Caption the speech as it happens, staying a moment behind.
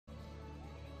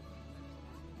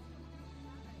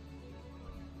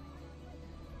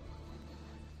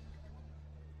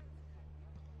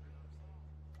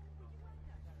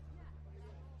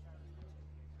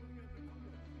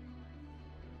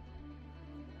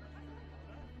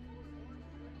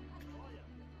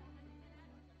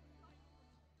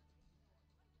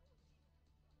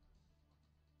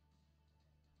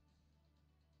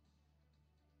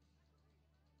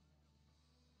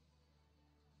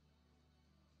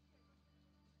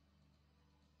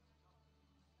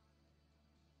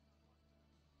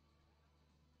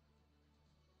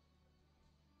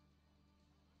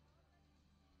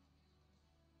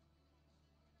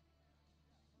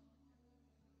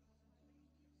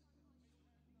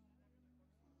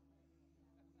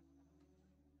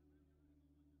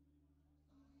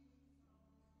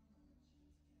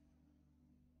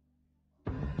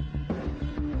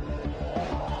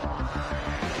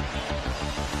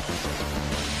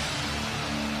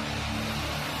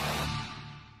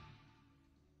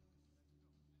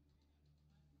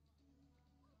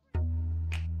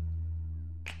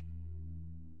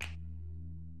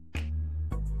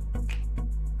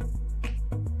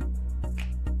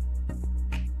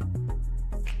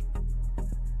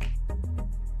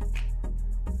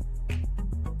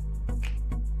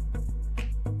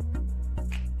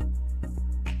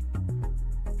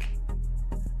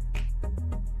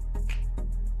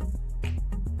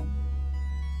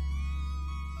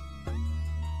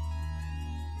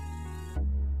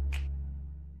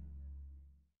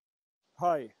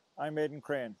Hi, I'm Aidan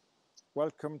Crane.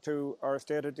 Welcome to our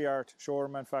state-of-the-art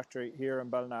showroom and factory here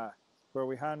in Balla, where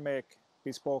we hand make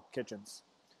bespoke kitchens.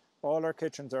 All our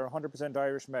kitchens are 100%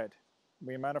 Irish made.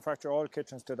 We manufacture all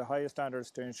kitchens to the highest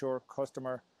standards to ensure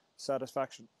customer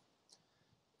satisfaction.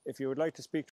 If you would like to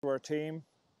speak to our team,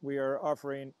 we are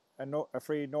offering a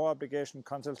free no obligation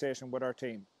consultation with our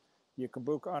team. You can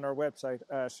book on our website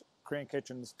at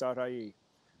cranekitchens.ie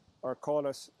or call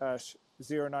us at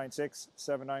 096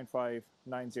 795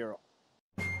 90.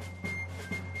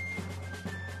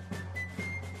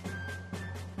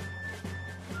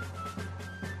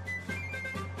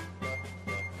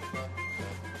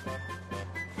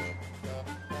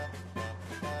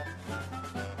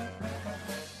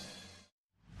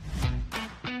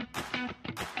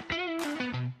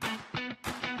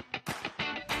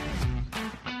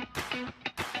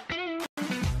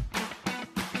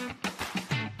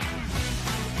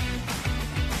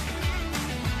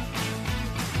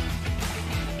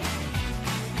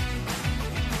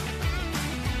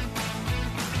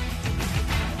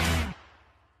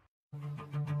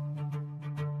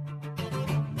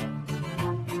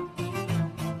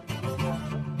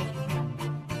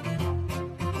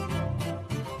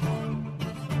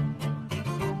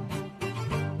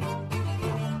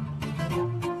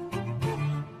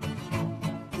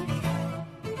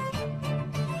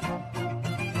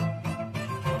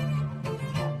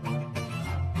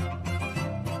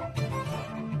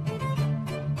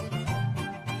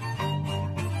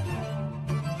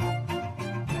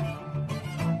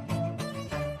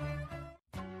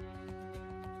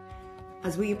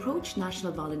 As we approach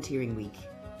National Volunteering Week,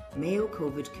 Mayo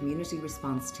COVID Community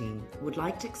Response Team would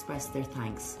like to express their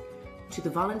thanks to the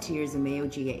volunteers in Mayo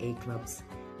GAA clubs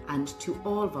and to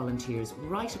all volunteers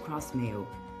right across Mayo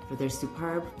for their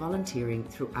superb volunteering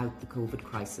throughout the COVID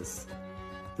crisis.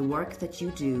 The work that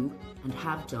you do and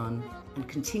have done and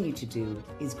continue to do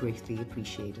is greatly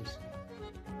appreciated.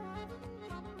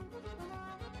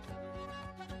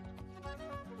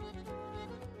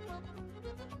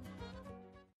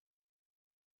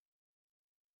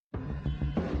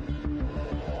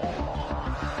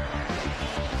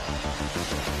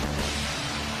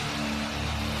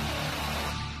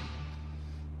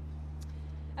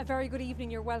 A very good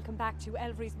evening, you're welcome back to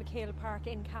Elverys MacHale Park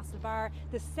in Castlebar.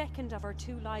 The second of our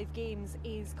two live games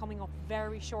is coming up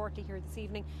very shortly here this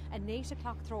evening. An 8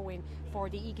 o'clock throw-in for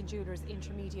the Egan Jewellers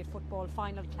Intermediate Football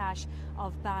final clash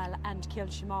of Balla and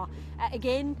Kiltimagh.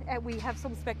 Again, we have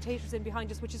some spectators in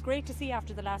behind us, which is great to see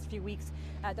after the last few weeks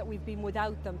that we've been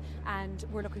without them, and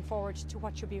we're looking forward to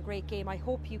what should be a great game. I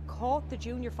hope you caught the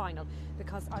junior final,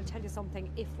 because I'll tell you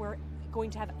something, if we're going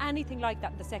to have anything like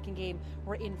that in the second game,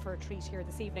 we're in for a treat here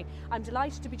this evening. I'm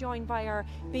delighted to be joined by our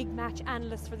big match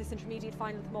analysts for this intermediate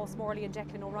final, Tomás Morley and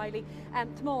Declan O'Reilly.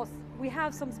 Tomás, we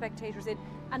have some spectators in,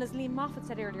 and as Liam Moffat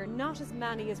said earlier, not as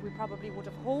many as we probably would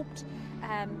have hoped,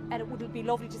 and it would be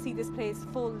lovely to see this place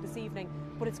full this evening,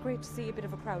 but it's great to see a bit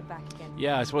of a crowd back again.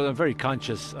 Yeah, I suppose I'm very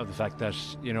conscious of the fact that,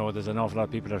 you know, there's an awful lot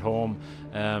of people at home,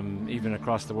 even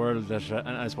across the world, that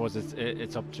and I suppose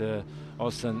it's up to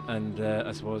us and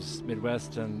I suppose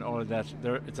Midwest and all of that.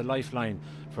 It's a lifeline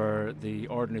for the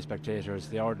ordinary spectators,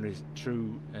 the ordinary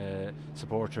true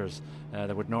supporters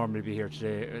that would normally be here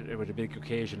today with a big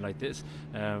occasion like this.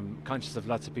 Conscious of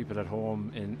lots of people at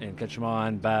home in Kiltimagh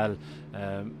and Balla.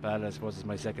 Balla, I suppose, is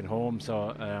my second home,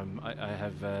 so I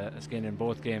have a skin in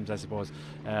both games, I suppose.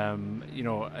 You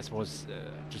know, I suppose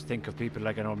just think of people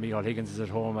like, I know Micheál Higgins is at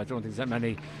home. I don't think there's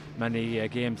that many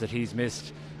games that he's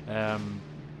missed.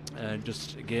 And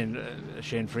just again,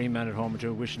 Shane Freeman at home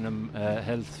too, wishing him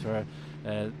health for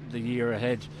the year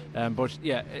ahead. But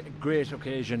yeah, a great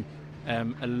occasion.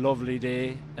 A lovely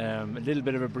day, a little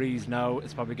bit of a breeze now.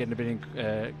 It's probably getting a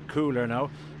bit cooler now.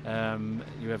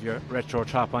 You have your retro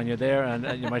top on you there,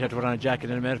 and you might have to put on a jacket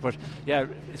in a minute. But yeah,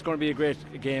 it's going to be a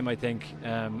great game, I think.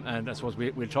 And I suppose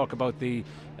we'll talk about the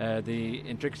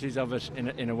intricacies of it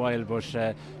in a while. But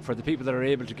for the people that are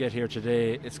able to get here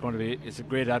today, it's a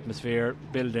great atmosphere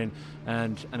building,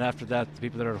 and after that, the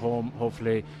people that are at home,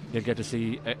 hopefully you'll get to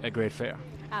see a great fair.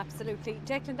 Absolutely,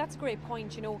 Declan, that's a great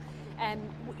point. You know,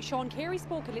 Sean Carey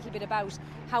spoke a little bit about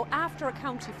how after a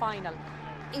county final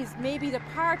is maybe the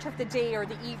part of the day or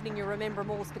the evening you remember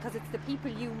most, because it's the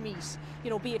people you meet, you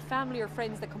know, be it family or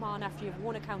friends that come on after you've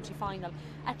won a county final.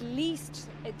 At least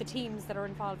the teams that are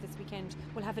involved this weekend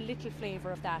will have a little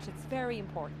flavour of that. It's very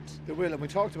important. They will, and we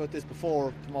talked about this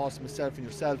before, Tomás, myself and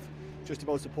yourself, just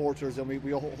about supporters, and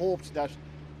we hoped that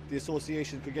the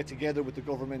association could get together with the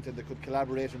government and they could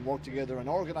collaborate and work together and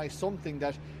organise something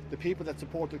that the people that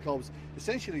support the clubs,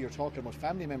 essentially you're talking about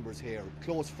family members here,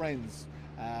 close friends,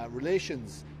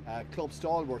 relations, club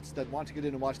stalwarts that want to get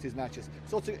in and watch these matches.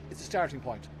 So it's a starting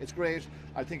point. It's great.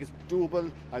 I think it's doable.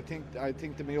 I think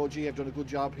the Mayo GAA have done a good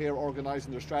job here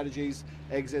organising their strategies,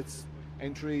 exits,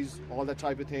 entries, all that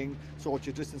type of thing.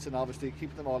 Social distancing, obviously,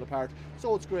 keeping them all apart.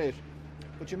 So it's great.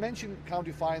 But you mentioned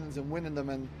county finals and winning them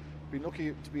and being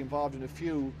lucky to be involved in a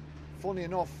few. Funny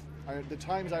enough, the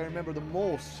times I remember the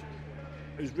most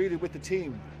is really with the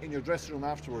team in your dressing room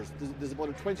afterwards. There's about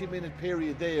a 20-minute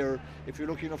period there, if you're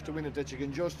lucky enough to win it, that you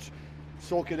can just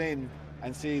soak it in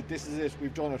and see, this is it,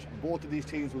 we've done it. And both of these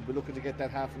teams will be looking to get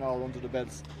that half an hour under the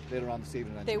belts later on this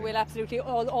evening. They will absolutely,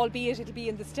 albeit it'll be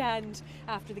in the stand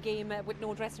after the game with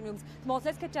no dressing rooms. Moss,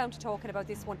 let's get down to talking about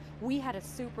this one. We had a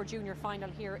Super Junior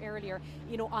final here earlier.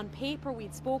 You know, on paper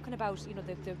we'd spoken about, you know,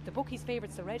 the bookies'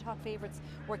 favourites, the red hot favourites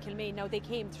were Kilmaine. Now they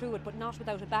came through it, but not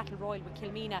without a battle royal with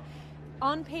Kilmina.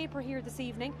 On paper here this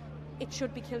evening, it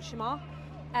should be Kiltimagh,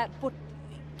 but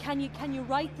can you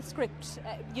write the script,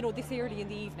 you know, this early in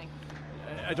the evening?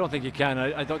 I don't think you can.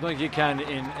 I don't think you can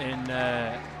in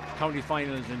county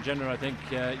finals in general. I think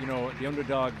you know, the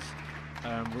underdogs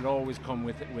will always come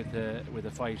with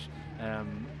a fight.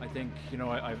 I think, you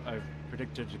know, I've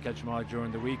predicted Kiltimagh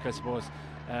during the week, I suppose,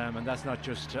 and that's not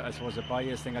just I suppose a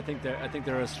bias thing. I think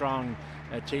they're a strong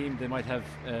team. They might have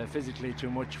physically too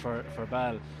much for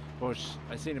Ball. But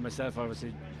I've seen it myself,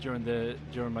 obviously,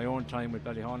 during my own time with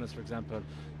Ballyhonus, for example.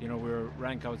 You know, we were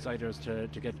rank outsiders to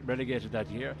get relegated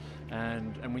that year,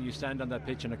 and when you stand on that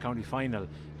pitch in a county final,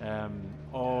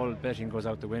 all betting goes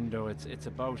out the window. It's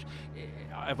about.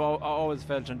 I've always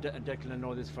felt, and Declan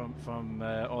know this from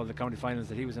all the county finals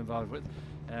that he was involved with.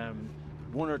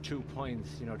 1 or 2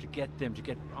 points, you know, to get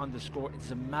on the score.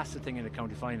 It's a massive thing in a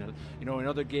county final. You know, in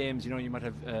other games, you know, you might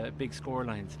have big score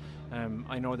lines.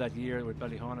 I know that year with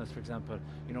Ballyhonus, for example,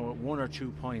 you know, 1 or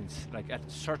 2 points, like at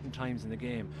certain times in the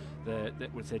game,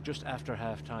 that would say just after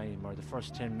half time or the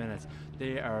first 10 minutes,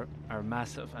 they are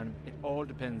massive, and it all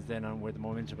depends then on where the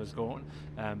momentum is going.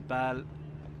 Ball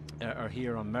are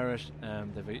here on merit.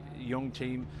 They've a young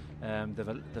team.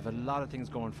 They've a lot of things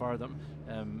going for them.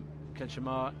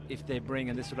 Kiltimagh, if they bring,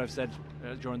 and this is what I've said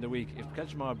during the week, if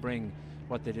Kiltimagh bring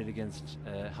what they did against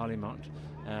Hollymount,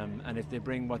 and if they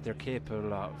bring what they're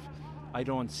capable of, I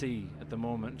don't see at the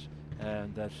moment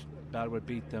that Ball would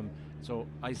beat them. So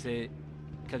I say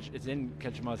it's in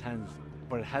Kiltimagh's hands,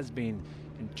 but it has been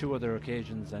in 2 other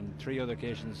occasions and 3 other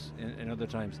occasions in other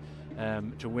times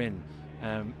to win.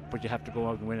 But you have to go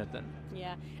out and win it then.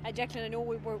 Yeah, Declan, I know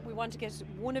we want to get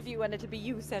one of you, and it'll be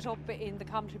you set up in the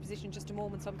commentary position in just a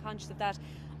moment, so I'm conscious of that.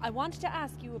 I wanted to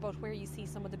ask you about where you see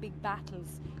some of the big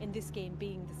battles in this game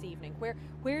being this evening.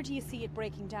 Where do you see it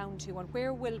breaking down to, and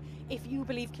where will, if you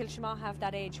believe Kiltimagh have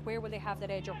that edge, where will they have that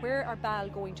edge, or where are Ball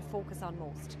going to focus on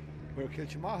most? Where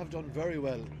Kiltimagh have done very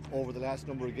well over the last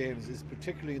number of games is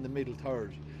particularly in the middle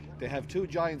third. They have 2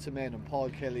 giants of men, and Paul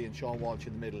Kelly and Sean Walsh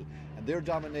in the middle, and they're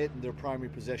dominating their primary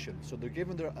possession. So they're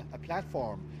giving a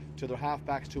platform to their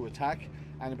half-backs to attack,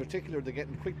 and in particular they're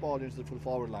getting quick ball into the full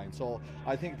forward line. So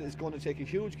I think that it's going to take a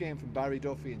huge game from Barry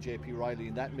Duffy and JP Riley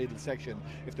in that middle section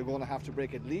if they're going to have to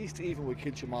break at least even with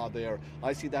Kiltimagh there.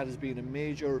 I see that as being a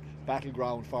major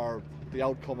battleground for the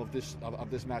outcome of this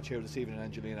match here this evening in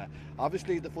Angelina.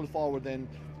 Obviously the full forward then,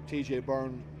 TJ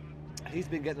Byrne, he's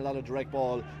been getting a lot of direct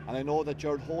ball, and I know that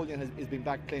Gerard Holian has been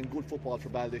back playing good football for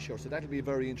Ball this year, so that'll be a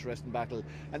very interesting battle.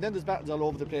 And then there's battles all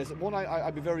over the place. One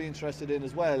I'd be very interested in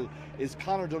as well is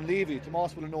Conor Dunleavy.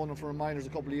 Tomas would have known him from Minors a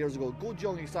couple of years ago. Good,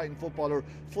 young, exciting footballer,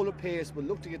 full of pace, will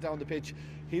look to get down the pitch.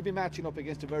 He'll be matching up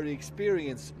against a very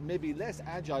experienced, maybe less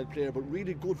agile player, but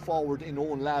really good forward in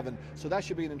Owen Lavin, so that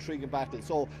should be an intriguing battle.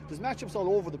 So there's matchups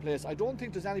all over the place. I don't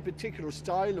think there's any particular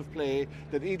style of play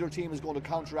that either team is going to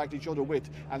counteract each other with,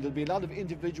 and there'll be a lot of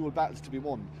individual battles to be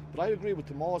won. But I agree with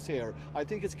Tomas here. I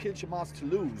think it's Kiltimagh's to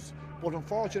lose, but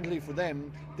unfortunately for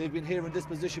them, they've been here in this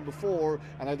position before,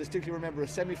 and I distinctly remember a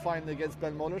semi-final against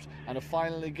Belmullet and a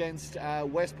final against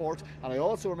Westport, and I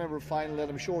also remember a final that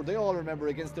I'm sure they all remember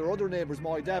against their other neighbours,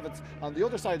 Moy Davits, on the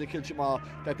other side of Kiltimagh,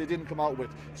 that they didn't come out with.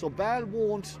 So Ball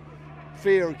won't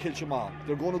fear Kiltimagh.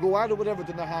 They're going to go at it with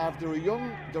everything they have. They're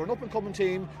an up-and-coming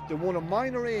team. They won a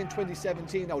minor A in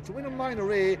 2017. Now, to win a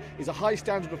minor A is a high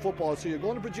standard of football, so you're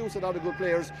going to produce a lot of good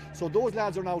players. So those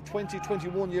lads are now 20,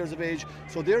 21 years of age,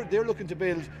 so they're looking to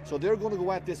build, so they're going to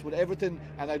go at this with everything,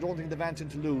 and I don't think they've anything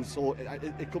to lose. So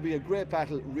it could be a great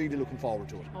battle. Really looking forward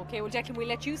to it. Okay, well, Declan, we'll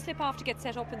let you slip off to get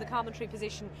set up in the commentary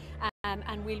position,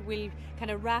 and we'll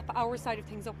kind of wrap our side of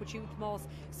things up with you, Tomás.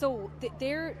 So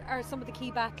there are some of the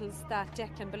key battles that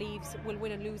Declan believes will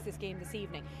win and lose this game this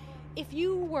evening. If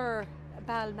you were a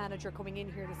Ball manager coming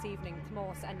in here this evening,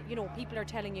 Tomás, and you know people are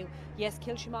telling you, yes,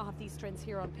 Kiltimagh have these strengths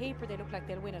here on paper, they look like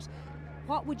they'll win it.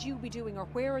 What would you be doing, or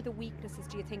where are the weaknesses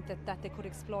do you think that they could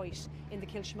exploit in the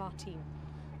Kiltimagh team?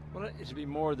 Well, it'll be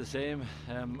more of the same.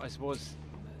 I suppose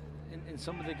in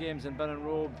some of the games in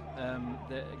Ballinrobe,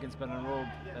 against Ballinrobe,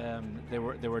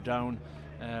 they were down,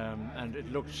 and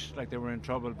it looked like they were in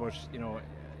trouble. But you know,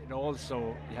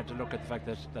 also you had to look at the fact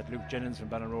that Luke Jennings from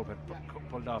Ballinrobe had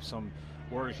pulled off some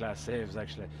world-class saves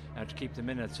actually, to keep them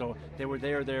in it. So they were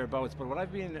thereabouts. But what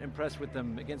I've been impressed with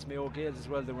them against Mayo GAA as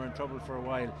well, they were in trouble for a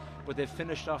while, but they've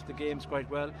finished off the games quite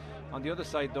well. On the other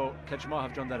side though, Kiltimagh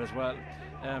have done that as well.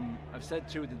 I've said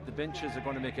too that the benches are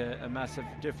going to make a massive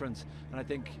difference, and I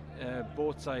think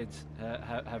both sides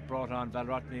have brought on Val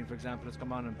Rotney, for example, has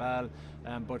come on in Ball,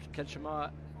 but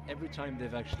Kiltimagh, every time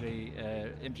they've actually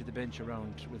emptied the bench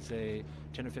around, would say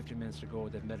 10 or 15 minutes to go,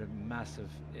 they've made a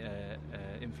massive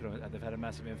influence. They've had a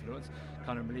massive influence.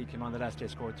 Conor Malik came on the last day,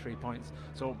 scored 3 points.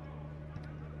 So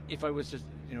if I was just,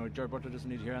 you know, Jared Butler doesn't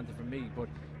need to hear anything from me, but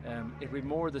it would be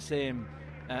more the same.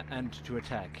 And to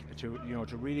attack, to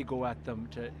really go at them.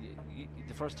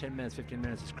 The first 10 minutes, 15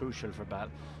 minutes is crucial for Ball,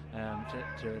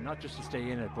 to not just to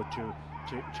stay in it, but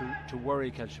to worry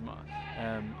Kiltimagh.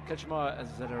 Kiltimagh, as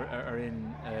I said, are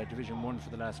in Division 1 for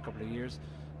the last couple of years,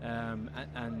 and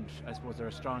I suppose they're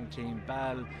a strong team.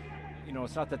 Ball, you know,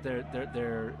 it's not that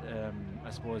they're I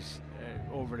suppose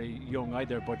overly young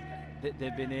either, but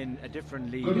they've been in a different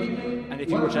league, and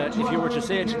if you were to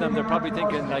say it to them, they're probably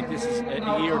thinking like this is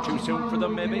a year or two soon for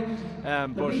them maybe,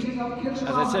 but as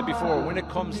I said before, when it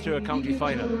comes to a county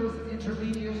final,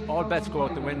 all bets go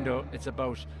out the window. It's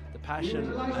about the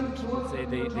passion and say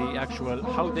the actual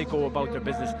how they go about their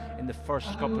business in the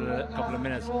first couple of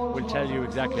minutes will tell you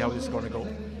exactly how this is going to go.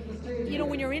 You know,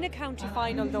 when you're in a county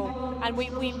final though, and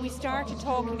we started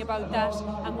talking about that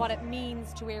and what it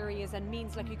means to areas, and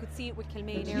means, like you could see it with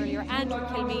Kilmaine earlier and with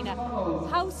Kilmena,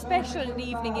 how special an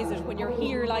evening is it when you're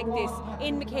here like this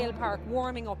in MacHale Park,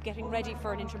 warming up, getting ready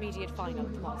for an intermediate final,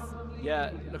 Tomás?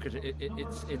 Yeah, look at it.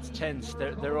 It's tense.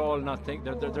 They're all not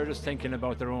they're just thinking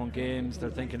about their own games. They're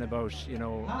thinking about, you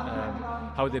know,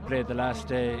 how they played the last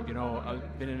day. You know,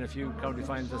 I've been in a few county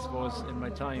finals, I suppose, in my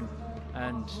time.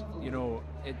 And you know,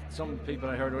 some people,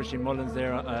 I heard Oisin Mullins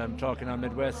there talking on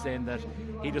Midwest, saying that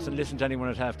he doesn't listen to anyone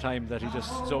at half time, that he just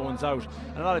zones out,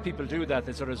 and a lot of people do that.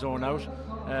 They sort of zone out,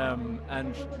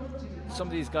 and some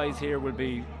of these guys here will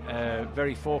be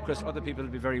very focused, other people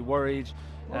will be very worried.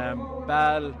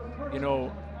 Ball, you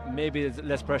know, maybe there's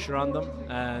less pressure on them,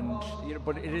 and you know,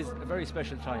 but it is a very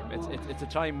special time. It's a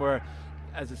time where,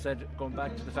 as I said, going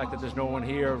back to the fact that there's no one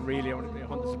here really, only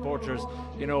 100 supporters,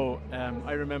 you know,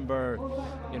 I remember,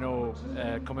 you know,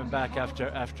 coming back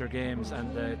after games,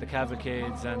 and the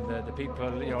cavalcades and the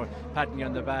people, you know, patting you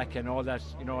on the back and all that.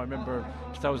 You know, I remember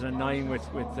 2009 with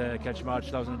Kiltimagh,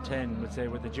 2010, let's say,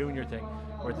 with the junior thing,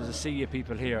 where there's a sea of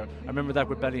people here. I remember that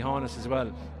with Ballyhaunis as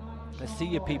well. A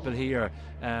sea of people here,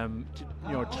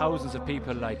 you know, thousands of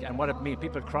people, like, and what it means,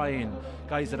 people crying,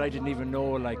 guys that I didn't even know,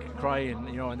 like, crying,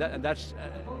 you know, and that's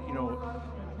you know,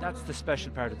 that's the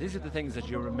special part of it. These are the things that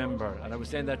you remember. And I was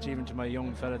saying that even to my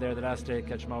young fella there the last day.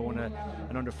 Kiltimagh won an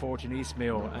under-14 East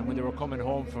Mayo, and when they were coming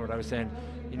home from it, I was saying,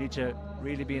 you need to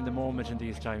really be in the moment in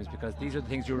these times, because these are the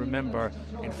things you remember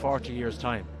in 40 years'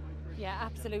 time. Yeah,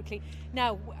 absolutely.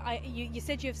 Now, you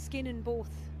said you have skin in both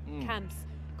camps.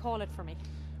 Call it for me.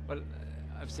 Well,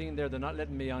 I've seen they're not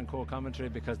letting me on co-commentary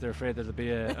because they're afraid there'll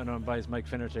be an unbiased Mike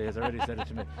Finnerty, has already said it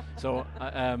to me. So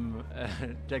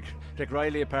Dick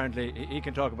Riley, apparently he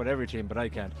can talk about every team, but I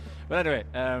can't. But anyway,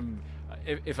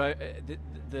 if I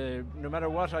no matter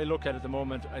what I look at the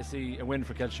moment, I see a win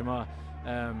for Kiltimagh.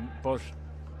 But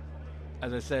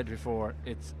as I said before,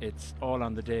 it's all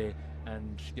on the day.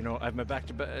 And you know, I've my back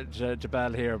to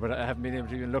Ball here, but I haven't been able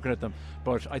to even look at them.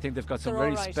 But I think they've got some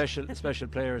very special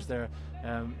players there.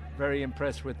 Very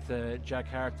impressed with Jack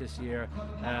Hart this year.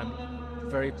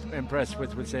 Very impressed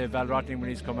with say Val Rotney when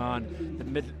he's come on. The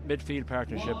midfield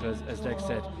partnership, as Deck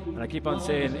said, and I keep on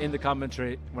saying in the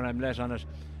commentary when I'm let on it,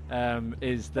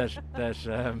 is that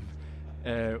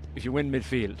if you win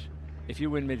midfield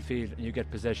and you get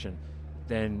possession,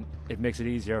 then it makes it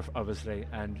easier, obviously.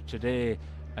 And today,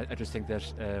 I just think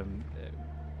that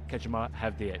Kiltimagh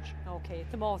have the edge. Okay,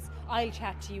 Tomás, I'll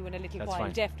chat to you in a little That's while,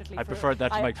 fine. definitely. I prefer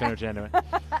that to Mike Finnerty anyway.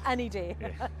 Any day.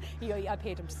 Yeah. I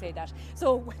paid him to say that.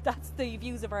 So that's the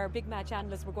views of our big match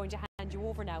analysts. We're going to hand you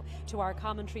over now to our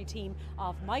commentary team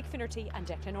of Mike Finnerty and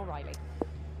Declan O'Reilly.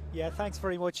 Yeah, thanks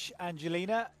very much,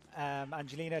 Angelina.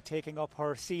 Angelina taking up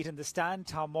her seat in the stand.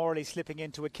 Tom Morley slipping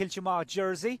into a Kiltimagh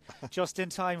jersey just in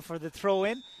time for the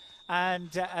throw-in.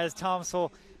 And as Tom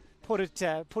put it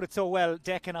so well,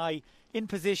 Dec and I in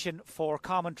position for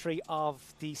commentary of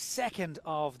the second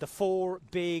of the 4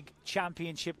 big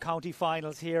championship county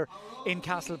finals here in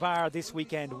Castlebar this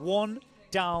weekend. 1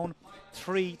 down,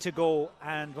 3 to go.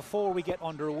 And before we get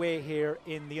underway here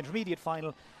in the intermediate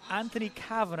final, Anthony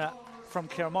Kavanagh from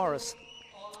Claremorris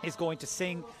is going to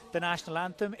sing the national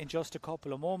anthem in just a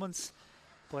couple of moments.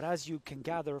 But as you can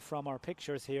gather from our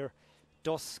pictures here,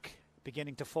 dusk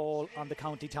beginning to fall on the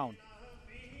county town.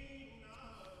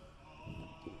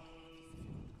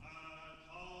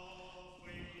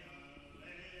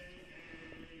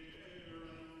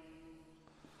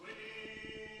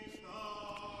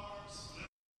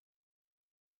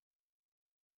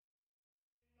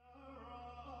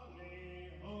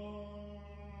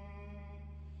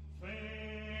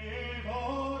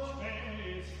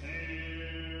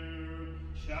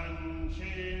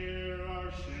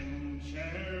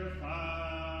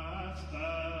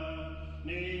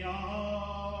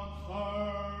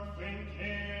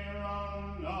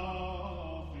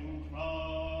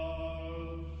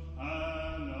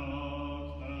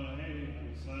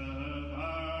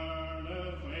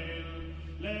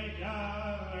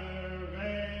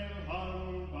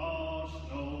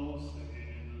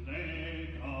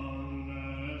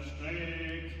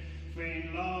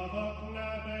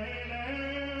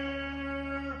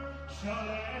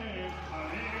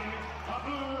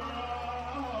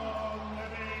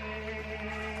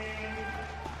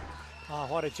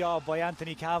 What a job by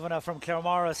Anthony Kavanagh from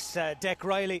Claremorris. Dec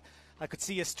Riley, I could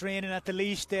see you straining at the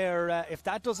leash there. If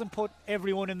that doesn't put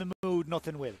everyone in the mood,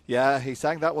 nothing will. Yeah, he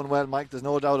sang that one well, Mike. There's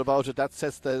no doubt about it. That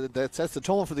sets the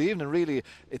tone for the evening. Really,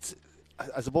 it's,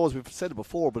 I suppose we've said it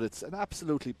before, but it's an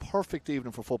absolutely perfect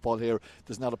evening for football here.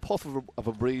 There's not a puff of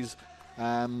a breeze.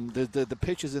 The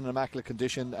pitch is in immaculate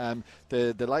condition.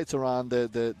 The lights are on.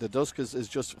 The dusk is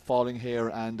just falling here,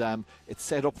 and it's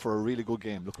set up for a really good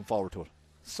game. Looking forward to it.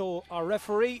 So our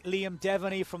referee, Liam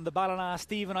Devaney from the Ballina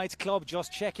Stephenites Club,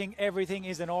 just checking everything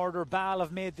is in order. Ball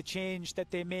have made the change that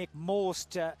they make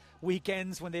most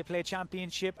weekends when they play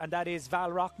championship, and that is Val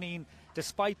Rockneen,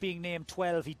 despite being named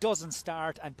 12, he doesn't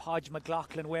start, and Podge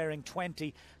McLaughlin wearing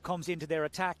 20 comes into their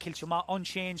attack. Kiltimagh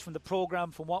unchanged from the programme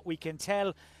from what we can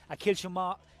tell. A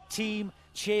Kiltimagh team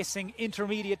chasing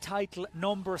intermediate title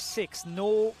number 6.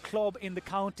 No club in the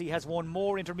county has won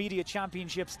more intermediate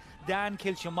championships than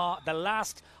Kiltimagh. The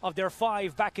last of their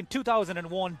 5 back in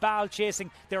 2001. Ball chasing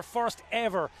their first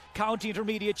ever county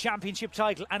intermediate championship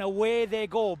title, and away they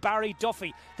go. Barry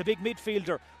Duffy, the big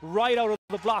midfielder, right out of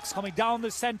the blocks, coming down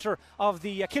the centre of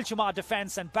the Kiltimagh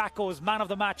defence, and back goes man of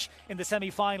the match in the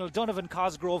semi-final, Donovan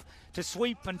Cosgrove, to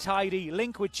sweep and tidy,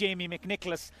 link with Jamie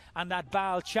McNicholas, and that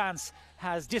Ball chance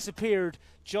has disappeared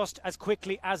just as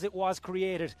quickly as it was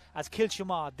created, as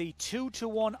Kiltimagh, the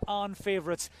 2-1 on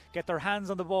favourites, get their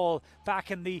hands on the ball back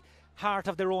in the heart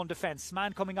of their own defence.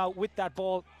 Man coming out with that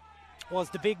ball was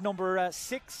the big number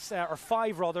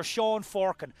 5 rather, Sean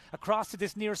Forkin. Across to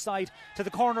this near side to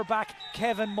the cornerback,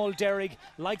 Kevin Mulderrig,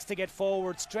 likes to get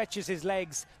forward, stretches his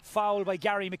legs, foul by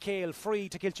Gary McHale, free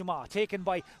to Kiltimagh, taken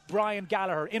by Brian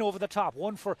Gallagher, in over the top,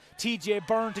 one for TJ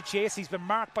Byrne to chase. He's been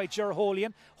marked by Ger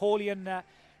Holian. Holian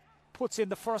puts in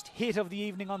the first hit of the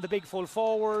evening on the big full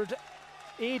forward.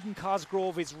 Aidan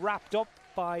Cosgrove is wrapped up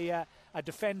by a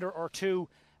defender or two,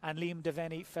 and Liam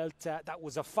Devaney felt that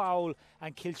was a foul,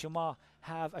 and Kiltimagh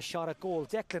have a shot at goal.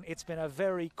 Declan, it's been a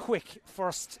very quick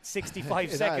first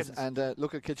 65 seconds. Has. And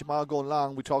look at Kiltimagh going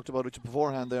long. We talked about it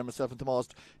beforehand there, myself and Tomas.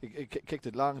 He kicked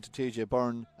it long to TJ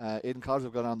Byrne. Aidan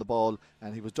Cosgrove got on the ball,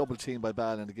 and he was double teamed by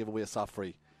Ball, and they gave away a soft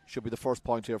free. Should be the first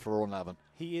point here for Owen Lavin.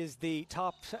 He is the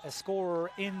top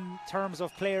scorer in terms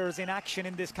of players in action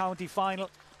in this county final.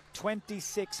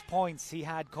 26 points he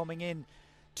had coming in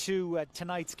to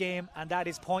tonight's game, and that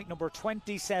is point number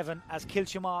 27 as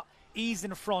Kiltimagh ease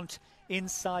in front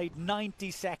inside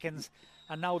 90 seconds.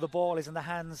 And now the ball is in the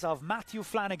hands of Matthew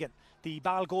Flanagan, the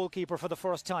Ball goalkeeper, for the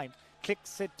first time.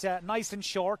 Clicks it nice and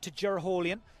short to Ger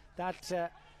Holian. That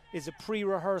is a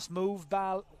pre-rehearsed move.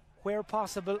 Ball, where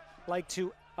possible, like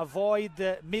to avoid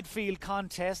the midfield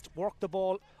contest, work the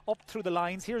ball up through the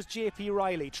lines. Here's JP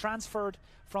Riley, transferred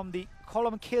from the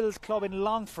Cullum Kills club in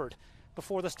Longford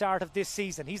before the start of this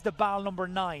season. He's the Ball number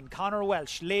 9. Conor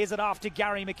Welsh lays it off to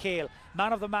Gary McHale,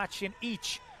 man of the match in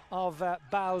each of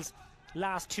Ball's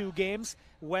last 2 games.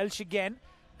 Welsh again,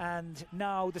 and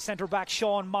now the centre back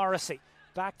Sean Morrissey.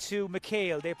 Back to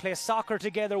McHale. They play soccer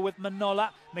together with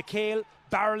Manola. McHale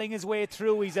barrelling his way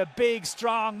through. He's a big,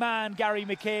 strong man, Gary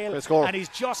McHale, and he's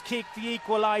just kicked the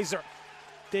equaliser.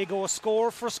 They go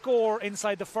score for score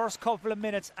inside the first couple of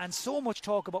minutes, and so much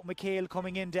talk about MacHale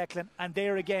coming in, Declan, and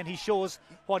there again he shows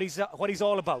what he's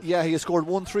all about. Yeah, he has scored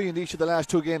 1-3 in each of the last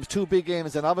two games, two big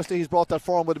games, and obviously he's brought that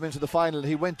form with him into the final.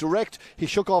 He went direct, he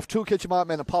shook off two Kiltimagh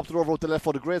men and popped it over with the left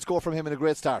foot. A great score from him and a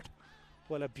great start.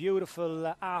 Well, a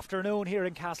beautiful afternoon here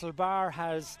in Castlebar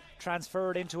has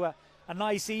transferred into a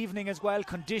nice evening as well.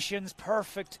 Conditions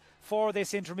perfect for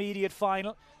this intermediate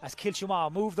final as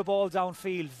Kiltimagh move the ball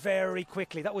downfield very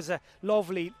quickly. That was a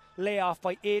lovely layoff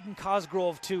by Aidan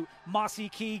Cosgrove to Mossy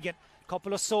Keegan.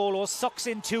 Couple of solos, sucks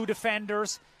in two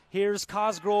defenders. Here's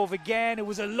Cosgrove again. It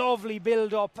was a lovely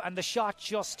build-up and the shot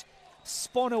just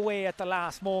spun away at the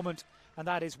last moment, and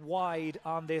that is wide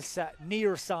on this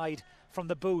near side from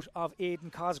the boot of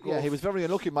Aidan Cosgrove. Yeah, he was very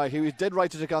unlucky, Mike. He was dead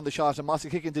right to take on the shot, and Mossy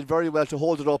Keegan did very well to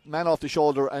hold it up, man off the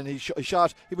shoulder, and he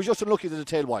shot. He was just unlucky that the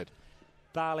tail wide.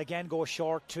 Ball again goes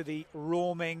short to the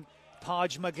roaming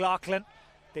Podge McLaughlin.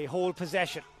 They hold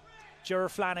possession. Ger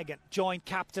Flanagan, joint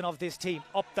captain of this team,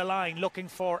 up the line looking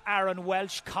for Aaron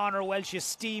Welch. Connor Welch is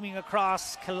steaming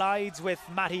across, collides with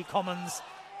Matty Cummins.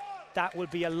 That will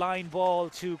be a line ball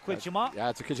to Kiltimagh. Yeah,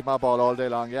 it's a Kiltimagh ball all day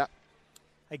long, yeah.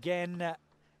 Again,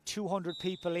 200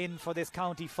 people in for this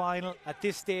county final. At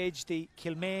this stage, the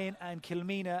Kilmaine and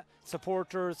Kilmina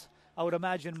supporters, I would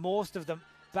imagine most of them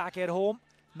back at home.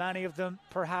 Many of them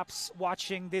perhaps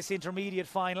watching this intermediate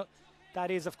final. That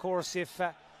is, of course, if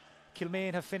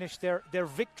Kilmaine have finished their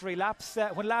victory laps.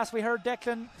 When last we heard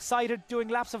Declan cited doing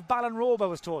laps of Ballinrobe, I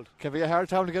was told. Can be a hard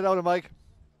town to get out of, Mike.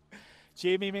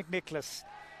 Jamie McNicholas,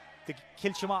 the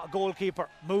Kiltimagh goalkeeper,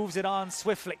 moves it on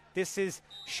swiftly. This is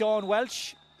Sean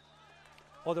Welch,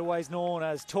 otherwise known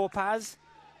as Topaz.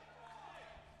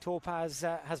 Topaz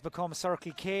has become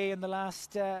Circle K in the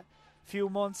last few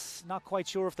months. Not quite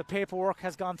sure if the paperwork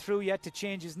has gone through yet to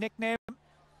change his nickname.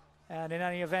 And in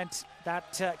any event,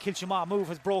 that Kiltimagh move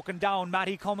has broken down.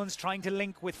 Matty Cummins trying to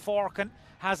link with Forkin.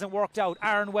 Hasn't worked out.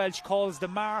 Aaron Welch calls the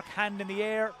mark, hand in the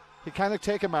air. He cannot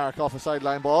take a mark off a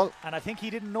sideline ball. And I think he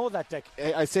didn't know that, Dick.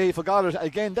 I say he forgot it.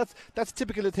 Again, that's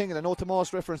typical of thing, and I know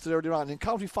Tomas referenced it earlier on. In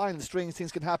county finals, strange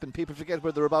things can happen. People forget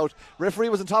where they're about. Referee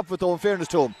was on top of it, though, in fairness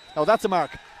to him. Now, that's a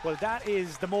mark. Well, that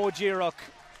is the Mo Girok,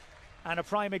 and a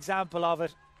prime example of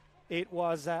it. It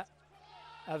was a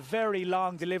very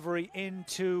long delivery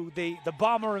into the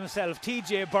bomber himself,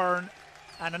 TJ Byrne,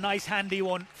 and a nice handy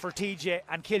one for TJ,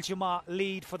 and Kiltimagh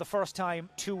lead for the first time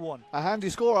 2-1. A handy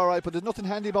score, all right, but there's nothing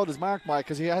handy about his mark, Mike,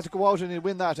 because he had to go out and he'd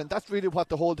win that, and that's really what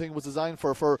the whole thing was designed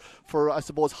for I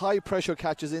suppose, high pressure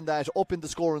catches in that, up in the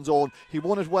scoring zone. He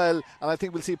won it well, and I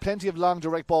think we'll see plenty of long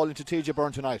direct ball into TJ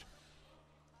Byrne tonight.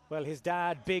 Well, his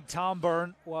dad, Big Tom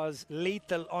Byrne, was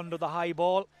lethal under the high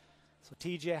ball, so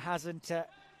TJ hasn't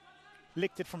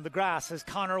licked it from the grass as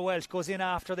Connor Welch goes in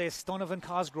after this. Donovan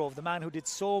Cosgrove, the man who did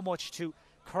so much to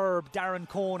curb Darren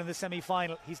Cohn in the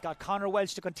semi-final. He's got Connor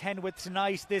Welch to contend with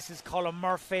tonight. This is Colin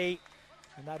Murphy,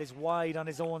 and that is wide on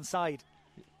his own side.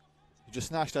 He just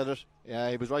snatched at it.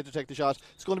 Yeah, he was right to take the shot.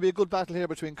 It's going to be a good battle here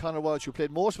between Connor Welch, who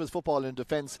played most of his football in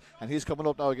defence, and he's coming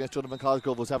up now against Donovan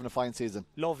Cosgrove, who's having a fine season.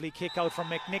 Lovely kick out from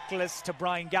McNicholas to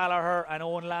Brian Gallagher, and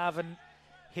Owen Lavin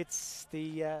hits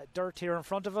the dirt here in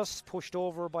front of us, pushed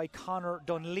over by Conor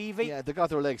Dunleavy. Yeah, they got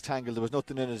their legs tangled. There was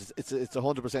nothing in it. It's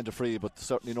 100% a free, but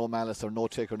certainly no malice or no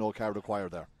take or no card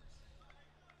required there.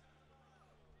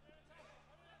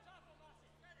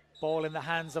 Ball in the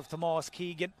hands of Tomas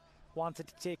Keegan. Wanted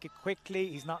to take it quickly.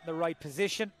 He's not in the right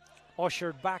position.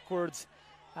 Ushered backwards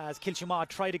as Kiltimagh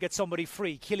try to get somebody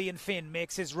free. Killian Finn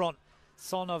makes his run.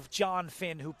 Son of John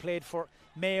Finn, who played for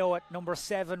Mayo at number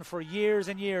 7 for years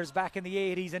and years back in the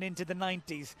 80s and into the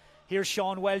 90s. Here's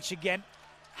Sean Welch again.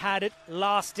 Had it,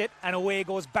 lost it, and away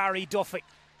goes Barry Duffy.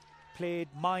 Played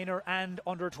minor and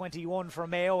under 21 for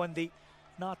Mayo in the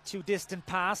not too distant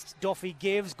past. Duffy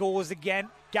gives, goes again.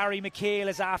 Gary McHale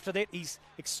is after it. He's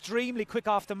extremely quick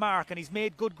off the mark, and he's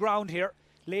made good ground here.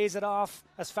 Lays it off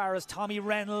as far as Tommy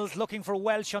Reynolds, looking for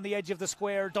Welch on the edge of the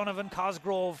square. Donovan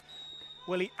Cosgrove.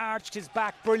 Well, he arched his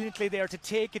back brilliantly there to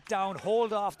take it down,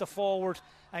 hold off the forward,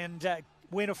 and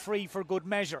win a free for good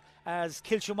measure as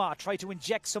Kiltimagh try to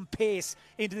inject some pace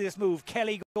into this move.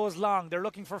 Kelly goes long. They're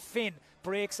looking for Finn.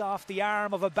 Breaks off the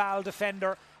arm of a Ball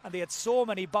defender, and they had so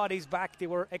many bodies back. They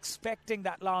were expecting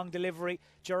that long delivery.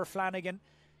 Ger Flanagan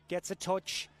gets a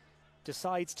touch,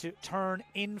 decides to turn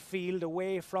infield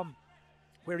away from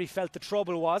where he felt the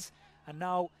trouble was, and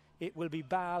now it will be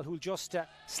Ball who'll just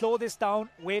slow this down,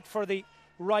 wait for the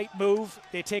right move.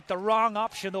 They take the wrong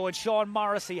option though, and Sean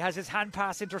Morrissey has his hand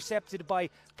pass intercepted by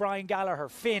Brian Gallagher.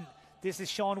 Finn This is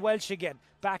Sean Welsh again,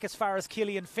 back as far as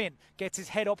Killian Finn, gets his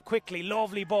head up quickly,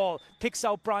 lovely ball, picks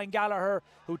out Brian Gallagher,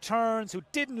 who turns, who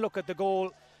didn't look at the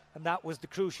goal, and that was the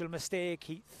crucial mistake.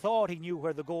 He thought he knew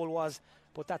where the goal was,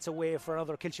 but that's away for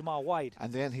another Kiltimagh wide.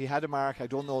 And then he had a mark. I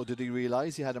don't know, did he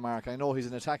realise he had a mark? I know he's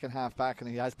an attacking half back and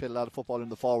he has played a lot of football in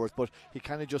the forwards, but he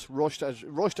kind of just rushed at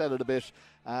it a bit.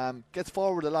 Gets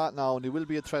forward a lot now, and he will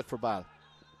be a threat for Ball.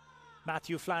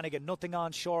 Matthew Flanagan, nothing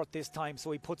on short this time,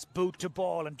 so he puts boot to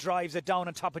ball and drives it down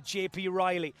on top of JP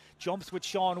Riley. Jumps with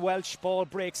Sean Welsh, ball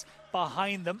breaks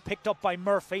behind them, picked up by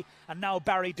Murphy, and now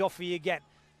Barry Duffy again.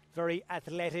 Very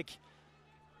athletic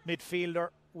midfielder,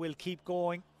 will keep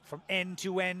going from end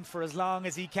to end for as long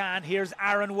as he can. Here's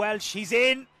Aaron Welsh, he's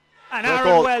in, and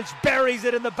Aaron Welsh buries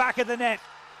it in the back of the net.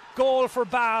 Goal for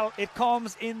Ball. It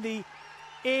comes in the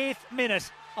 8th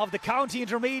minute of the county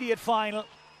intermediate final,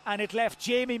 and it left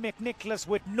Jamie McNicholas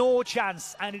with no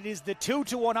chance, and it is the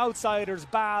 2-1 outsiders,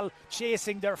 Ball,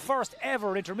 chasing their first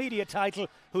ever intermediate title,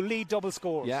 who lead double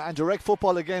scores. Yeah, and direct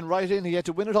football again, right in. He had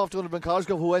to win it off Donovan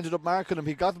Cosgrove, who ended up marking him.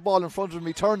 He got the ball in front of him,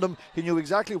 he turned him, he knew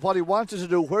exactly what he wanted to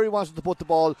do, where he wanted to put the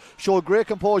ball, showed great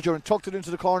composure and tucked it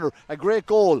into the corner. A great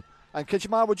goal, and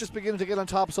Kiltimagh were just beginning to get on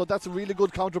top, so that's a really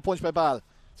good counter punch by Ball.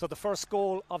 So the first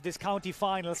goal of this county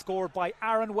final scored by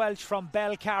Aaron Welsh from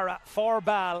Belcarra for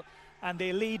Ball, and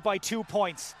they lead by 2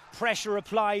 points. Pressure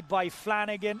applied by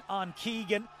Flanagan on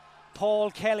Keegan. Paul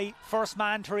Kelly, first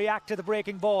man to react to the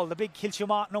breaking ball. The big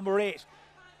Kiltimagh number 8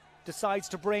 decides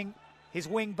to bring his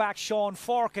wing back Sean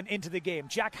Forkin into the game.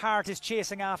 Jack Hart is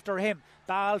chasing after him.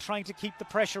 Ball trying to keep the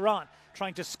pressure on,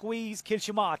 trying to squeeze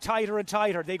Kiltimagh tighter and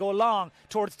tighter. They go long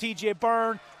towards TJ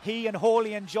Byrne. He and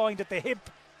Holian joined at the hip,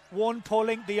 one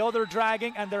pulling, the other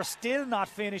dragging, and they're still not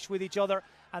finished with each other.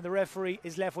 And the referee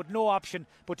is left with no option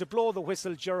but to blow the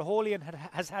whistle. Ger Holian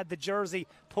has had the jersey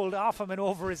pulled off him and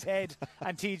over his head,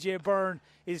 and TJ Byrne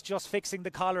is just fixing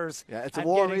the collars. Yeah, it's a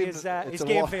warm evening. His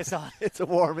game face on. It's a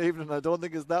warm evening. I don't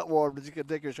think it's that warm that you can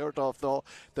take your shirt off, though.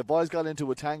 The boys got into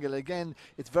a tangle again.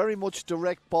 It's very much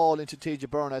direct ball into TJ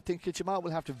Byrne. I think Kiltimagh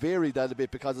will have to vary that a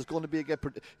bit, because it's going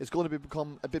to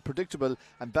become a bit predictable,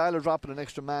 and Ball are dropping an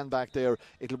extra man back there.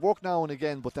 It'll work now and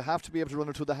again, but they have to be able to run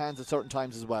it through the hands at certain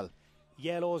times as well.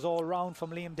 Yellows all round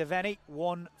from Liam Devaney,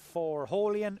 1 for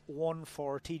Holian, 1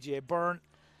 for TJ Byrne,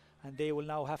 and they will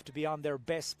now have to be on their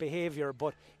best behaviour,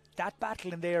 but that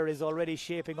battle in there is already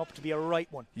shaping up to be a right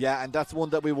one. Yeah, and that's one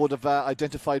that we would have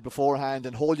identified beforehand,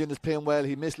 and Holian is playing well.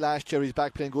 He missed last year, he's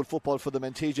back playing good football for them,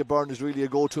 and TJ Byrne is really a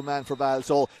go-to man for Ball,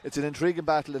 so it's an intriguing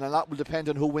battle, and a lot will depend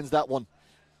on who wins that one.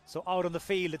 So out on the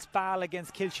field, it's Ball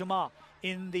against Kiltimagh.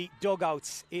 In the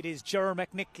dugouts, it is Ger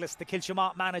McNicholas, the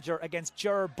Kiltimagh manager, against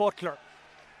Ger Butler.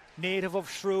 Native of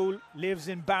Shrule, lives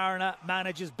in Barna,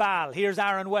 manages Ball. Here's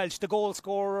Aaron Welsh, the goal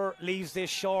scorer, leaves this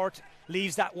short,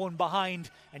 leaves that one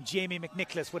behind, and Jamie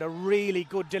McNicholas with a really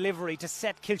good delivery to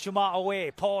set Kiltimagh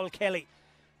away. Paul Kelly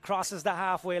crosses the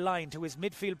halfway line to his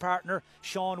midfield partner,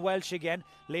 Sean Welsh again,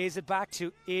 lays it back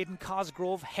to Aidan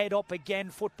Cosgrove, head up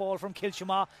again, football from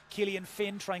Kiltimagh. Killian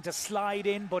Finn trying to slide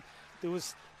in, but there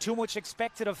was too much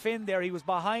expected of Finn there. He was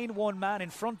behind one man, in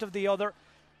front of the other.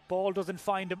 Ball doesn't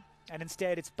find him, and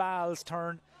instead it's Ball's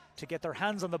turn to get their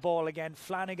hands on the ball again.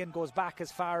 Flanagan goes back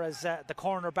as far as the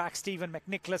cornerback Stephen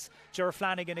McNicholas. Ger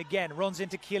Flanagan again runs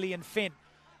into Killian Finn.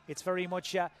 It's very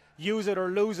much use it or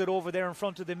lose it over there in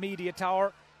front of the media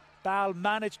tower. Ball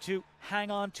managed to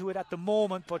hang on to it at the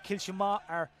moment, but Kiltimagh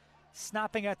are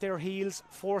snapping at their heels,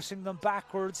 forcing them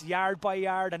backwards yard by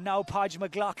yard, and now Podge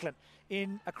McLaughlin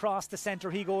in across the centre.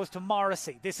 He goes to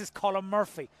Morrissey. This is Colin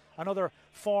Murphy, another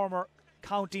former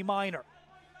county minor.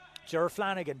 Ger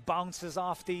Flanagan bounces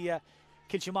off the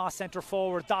Kiltimagh centre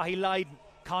forward, Dahi Lydon.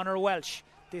 Conor Welsh.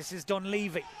 This is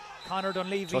Dunleavy. Conor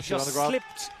Dunleavy just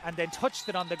slipped and then touched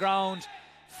it on the ground.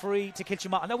 Free to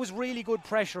Kiltimagh, and that was really good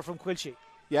pressure from Quilchy.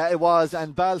 Yeah, it was,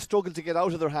 and Ball struggled to get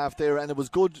out of their half there, and it was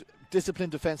good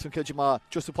disciplined defence from Kiltimagh,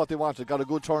 just what they wanted. Got a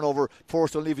good turnover,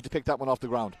 forced Dunleavy to pick that one off the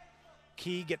ground.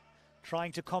 Keegan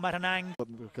trying to come at an angle.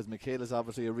 Because MacHale is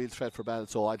obviously a real threat for Ball,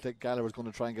 so I think Gallagher's going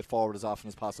to try and get forward as often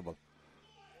as possible.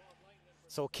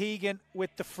 So Keegan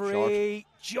with the free,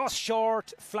 just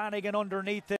short, Flanagan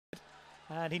underneath it,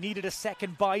 and he needed a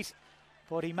second bite,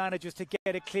 but he manages to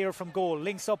get it clear from goal.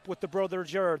 Links up with the brother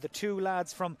Ger, the two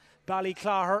lads from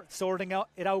Ballyclahar, sorting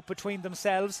it out between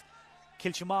themselves.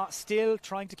 Kiltimagh still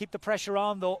trying to keep the pressure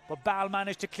on though, but Ball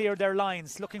managed to clear their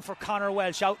lines, looking for Conor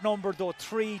Welsh, outnumbered though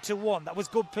 3-1. That was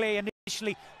good play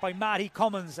initially by Matty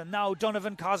Cummins, and now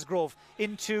Donovan Cosgrove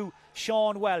into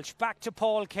Sean Welsh, back to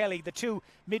Paul Kelly. The two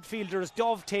midfielders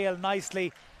dovetail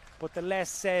nicely, but the less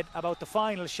said about the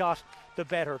final shot, the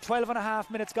better. 12 and a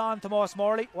half minutes gone, Tomas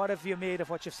Morley. What have you made of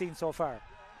what you've seen so far?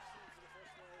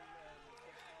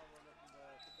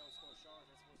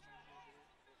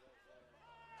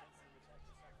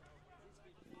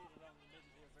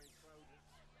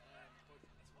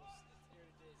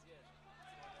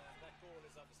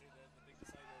 obviously the big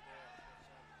decider there.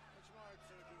 But Kiltimagh are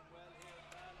doing well here.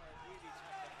 Ball are really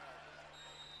tackling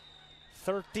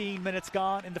hard. 13 minutes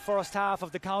gone in the first half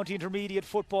of the county intermediate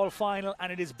football final,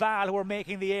 and it is Ball who are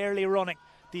making the early running.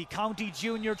 The county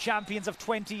junior champions of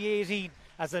 2018.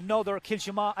 As another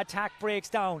Kiltimagh attack breaks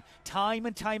down. Time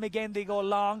and time again they go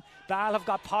long. Ball have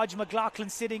got Podge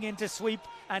McLaughlin sitting in to sweep,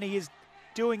 and he is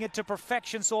doing it to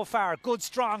perfection so far. Good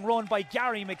strong run by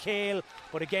Gary MacHale,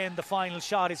 but again the final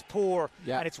shot is poor,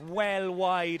 and it's well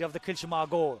wide of the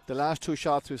Kiltimagh goal. The last two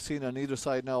shots we've seen on either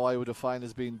side now, I would define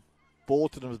as being,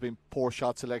 both of them has been poor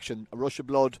shot selection. A rush of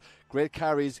blood, great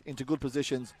carries into good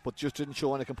positions, but just didn't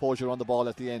show any composure on the ball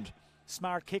at the end.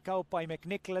 Smart kick out by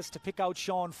McNicholas to pick out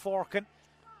Sean Forkin.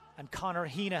 And Conor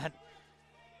Heenahan,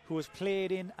 who has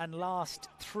played in and lost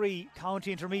 3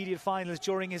 county intermediate finals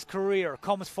during his career,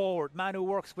 comes forward. Man who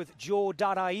works with Joe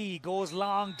Dadae goes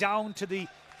long down to the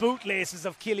bootlaces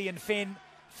of Killian Finn.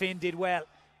 Finn did well,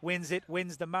 wins it,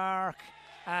 wins the mark,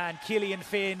 and Killian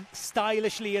Finn,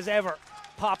 stylishly as ever,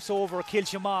 pops over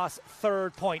Kiltimagh's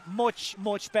 3rd point. Much,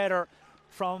 much better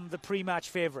from the pre-match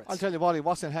favourites. I'll tell you what, he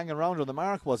wasn't hanging around on the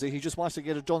mark, was he? He just wants to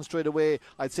get it done straight away.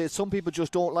 I'd say some people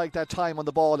just don't like that time on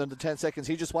the ball in the 10 seconds.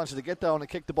 He just wanted to get down and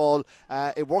kick the ball.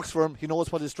 It works for him. He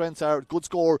knows what his strengths are. Good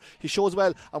score. He shows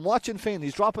well. I'm watching Finn.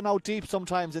 He's dropping out deep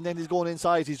sometimes and then he's going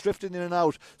inside. He's drifting in and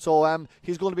out. So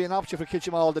he's going to be an option for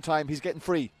Kiltimagh all the time. He's getting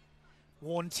free.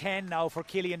 110 now for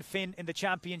Killian Finn in the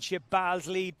championship. Ball's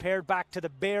lead pared back to the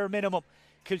bare minimum.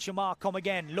 Kiltimagh come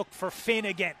again. Look for Finn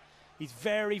again. He's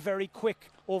very, very quick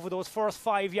over those first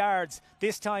 5 yards.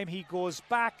 This time he goes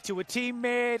back to a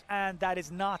teammate, and that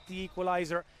is not the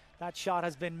equaliser. That shot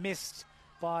has been missed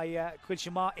by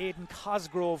Kiltimagh. Aidan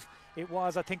Cosgrove, it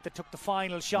was, I think, that took the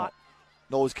final shot.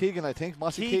 No, it was Keegan, I think.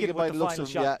 Mossy Keegan by the looks of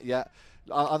him. Yeah.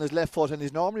 On his left foot, and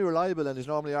he's normally reliable and he's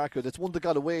normally accurate. It's one that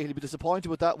got away. He'll be disappointed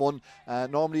with that one.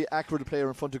 Normally accurate player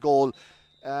in front of goal.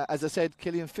 As I said,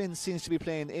 Killian Finn seems to be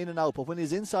playing in and out, but when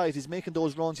he's inside, he's making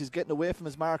those runs, he's getting away from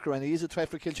his marker, and he is a threat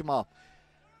for Kiltimagh.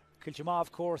 Kiltimagh,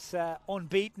 of course,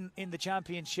 unbeaten in the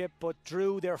championship, but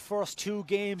drew their first 2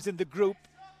 games in the group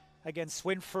against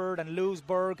Swinford and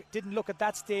Louisburg. Didn't look at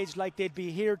that stage like they'd be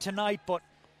here tonight, but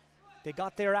they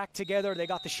got their act together. They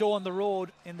got the show on the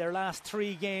road in their last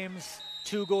 3 games.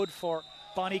 Too good for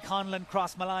Bonnie Conlon,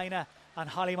 Crossmalina and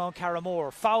Hollymount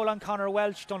Carramore. Foul on Conor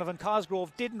Welch. Donovan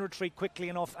Cosgrove didn't retreat quickly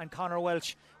enough, and Conor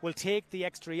Welch will take the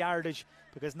extra yardage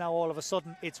because now all of a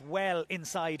sudden it's well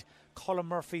inside Colin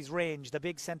Murphy's range, the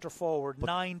big centre forward.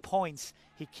 9 points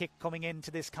he kicked coming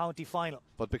into this county final.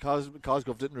 But because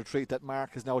Cosgrove didn't retreat, that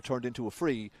mark has now turned into a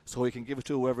free, so he can give it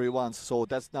to whoever he wants. So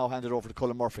that's now handed over to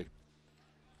Colin Murphy.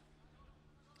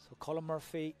 So Colin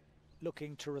Murphy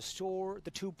looking to restore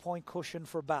the 2-point cushion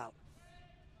for Ball.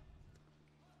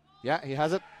 Yeah, he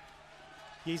has it.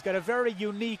 He's got a very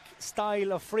unique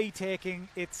style of free taking.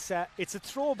 It's a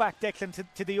throwback, Declan,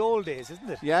 to the old days, isn't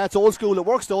it? Yeah, it's old school. It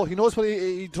works though. He knows what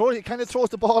he kind of throws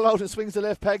the ball out and swings the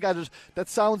left peg at it. That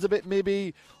sounds a bit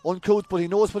maybe uncouth, but he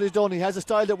knows what he's done. He has a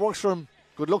style that works for him.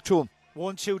 Good luck to him.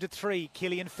 1, 2 to 3.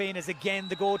 Killian Finn is again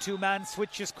the go-to man.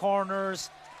 Switches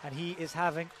corners, and he is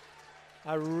having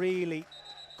a really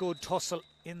good tussle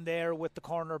in there with the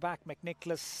cornerback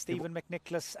McNicholas, Stephen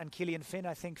McNicholas, and Killian Finn.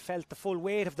 I think felt the full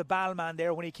weight of the ball man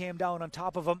there when he came down on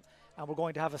top of him, and we're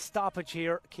going to have a stoppage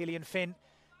here. Killian Finn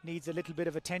needs a little bit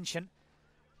of attention.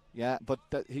 Yeah, but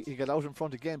he got out in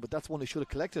front again, but that's one he should have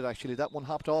collected actually. That one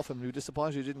hopped off him. He was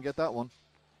disappointed he didn't get that one.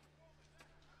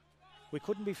 We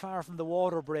couldn't be far from the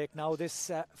water break now.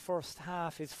 This first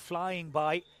half is flying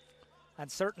by,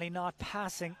 and certainly not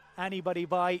passing anybody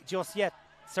by just yet.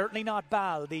 Certainly not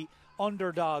Ball, the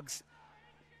underdogs,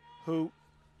 who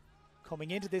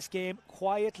coming into this game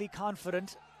quietly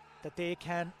confident that they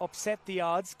can upset the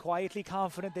odds, quietly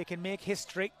confident they can make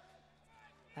history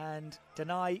and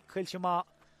deny Kiltimagh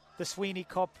the Sweeney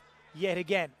Cup yet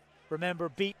again. Remember,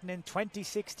 beaten in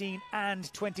 2016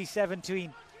 and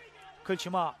 2017.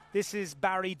 Kiltimagh. This is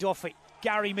Barry Duffy.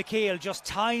 Gary MacHale just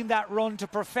timed that run to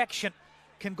perfection.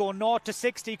 Can go 0 to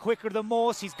 60 quicker than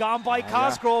most. He's gone by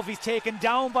Cosgrove. He's taken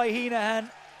down by Heenahan.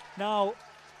 Now,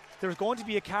 there's going to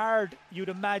be a card, you'd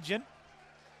imagine.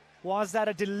 Was that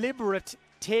a deliberate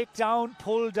takedown,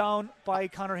 pull down by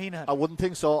Conor Heenahan? I wouldn't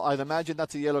think so. I'd imagine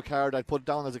that's a yellow card. I'd put it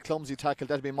down as a clumsy tackle.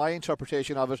 That'd be my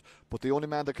interpretation of it. But the only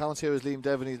man that counts here is Liam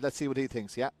Devaney. Let's see what he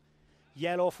thinks, yeah.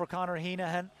 Yellow for Conor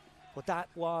Heenahan. But that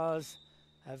was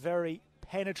a very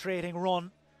penetrating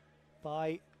run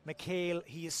by MacHale.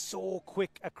 He is so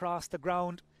quick across the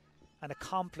ground. An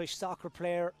accomplished soccer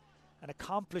player, an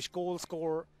accomplished goal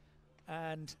scorer.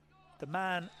 And the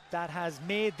man that has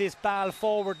made this Ball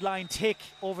forward line tick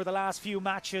over the last few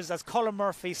matches, as Colin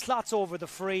Murphy slots over the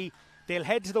free. They'll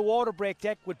head to the water break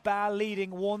deck with Ball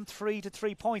leading 1-3 to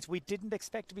 3 points. We didn't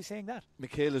expect to be saying that.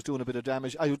 MacHale is doing a bit of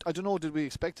damage. I don't know, did we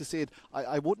expect to see it?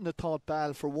 I wouldn't have thought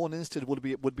Ball for one instant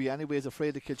would be anyways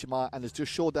afraid of Kiltimagh, and it's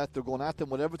just showed that they're going at them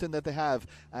with everything that they have.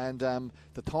 And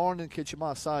the thorn in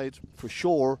Kiltimagh's side, for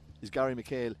sure, is Gary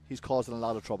MacHale. He's causing a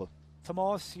lot of trouble.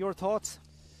 Tomas, your thoughts?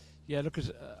 Yeah, look,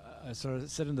 I sort of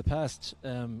said in the past,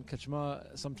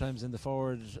 Kiltimagh sometimes in the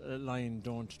forward line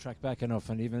don't track back enough,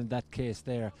 and even in that case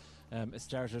there, it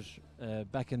started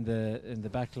back in the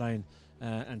back line,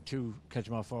 and two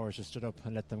Kiltimagh forwards just stood up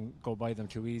and let them go by them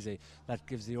too easy. That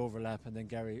gives the overlap, and then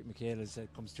Gary MacHale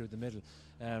comes through the middle.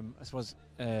 I suppose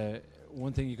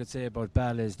one thing you could say about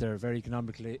Ball is they're very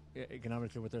economically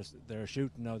with their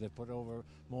shooting now. They put over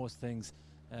most things.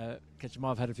 Kiltimagh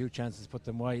have had a few chances to put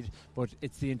them wide, but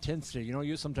it's the intensity.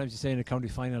 You sometimes you say in a county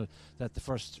final that the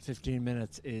first 15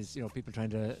 minutes is people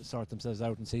trying to sort themselves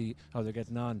out and see how they're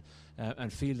getting on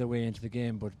and feel their way into the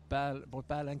game. But both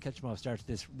Ball and Kiltimagh have started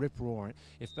this rip roaring.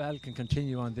 If Ball can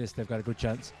continue on this, they've got a good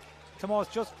chance. Tomas,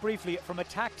 just briefly, from a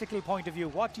tactical point of view,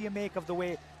 what do you make of the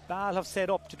way Ball have set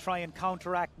up to try and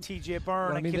counteract TJ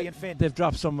Byrne and Killian Finn? They've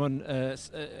dropped someone, a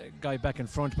guy back in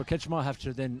front, but Kiltimagh have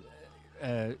to then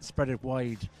spread it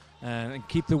wide and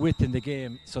keep the width in the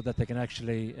game so that they can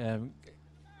actually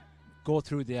go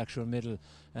through the actual middle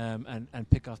and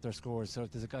pick off their scores. So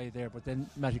there's a guy there, but then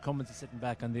Matty Cummins is sitting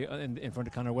back on in front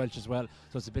of Conor Welch as well,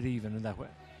 so it's a bit even in that way.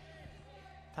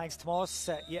 Thanks, Tomas.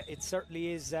 Yeah, it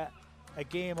certainly is a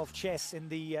game of chess in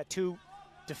the two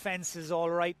defences,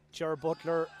 all right. Ger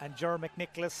Butler and Ger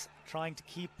McNicholas trying to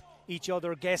keep each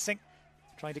other guessing,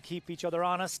 trying to keep each other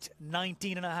honest.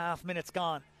 19 and a half minutes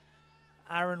gone.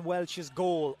 Aaron Welch's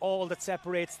goal, all that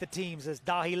separates the teams, as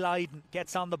Dahi Lydon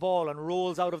gets on the ball and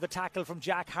rolls out of the tackle from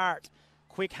Jack Hart.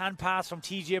 Quick hand pass from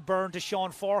TJ Byrne to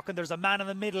Sean Forkin. There's a man in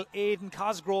the middle, Aidan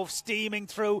Cosgrove, steaming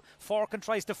through. Forkin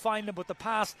tries to find him, but the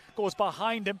pass goes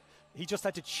behind him. He just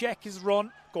had to check his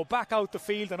run, go back out the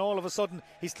field, and all of a sudden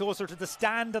he's closer to the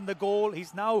stand and the goal.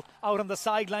 He's now out on the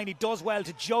sideline. He does well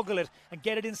to juggle it and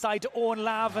get it inside to Owen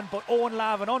Lavin, but Owen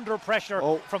Lavin under pressure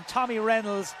from Tommy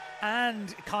Reynolds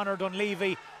and Conor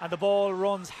Dunleavy, and the ball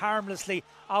runs harmlessly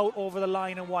out over the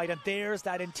line and wide. And there's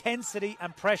that intensity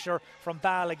and pressure from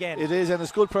Ball again. It is, and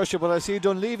it's good pressure, but I see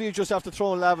Dunleavy just after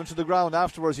throwing Lavin to the ground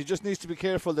afterwards. He just needs to be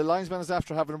careful. The linesman is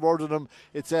after having a word with him.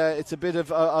 It's a bit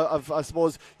of I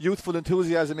suppose, youthful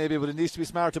enthusiasm maybe, but it needs to be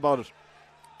smart about it.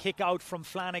 Kick out from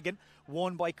Flanagan,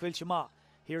 won by Kiltimagh.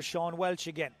 Here's Sean Welch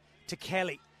again to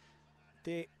Kelly.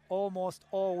 They almost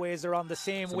always are on the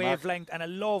same wavelength, and a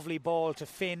lovely ball to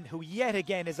Finn, who yet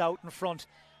again is out in front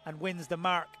and wins the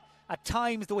mark. At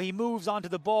times, the way he moves onto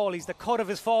the ball, he's the cut of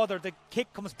his father. The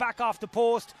kick comes back off the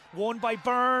post, won by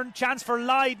Byrne. Chance for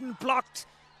Lydon, blocked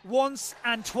once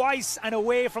and twice and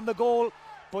away from the goal,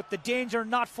 but the danger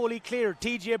not fully cleared.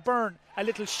 TJ Byrne, a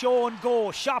little show and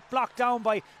go, shot blocked down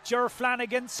by Ger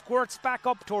Flanagan, squirts back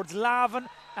up towards Lavin,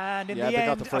 and in the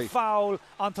end, a foul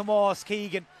on Tomas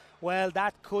Keegan. Well,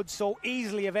 that could so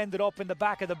easily have ended up in the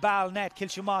back of the Ball net.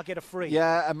 Kiltimagh get a free.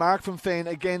 Yeah, a mark from Finn.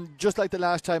 Again, just like the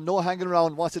last time, no hanging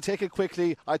around. Wants to take it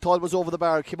quickly. I thought it was over the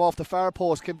bar. Came off the far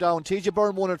post, came down. TJ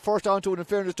Byrne won it. First down to it, in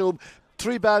fairness to him.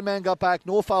 3 bad men got back.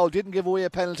 No foul. Didn't give away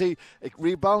a penalty. It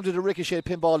rebounded a ricochet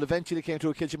pinball. Eventually came to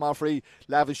a Kiltimagh free.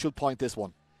 Lavin should point this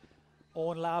one.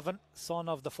 Owen Lavin, son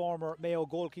of the former Mayo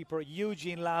goalkeeper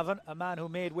Eugene Lavin, a man who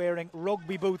made wearing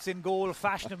rugby boots in goal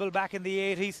fashionable back in the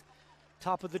 80s.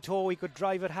 Top of the toe, he could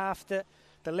drive it half the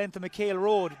length of MacHale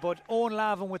Road, but Owen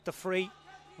Lavin with the free.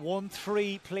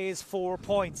 1-3, plays 4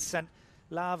 points, and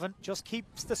Lavin just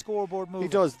keeps the scoreboard moving.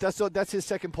 He does. That's his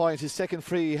second point, his second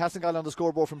free. He hasn't got on the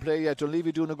scoreboard from play yet.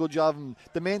 Dunleavy doing a good job. And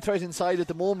the main threat inside at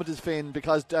the moment is Finn,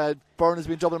 because Byrne has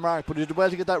been double marked, but he did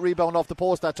well to get that rebound off the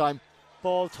post that time.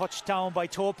 Ball touched down by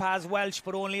Topaz Welch,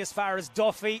 but only as far as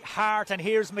Duffy, Hart, and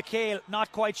here's MacHale.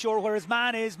 Not quite sure where his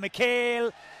man is.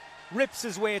 MacHale rips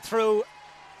his way through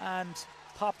and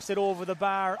pops it over the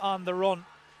bar on the run.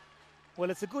 Well,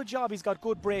 it's a good job he's got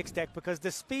good breaks, Deck, because the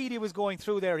speed he was going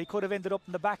through there, he could have ended up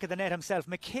in the back of the net himself.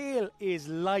 MacHale is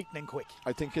lightning quick.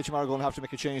 I think Kiltimagh are going to have to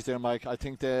make a change there, Mike. I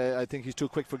think he's too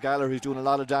quick for Gallagher. He's doing a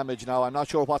lot of damage now. I'm not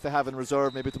sure what they have in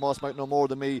reserve. Maybe Tomas might know more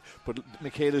than me, but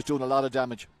MacHale is doing a lot of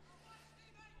damage.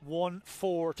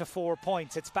 1-4 to 4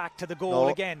 points. It's back to the goal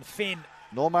again. Finn.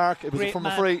 No mark, it was from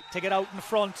a free. To get out in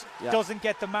front, doesn't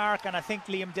get the mark, and I think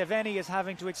Liam Devaney is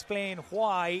having to explain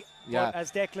why. Yeah. But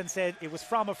as Declan said, it was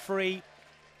from a free.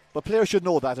 But players should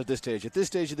know that at this stage. At this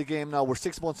stage of the game now, we're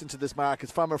 6 months into this mark.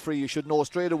 It's from a free. You should know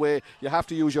straight away. You have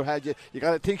to use your head. You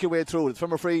got to think your way through it. It's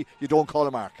from a free. You don't call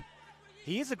a mark.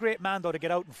 He is a great man, though, to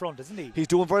get out in front, isn't he? He's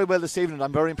doing very well this evening.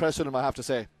 I'm very impressed with him, I have to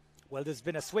say. Well, there's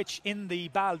been a switch in the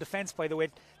Ball defence, by the way.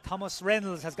 Thomas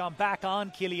Reynolds has gone back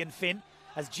on Killian Finn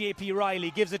as JP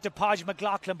Riley gives it to Podge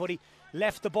McLaughlin, but he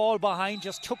left the ball behind,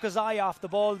 just took his eye off the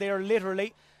ball there,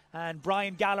 literally. And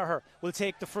Brian Gallagher will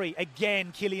take the free.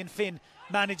 Again, Killian Finn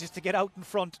manages to get out in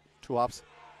front. 2 hops.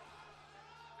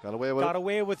 Got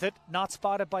away with it. Not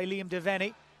spotted by Liam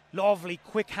Devaney. Lovely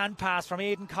quick hand pass from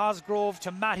Aidan Cosgrove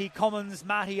to Matty Cummins.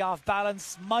 Matty off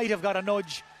balance, might have got a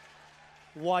nudge.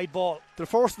 Wide ball. They're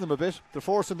forcing them a bit. They're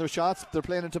forcing their shots. They're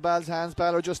playing into Ball's hands.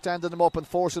 Ball are just standing them up and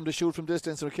forcing them to shoot from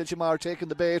distance. And Kiltimagh are taking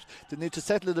the bait. They need to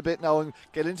settle it a bit now and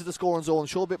get into the scoring zone,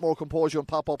 show a bit more composure and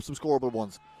pop up some scoreable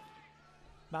ones.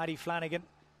 Matty Flanagan,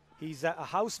 he's a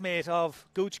housemate of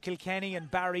Gooch Kilkenny and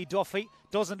Barry Duffy.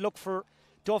 Doesn't look for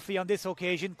Duffy on this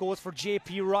occasion, goes for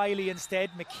JP Riley instead.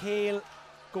 MacHale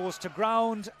goes to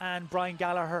ground and Brian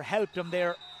Gallagher helped him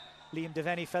there. Liam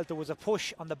Devaney felt there was a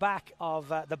push on the back of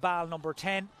the Ball number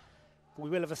 10. We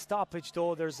will have a stoppage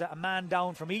though. There's a man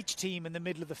down from each team in the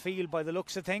middle of the field by the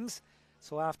looks of things.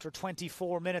 So after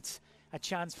 24 minutes, a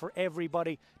chance for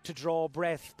everybody to draw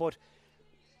breath. But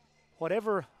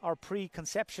whatever our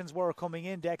preconceptions were coming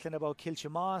in, Declan, about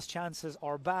Kiltimagh's chances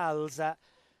or Ball's,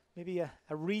 maybe a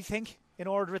rethink in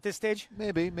order at this stage?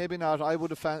 Maybe not. I would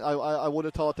have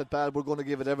thought that Ball were going to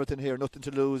give it everything here, nothing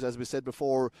to lose, as we said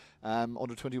before,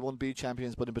 under 21B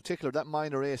champions. But in particular, that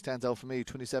minor A stands out for me.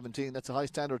 2017, that's a high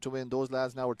standard to win. Those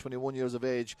lads now are 21 years of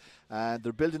age, and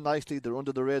they're building nicely. They're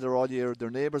under the radar all year. Their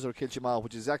neighbours are Kiltimagh,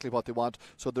 which is exactly what they want.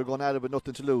 So they're going at it with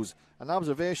nothing to lose. An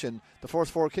observation: the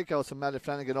first 4 kickouts from Matty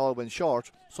Flanagan all went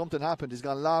short. Something happened. He's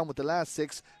gone long with the last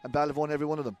 6, and Ball have won every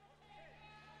one of them.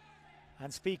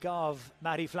 And speak of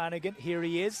Matty Flanagan, here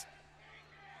he is,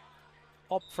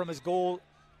 up from his goal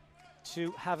to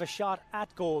have a shot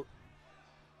at goal.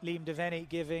 Liam Devaney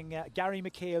giving Gary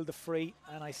MacHale the free,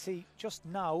 and I see just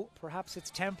now, perhaps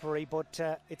it's temporary, but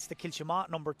it's the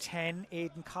Kiltimagh number 10,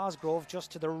 Aidan Cosgrove,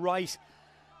 just to the right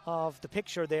of the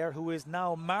picture there, who is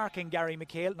now marking Gary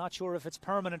MacHale. Not sure if it's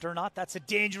permanent or not. That's a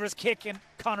dangerous kick, and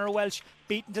Conor Welch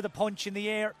beaten to the punch in the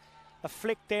air. A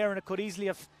flick there, and it could easily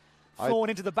have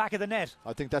flown into the back of the net.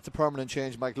 I think that's a permanent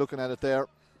change, Mike, looking at it there.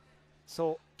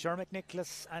 So Jermac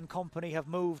Nicholas and company have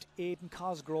moved Aidan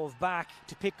Cosgrove back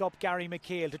to pick up Gary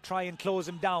MacHale to try and close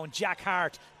him down. Jack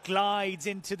Hart glides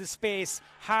into the space.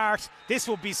 Hart, this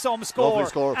will be some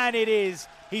score. And it is.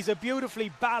 He's a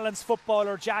beautifully balanced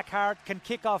footballer. Jack Hart can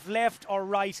kick off left or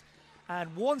right,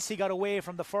 and once he got away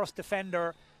from the first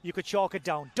defender, you could chalk it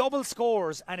down. Double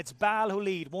scores, and it's Ball who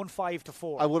lead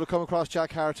 1-5-4. I would have come across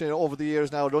Jack Hart over the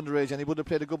years now at underage, and he would have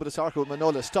played a good bit of soccer with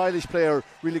Manola. Stylish player,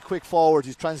 really quick forward.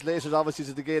 He's translated obviously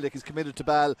to the Gaelic. He's committed to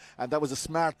Ball, and that was a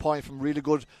smart point from really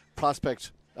good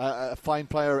prospect. A fine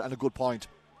player and a good point.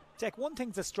 Jack, one thing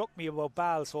that struck me about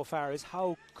Ball so far is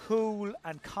how cool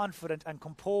and confident and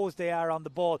composed they are on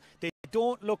the ball. They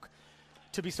don't look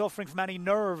to be suffering from any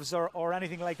nerves or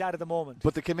anything like that at the moment.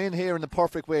 But they came in here in the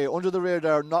perfect way, under the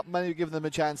radar, not many giving them a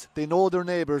chance. They know their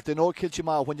neighbours, they know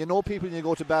Kiltimagh. When you know people and you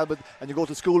go to Ball and you go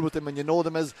to school with them and you know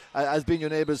them as being your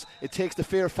neighbours, it takes the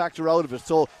fear factor out of it.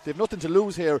 So they've nothing to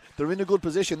lose here. They're in a good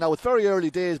position. Now it's very early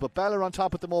days, but Ball are on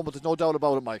top at the moment, there's no doubt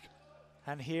about it, Mike.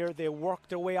 And here they work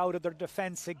their way out of their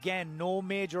defence again. No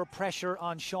major pressure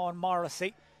on Sean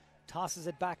Morrissey. Tosses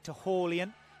it back to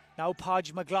Holian. Now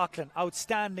Podge McLaughlin,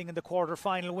 outstanding in the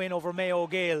quarter-final win over Mayo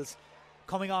GAA.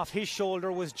 Coming off his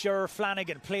shoulder was Ger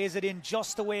Flanagan. Plays it in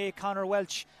just the way Conor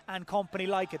Welch and company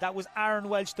like it. That was Aaron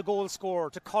Welch, the goal scorer,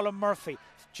 to Colin Murphy.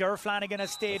 Ger Flanagan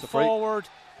has stayed forward.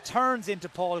 Turns into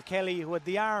Paul Kelly, who had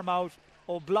the arm out.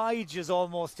 Obliges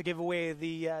almost to give away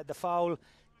the foul.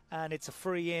 And it's a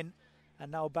free in.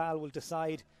 And now Ball will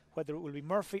decide whether it will be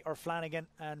Murphy or Flanagan.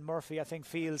 And Murphy, I think,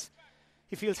 feels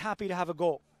happy to have a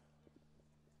go.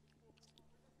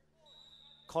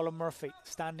 Colin Murphy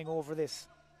standing over this.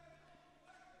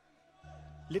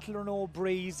 Little or no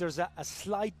breeze. There's a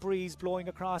slight breeze blowing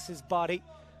across his body.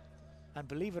 And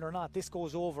believe it or not, this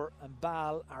goes over and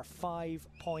Ball are 5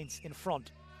 points in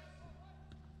front.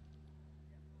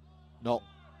 No.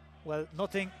 Well,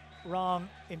 nothing wrong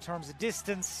in terms of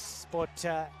distance, but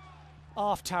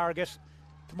off target.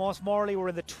 Tomas Morley, we're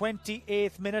in the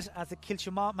 28th minute as the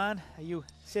Kiltimagh man. Are you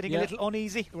sitting a little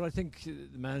uneasy? Well, I think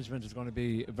the management is going to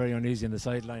be very uneasy on the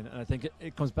sideline, and I think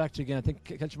it comes back to, again, I think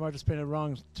Kiltimagh is playing a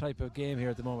wrong type of game here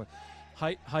at the moment.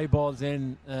 High balls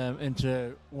in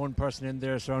into one person in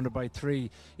there, surrounded by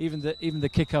 3. Even the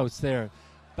kickouts there.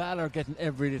 Ball are getting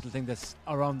every little thing that's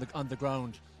around on the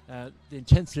ground. the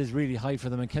intensity is really high for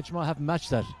them, and Kiltimagh haven't matched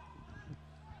that.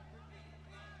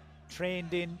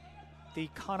 Trained in the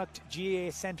Connacht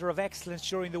GAA Centre of Excellence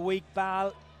during the week,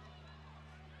 Ball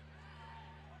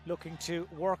looking to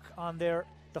work on the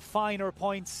finer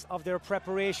points of their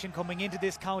preparation coming into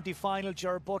this county final.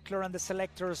 Ger Butler and the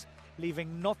selectors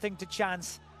leaving nothing to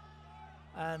chance,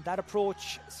 and that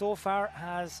approach so far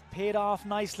has paid off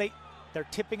nicely. They're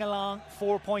tipping along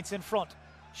 4 points in front.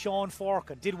 Sean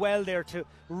Forkin did well there to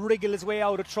wriggle his way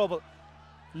out of trouble.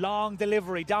 Long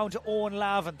delivery down to Owen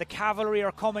Lavin. The cavalry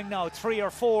are coming now. 3 or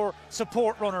 4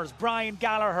 support runners. Brian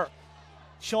Gallagher,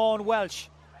 Sean Welch.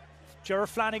 Ger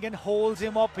Flanagan holds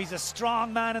him up. He's a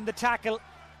strong man in the tackle.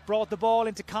 Brought the ball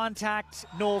into contact.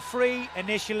 No free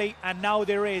initially, and now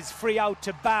there is free out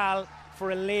to Ball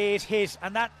for a late hit.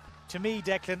 And that, to me,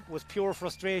 Declan, was pure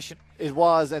frustration. It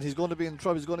was, and he's going to be in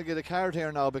trouble. He's going to get a card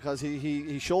here now because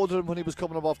he shouldered him when he was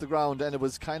coming up off the ground, and it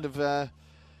was kind of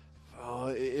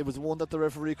it was one that the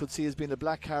referee could see as being a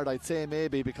black card, I'd say,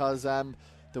 maybe, because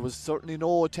there was certainly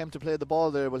no attempt to play the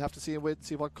ball there. We'll have to see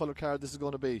what colour card this is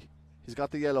going to be. He's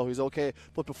got the yellow, he's okay.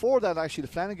 But before that, actually, the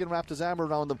Flanagan wrapped his arm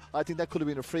around him. I think that could have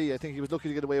been a free. I think he was looking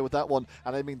to get away with that one.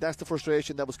 And I mean, that's the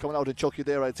frustration that was coming out in Chucky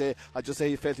there, I'd say. I'd just say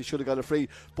he felt he should have got a free.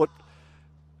 But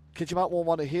Kiltimagh won't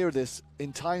want to hear this.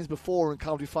 In times before in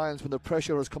county finals, when the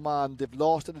pressure has come on, they've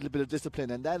lost a little bit of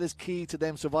discipline, and that is key to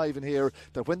them surviving here.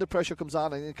 That when the pressure comes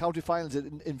on, and in county finals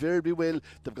it invariably will,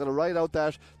 they've got to ride out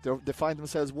that. They find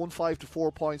themselves 1-5 to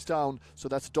 4 points down, so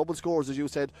that's double scores, as you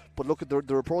said. But look at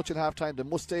their approach at half time. They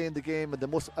must stay in the game, and they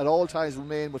must at all times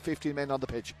remain with 15 men on the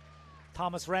pitch.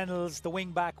 Thomas Reynolds, the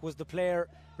wing back, was the player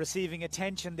receiving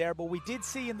attention there, but we did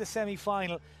see in the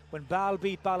semi-final when Ball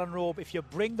beat Ballinrobe, if you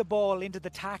bring the ball into the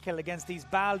tackle against these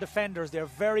Ball defenders, they're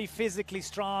very physically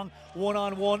strong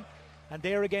one-on-one, and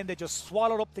there again they just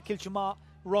swallowed up the Kiltimagh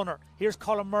runner. Here's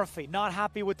Colin Murphy, not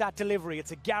happy with that delivery.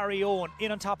 It's a Gary Owen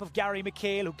in on top of Gary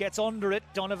MacHale, who gets under it.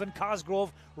 Donovan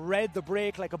Cosgrove read the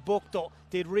break like a book though,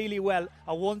 did really well.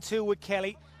 A 1-2 with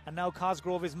Kelly, and now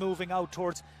Cosgrove is moving out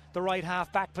towards the right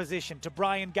half back position to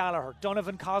Brian Gallagher.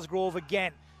 Donovan Cosgrove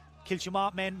again.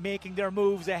 Kiltimagh men making their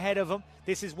moves ahead of him.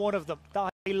 This is one of them. Dahi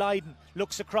Lydon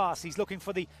looks across. He's looking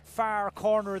for the far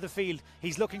corner of the field.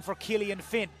 He's looking for Killian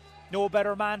Finn. No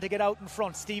better man to get out in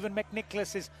front. Stephen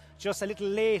McNicholas is just a little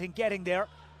late in getting there.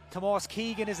 Tomas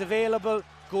Keegan is available.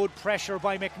 Good pressure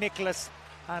by McNicholas.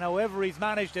 And however he's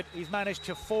managed it, he's managed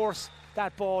to force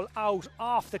that ball out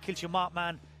off the Kiltimagh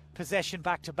man. Possession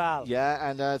back to Ball. Yeah,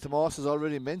 and Tomas has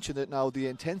already mentioned it now. The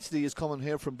intensity is coming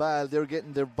here from Ball. They're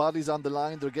getting their bodies on the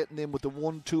line. They're getting in with the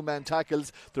 1-2 man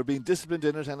tackles. They're being disciplined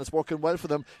in it, and it's working well for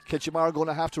them. Kiltimagh are going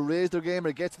to have to raise their game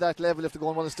or get to that level if they're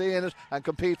going to want to stay in it and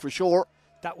compete for sure.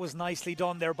 That was nicely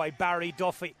done there by Barry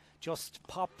Duffy. Just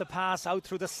popped the pass out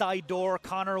through the side door.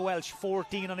 Conor Welch,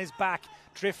 14 on his back,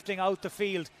 drifting out the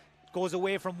field. Goes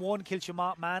away from one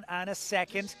Kiltimagh man and a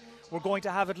second. We're going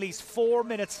to have at least 4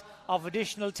 minutes of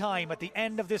additional time at the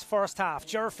end of this first half.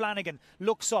 Ger Flanagan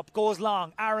looks up, goes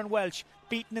long. Aaron Welch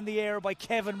beaten in the air by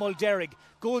Kevin Mulderrick.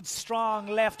 Good strong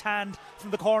left hand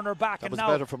from the corner back. That and was now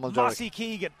better from Mulderrick. Mossy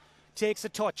Keegan takes a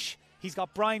touch. He's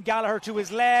got Brian Gallagher to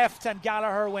his left, and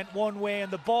Gallagher went one way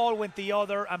and the ball went the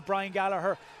other, and Brian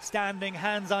Gallagher standing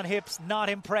hands on hips, not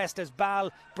impressed as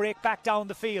Ball break back down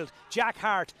the field. Jack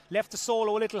Hart left the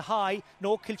solo a little high.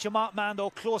 No Kiltimagh man though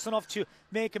close enough to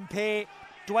make him pay.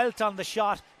 Dwelt on the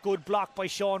shot. Good block by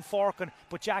Sean Forkin,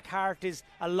 but Jack Hart is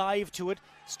alive to it.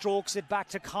 Strokes it back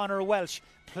to Conor Welch.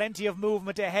 Plenty of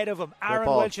movement ahead of him. Aaron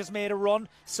Welch has made a run.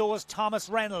 So has Thomas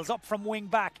Reynolds up from wing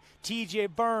back.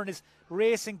 TJ Byrne is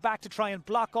racing back to try and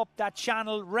block up that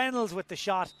channel. Reynolds with the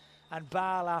shot, and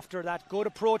Ball, after that good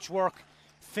approach work,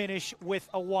 finish with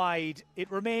a wide. It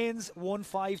remains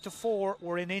 1-5 to 4.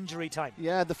 We're in injury time.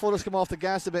 Yeah, the foot has come off the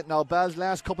gas a bit now. Ball's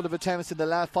last couple of attempts in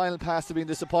the final pass have been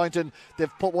disappointing.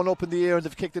 They've put one up in the air and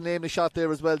they've kicked a namely shot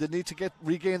there as well. They need to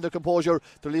regain their composure.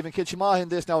 They're leaving Kiltimagh in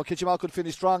this now, and Kiltimagh could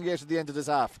finish strong yet at the end of this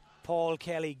half. Paul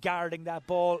Kelly guarding that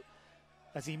ball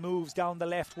as he moves down the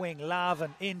left wing.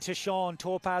 Lavin into Sean.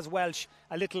 Topaz Welch,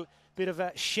 a little bit of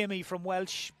a shimmy from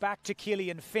Welch back to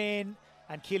Killian Finn,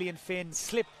 and Killian Finn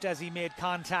slipped as he made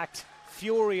contact,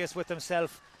 furious with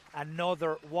himself.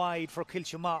 Another wide for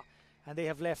Kiltimagh, and they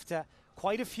have left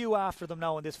quite a few after them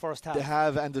now in this first half. They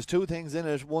have, and there's two things in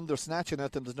it. One, they're snatching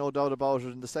at them, there's no doubt about it,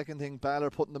 and the second thing, Ball are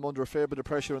putting them under a fair bit of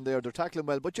pressure in there. They're tackling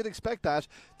well, but you'd expect that.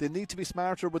 They need to be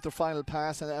smarter with their final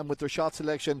pass and with their shot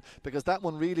selection, because that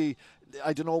one really,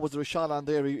 I don't know, was there a shot on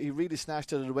there? He really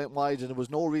snatched it and it went wide, and it was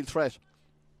no real threat.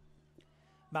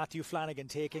 Matthew Flanagan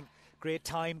taking great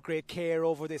time, great care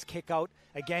over this kick out.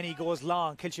 Again, he goes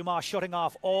long. Kiltimagh shutting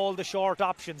off all the short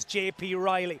options. JP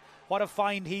Riley, what a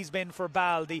find he's been for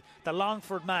Ball. The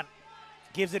Longford man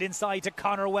gives it inside to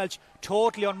Conor Welch.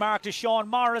 Totally unmarked to Sean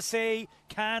Morrissey.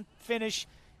 Can't finish.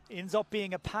 Ends up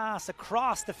being a pass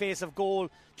across the face of goal,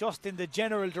 just in the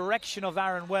general direction of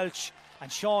Aaron Welch.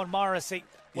 And Sean Morrissey,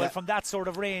 well, from that sort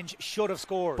of range, should have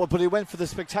scored. But he went for the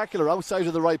spectacular outside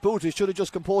of the right boot. He should have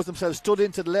just composed himself, stood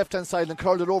into the left-hand side and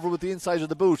curled it over with the inside of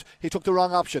the boot. He took the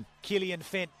wrong option. Killian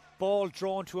Finn, ball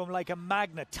drawn to him like a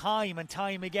magnet, time and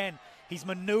time again. He's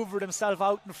manoeuvred himself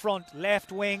out in front,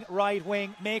 left wing, right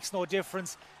wing, makes no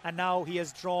difference. And now he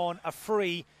has drawn a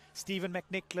free. Stephen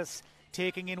McNicholas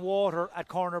taking in water at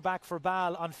cornerback for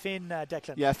Ball on Finn,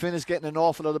 Declan. Yeah, Finn is getting an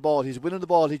awful lot of ball. He's winning the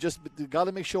ball. He just got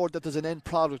to make sure that there's an end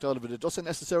product out of it. It doesn't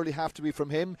necessarily have to be from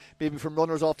him, maybe from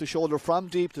runners off the shoulder, from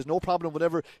deep. There's no problem,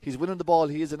 whatever. He's winning the ball.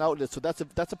 He is an outlet. So that's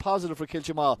a positive for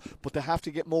Kiltimagh, but they have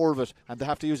to get more of it and they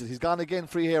have to use it. He's gone again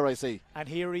free here, I see. And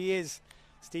here he is.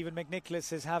 Stephen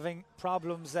McNicholas is having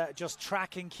problems just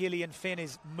tracking Killian Finn.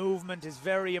 His movement is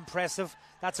very impressive.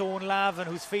 That's Owen Lavin,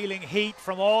 who's feeling heat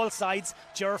from all sides.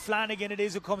 Ger Flanagan it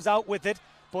is who comes out with it.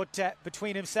 But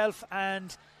between himself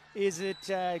and, is it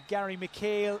Gary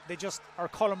McHale, or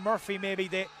Colin Murphy maybe,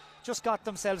 they just got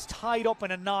themselves tied up in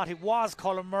a knot. It was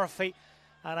Colin Murphy.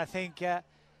 And I think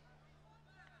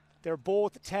they're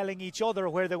both telling each other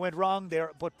where they went wrong there,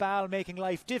 but Ball making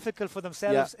life difficult for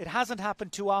themselves. Yeah. It hasn't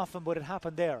happened too often, but it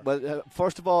happened there. Well,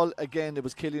 first of all, again, it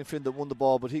was Killian Finn that won the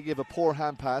ball, but he gave a poor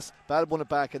hand pass. Ball won it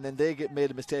back, and then they made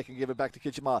a mistake and gave it back to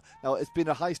Kiltimagh. Now, it's been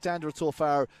a high standard so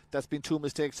far. That's been 2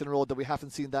 mistakes in a row that we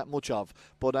haven't seen that much of.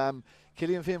 But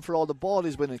Killian Finn, for all the ball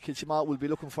he's winning, Kiltimagh will be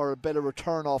looking for a better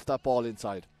return off that ball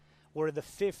inside. We're in the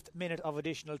 5th minute of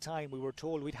additional time. We were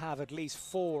told we'd have at least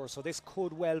 4, so this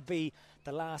could well be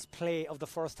the last play of the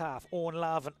first half. Owen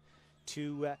Lavin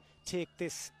to take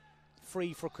this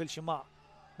free for Kiltimagh.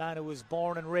 Man who was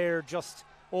born and reared just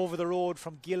over the road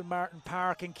from Gilmartin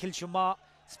Park in Kiltimagh.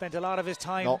 Spent a lot of his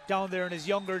time down there in his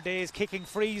younger days kicking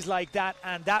frees like that,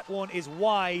 and that one is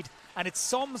wide. And it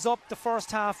sums up the first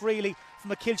half really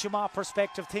from a Kiltimagh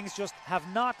perspective. Things just have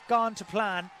not gone to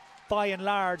plan by and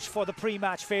large for the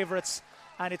pre-match favourites,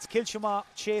 and it's Kiltimagh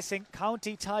chasing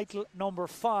county title number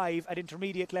 5 at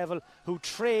intermediate level, who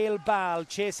trail Ball,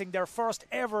 chasing their first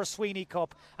ever Sweeney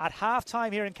Cup at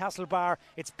half-time here in Castlebar.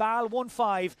 It's Ball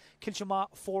 1-5, Kiltimagh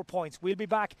 4 points. We'll be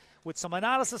back with some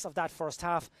analysis of that first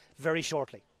half very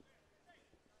shortly.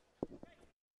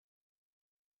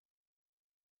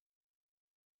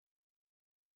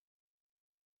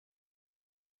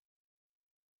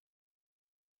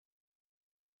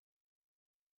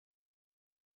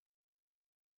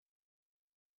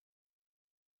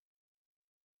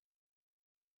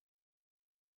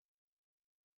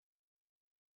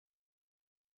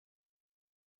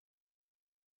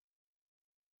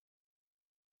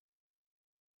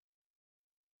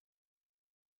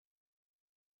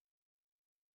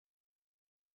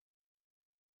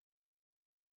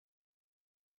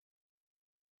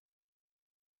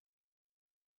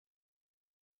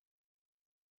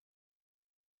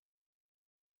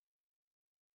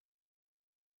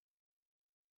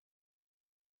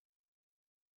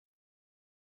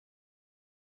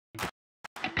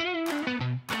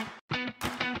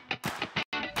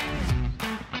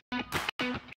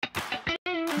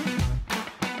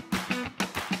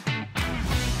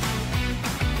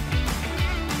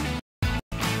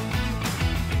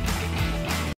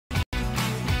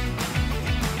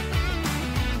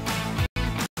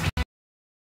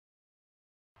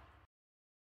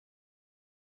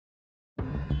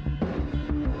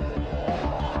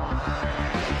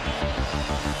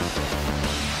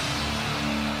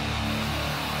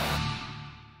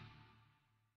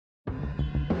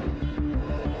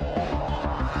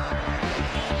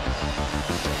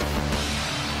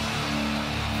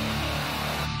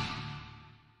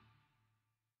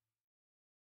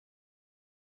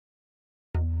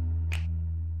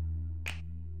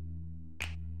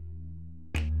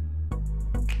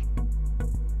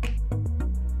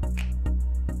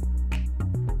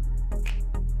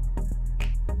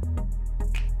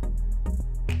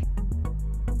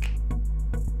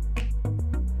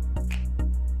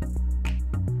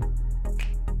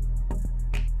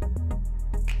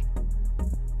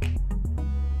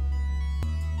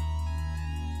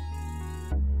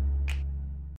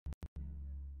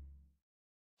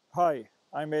 Hi,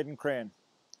 I'm Aidan Crane.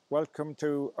 Welcome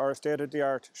to our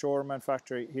state-of-the-art showroom and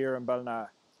factory here in Balla,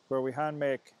 where we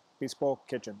hand-make bespoke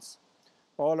kitchens.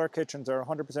 All our kitchens are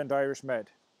 100% Irish made.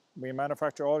 We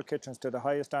manufacture all kitchens to the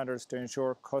highest standards to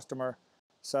ensure customer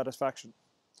satisfaction.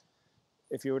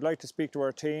 If you would like to speak to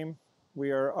our team,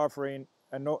 we are offering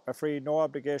a free no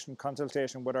obligation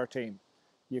consultation with our team.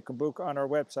 You can book on our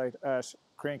website at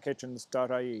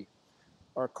cranekitchens.ie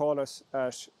or call us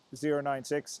at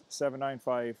 096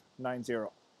 795 90.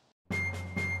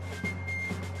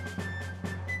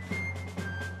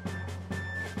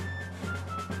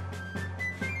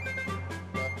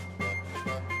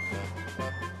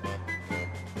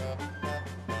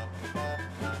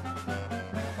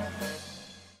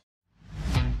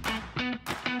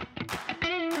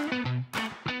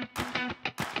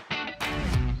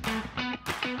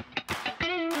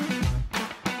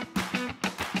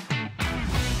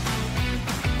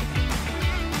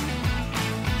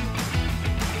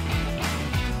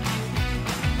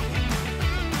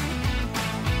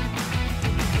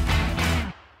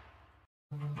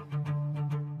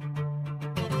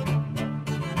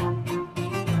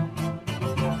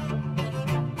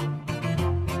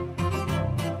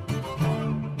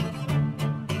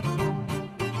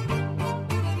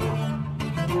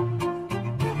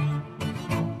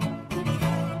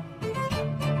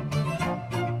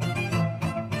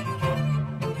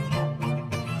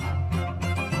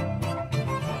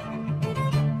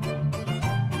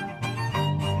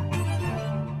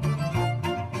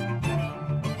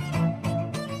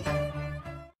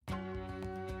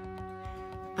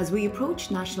 As we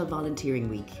approach National Volunteering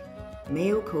Week,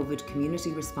 Mayo COVID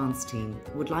Community Response Team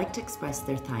would like to express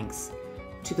their thanks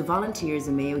to the volunteers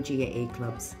in Mayo GAA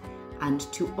clubs and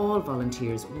to all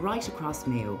volunteers right across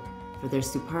Mayo for their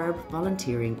superb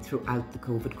volunteering throughout the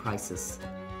COVID crisis.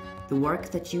 The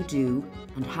work that you do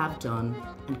and have done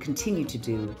and continue to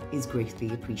do is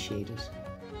greatly appreciated.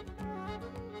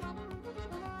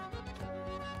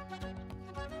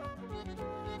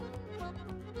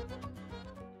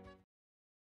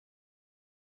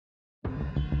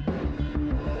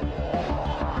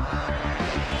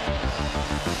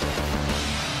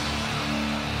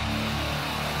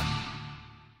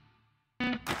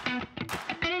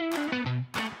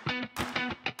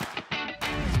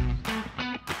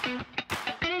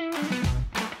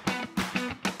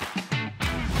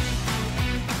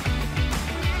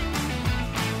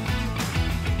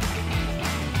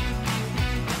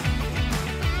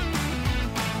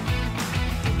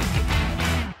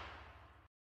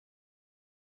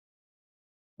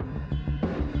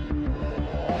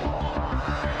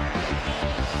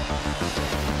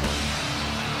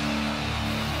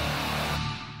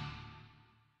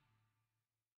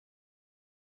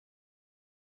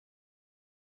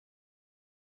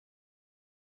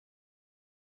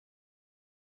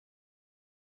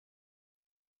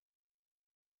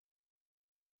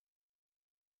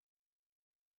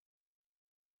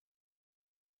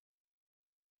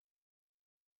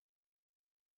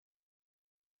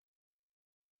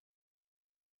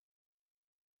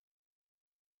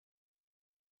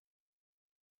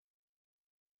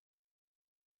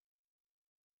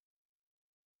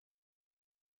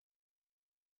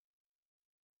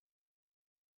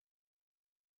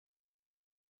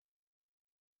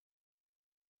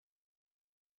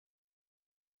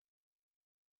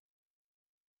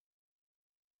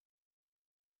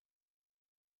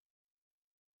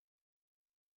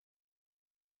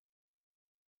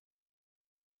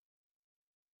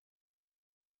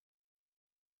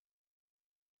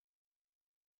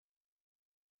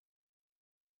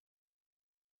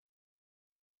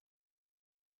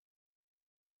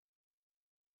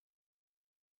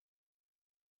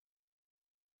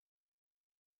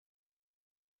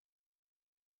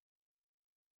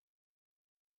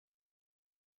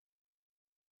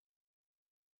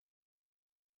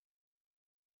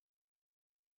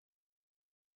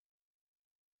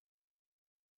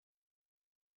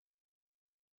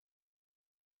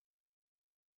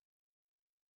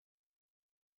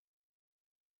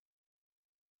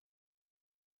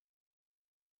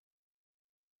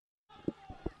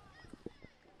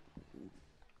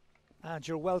 And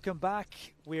you're welcome back.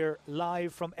 We're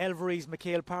live from Elverys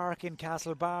MacHale Park in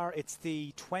Castlebar. It's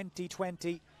the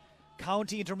 2020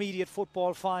 County Intermediate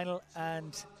Football Final,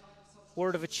 and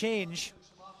word of a change.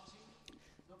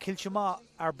 Kiltimagh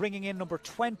are bringing in number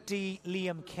 20,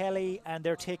 Liam Kelly, and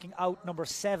they're taking out number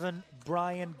 7,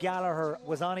 Brian Gallagher.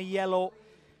 Was on a yellow,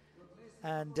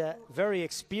 and very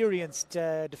experienced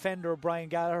defender, Brian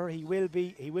Gallagher. He will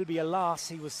be a loss.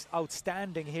 He was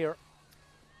outstanding here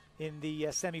in the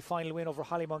semi-final win over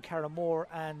Hollymount Carramore,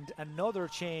 and another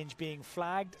change being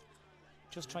flagged.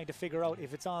 Just trying to figure out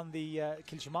if it's on the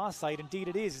Kiltimagh side. Indeed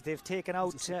it is. They've taken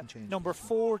out number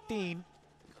 14,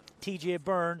 TJ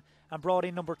Byrne, and brought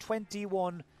in number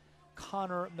 21,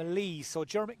 Conor Malee. So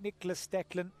Jeremy Nicholas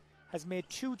Declan has made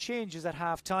 2 changes at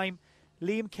half-time.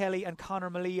 Liam Kelly and Conor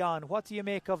Maleon. What do you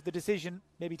make of the decision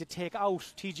maybe to take out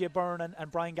TJ Byrne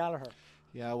and Brian Gallagher?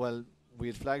 Yeah, well, we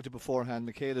had flagged it beforehand.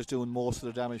 MacHale is doing most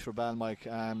of the damage for Bal, Mike.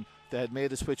 They had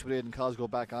made a switch with Aidan Cosgrove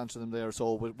back onto them there,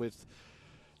 so with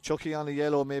Chucky on the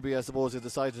yellow, maybe I suppose they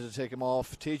decided to take him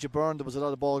off. TJ Byrne, there was a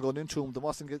lot of ball going into him. There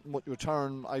wasn't getting much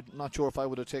return. I'm not sure if I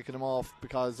would have taken him off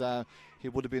because he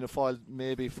would have been a foil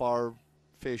maybe for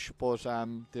Fish, but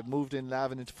they've moved in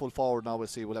Lavin into full forward now.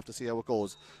 We'll have to see how it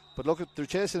goes. But look, they're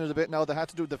chasing it a bit now. They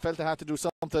felt they had to do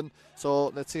something, so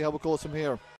let's see how it goes from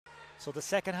here. So the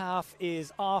second half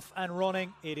is off and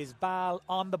running. It is Bal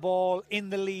on the ball,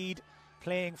 in the lead,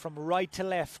 playing from right to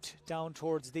left down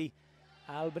towards the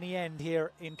Albany end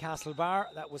here in Castlebar.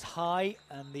 That was high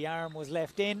and the arm was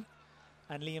left in,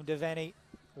 and Liam Devaney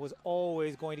was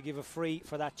always going to give a free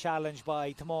for that challenge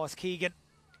by Tomás Keegan.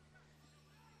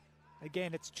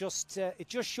 Again, it just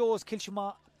shows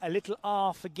Kiltimagh a little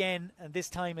off again, and this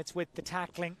time it's with the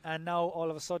tackling, and now all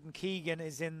of a sudden Keegan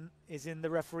is in the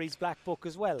referee's black book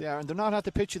as well. Yeah, and they're not at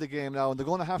the pitch of the game now, and they're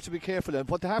going to have to be careful. And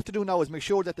what they have to do now is make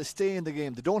sure that they stay in the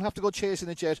game. They don't have to go chasing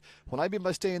it yet. When I mean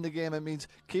by stay in the game, it means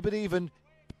keep it even,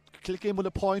 click in with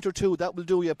a point or two. That will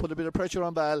do you. Put a bit of pressure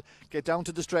on Bal, get down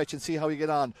to the stretch and see how you get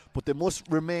on. But they must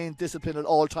remain disciplined at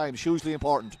all times. Hugely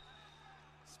important.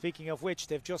 Speaking of which,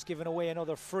 they've just given away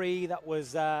another free. That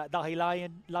was Dahi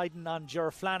Leiden on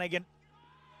Ger Flanagan.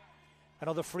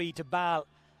 Another free to Bal.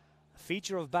 A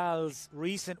feature of Bal's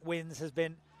recent wins has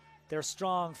been their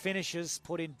strong finishes,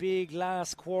 put in big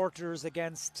last quarters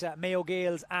against Mayo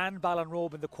Gaels and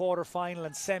Ballinrobe in the quarter-final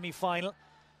and semi-final.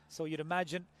 So you'd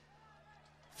imagine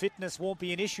fitness won't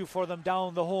be an issue for them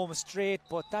down the home straight,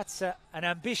 but that's an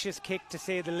ambitious kick to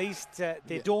say the least.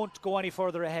 They don't go any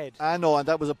further ahead. I know, and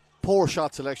that was a poor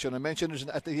shot selection. I mentioned it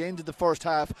at the end of the first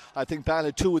half. I think Bal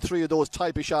had 2 or 3 of those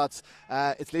type of shots.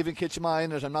 It's leaving Kiltimagh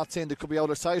in it. I'm not saying they could be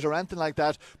out of sight or anything like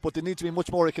that, but they need to be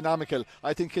much more economical.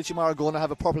 I think Kiltimagh are going to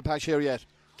have a purple patch here yet.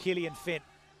 Killian Finn,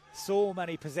 so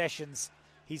many possessions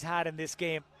he's had in this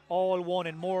game, all won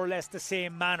in more or less the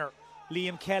same manner.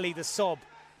 Liam Kelly, the sub,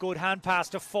 good hand pass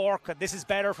to Fork, and this is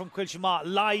better from Kiltimagh.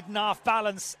 Leiden off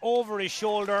balance over his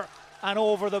shoulder and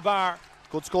over the bar.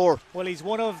 Good score. Well, he's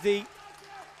one of the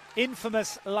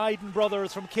infamous Leiden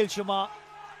brothers from Kiltimagh.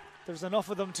 There's enough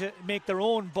of them to make their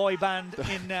own boy band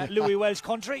in Louis Welsh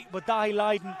country, but Dahi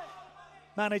Leiden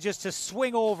manages to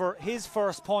swing over his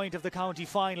first point of the county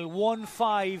final.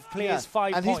 1-5, plays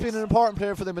 5 and points. He's been an important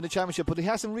player for them in the championship, but he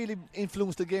hasn't really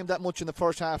influenced the game that much in the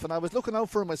first half, and I was looking out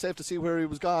for him myself to see where he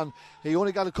was gone. He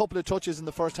only got a couple of touches in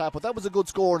the first half, but that was a good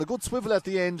score and a good swivel at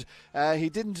the end. He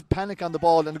didn't panic on the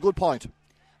ball, and a good point.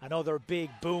 Another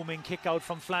big booming kick out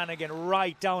from Flanagan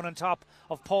right down on top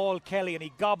of Paul Kelly, and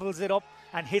he gobbles it up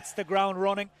and hits the ground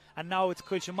running. And now it's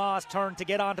Kiltimagh's turn to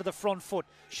get onto the front foot.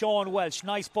 Sean Welsh,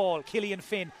 nice ball. Killian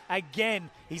Finn,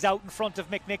 again, he's out in front of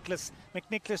McNicholas.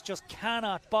 McNicholas just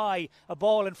cannot buy a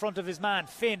ball in front of his man.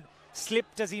 Finn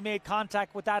slipped as he made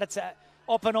contact with that. It's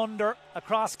up and under.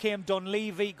 Across came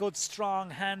Dunleavy. Good strong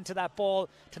hand to that ball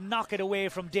to knock it away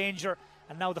from danger.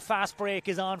 And now the fast break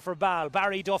is on for Bal.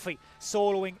 Barry Duffy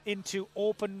soloing into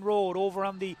open road over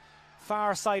on the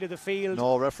far side of the field.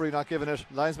 No, referee not giving it.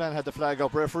 Linesman had the flag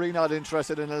up. Referee not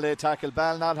interested in a late tackle.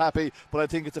 Bal not happy, but I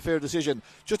think it's a fair decision.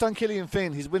 Just on Killian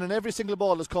Finn, he's winning every single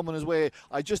ball that's coming his way.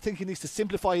 I just think he needs to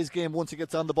simplify his game once he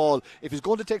gets on the ball. If he's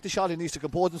going to take the shot, he needs to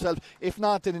compose himself. If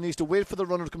not, then he needs to wait for the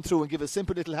runner to come through and give a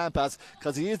simple little hand pass,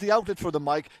 because he is the outlet for them,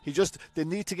 Mike. They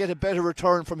need to get a better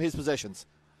return from his possessions.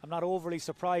 I'm not overly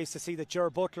surprised to see that Ger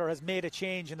Butler has made a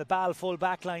change in the Bal full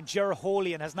back line. Ger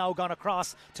Holian has now gone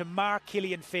across to mark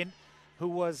Killian Finn, who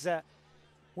was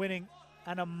winning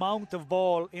an amount of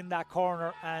ball in that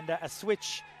corner, and a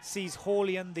switch sees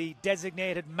Holian, the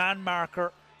designated man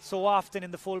marker, so often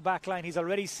in the full back line. He's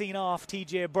already seen off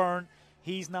TJ Byrne.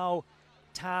 He's now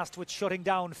tasked with shutting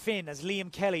down Finn as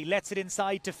Liam Kelly lets it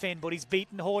inside to Finn, but he's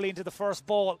beaten Holian to the first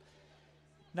ball.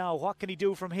 Now, what can he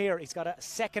do from here? He's got a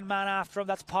second man after him.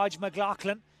 That's Podge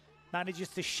McLaughlin. Manages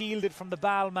to shield it from the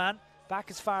Bal man.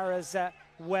 Back as far as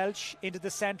Welsh into the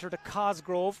centre to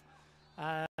Cosgrove.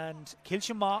 And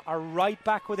Kiltimagh are right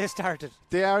back where they started.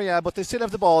 They are, yeah, but they still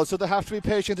have the ball, so they have to be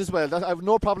patient as well. I have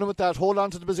no problem with that. Hold on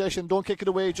to the possession. Don't kick it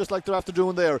away just like they're after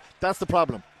doing there. That's the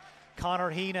problem. Conor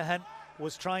Heenahan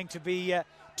was trying to be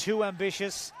too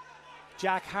ambitious.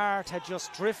 Jack Hart had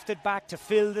just drifted back to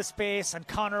fill the space, and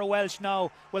Conor Welsh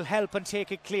now will help and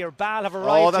take it clear. Bal have arrived.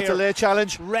 Oh, that's here, a late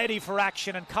challenge. ready for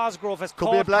action, and Cosgrove has could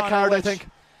caught be a black Conor card, Welsh. I think.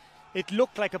 It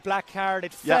looked like a black card,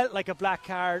 it felt like a black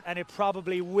card, and it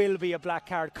probably will be a black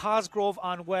card. Cosgrove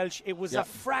on Welsh, it was a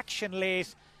fraction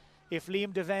late. If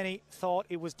Liam Devaney thought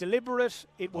it was deliberate,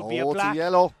 it would be a It's black. a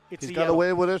yellow. It's He's a got yellow.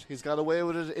 away with it. He's got away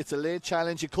with it. It's a late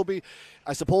challenge. It could be,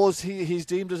 I suppose he's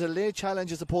deemed as a late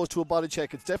challenge as opposed to a body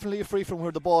check. It's definitely a free from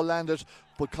where the ball landed,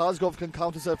 but Cosgrove can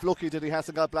count himself lucky that he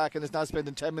hasn't got black and is now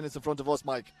spending 10 minutes in front of us,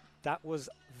 Mike. That was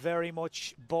very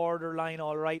much borderline,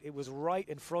 all right. It was right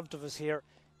in front of us here.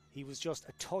 He was just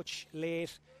a touch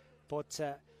late, but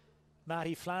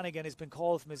Matty Flanagan has been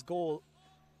called from his goal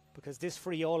because this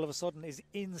free all of a sudden is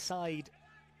inside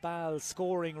Ball's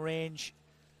scoring range.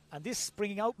 And this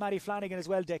bringing out Matty Flanagan as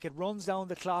well, Dick. It runs down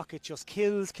the clock. It just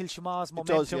kills Kiltimagh's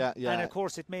momentum. It does, yeah. And of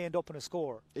course it may end up in a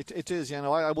score. It is, you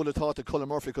know. I would have thought that Cullen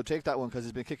Murphy could take that one because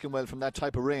he's been kicking well from that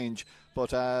type of range.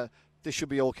 But this should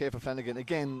be okay for Flanagan.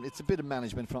 Again, it's a bit of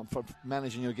management for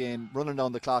managing your game, running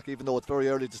down the clock, even though it's very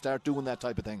early to start doing that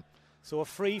type of thing. So a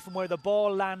free from where the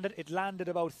ball landed. It landed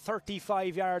about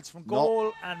 35 yards from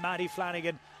goal, and Matty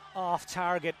Flanagan off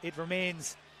target. It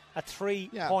remains a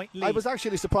 3-point lead. I was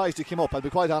actually surprised he came up, I'll be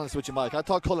quite honest with you, Mike. I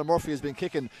thought Cullen Murphy has been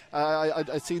kicking.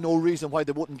 I see no reason why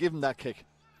they wouldn't give him that kick.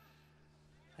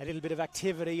 A little bit of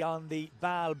activity on the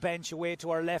Ball bench away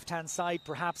to our left-hand side,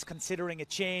 perhaps considering a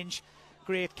change.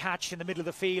 Great catch in the middle of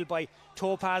the field by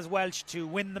Topaz Welch to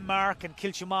win the mark, and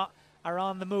Kiltimagh are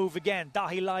on the move again.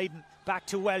 Dahi Lydon back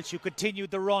to Welch, who continued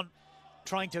the run,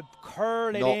 trying to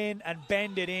curl it in and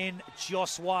bend it in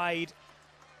just wide.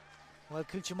 Well,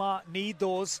 Kiltimagh need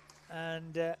those,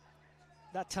 and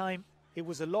that time it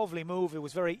was a lovely move. It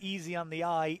was very easy on the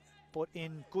eye, but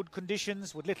in good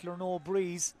conditions with little or no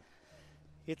breeze,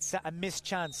 it's a missed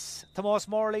chance. Tomás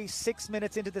Morley, 6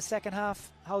 minutes into the second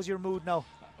half. How's your mood now?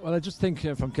 Well, I just think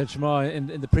from Kiltimagh,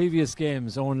 in the previous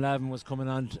games, Owen Lavin was coming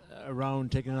on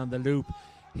around, taking on the loop.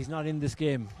 He's not in this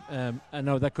game. And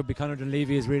now that could be Conor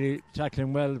Dunleavy is really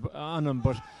tackling well on him,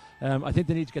 but I think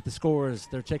they need to get the scores.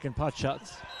 They're taking pot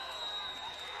shots.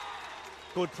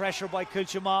 Good pressure by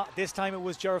Kiltimagh. This time it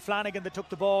was Gerard Flanagan that took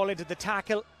the ball into the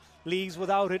tackle. Leaves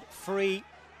without it, free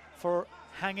for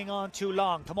hanging on too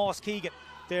long. Tomás Keegan,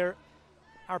 there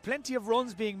are plenty of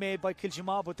runs being made by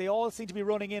Kiltimagh, but they all seem to be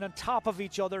running in on top of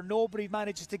each other. Nobody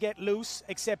manages to get loose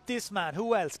except this man.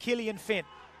 Who else? Killian Finn.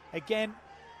 Again,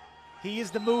 he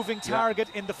is the moving target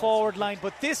in the forward line,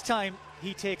 but this time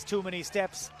he takes too many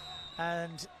steps,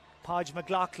 and Podge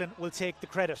McLaughlin will take the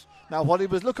credit. Now, what he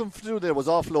was looking to do there was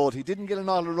offload. He didn't get an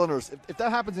all the runners. If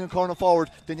that happens in a corner forward,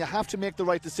 then you have to make the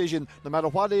right decision, no matter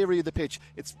what area of the pitch.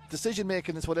 It's decision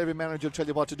making is what every manager will tell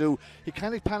you what to do. He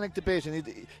kind of panicked a bit,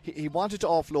 and he wanted to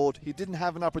offload. He didn't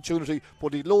have an opportunity,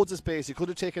 but he loads of space. He could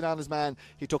have taken on his man.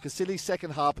 He took a silly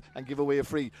second hop and give away a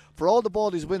free. For all the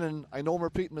ball he's winning, I know I'm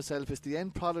repeating myself, it's the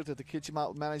end product that the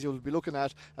Kiltimagh manager will be looking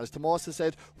at. As Tomás has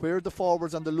said, where are the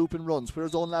forwards on the looping runs?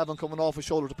 Where's Owen Lavin coming off his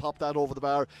shoulder to pop that over the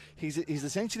bar? He's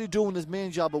essentially doing his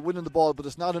main job of winning the ball, but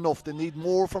it's not enough. They need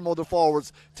more from other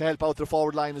forwards to help out their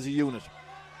forward line as a unit.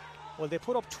 Well, they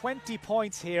put up 20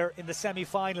 points here in the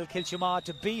semi-final, Kiltimagh,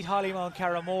 to beat Hollymount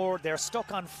Carramore. They're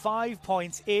stuck on 5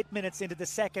 points 8 minutes into the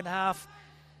second half,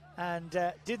 and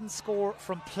didn't score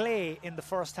from play in the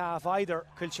first half either,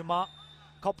 Kiltimagh.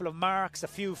 A couple of marks, a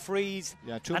few frees.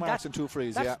 Yeah, two marks and two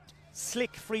frees,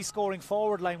 Slick free scoring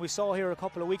forward line we saw here a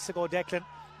couple of weeks ago, Declan,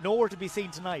 nowhere to be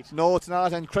seen tonight. No, it's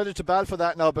not, and credit to Ball for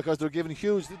that now, because they're giving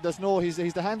huge.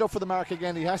 He's the hand up for the mark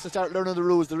again. He has to start learning the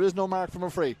rules. There is no mark from a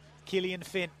free. Killian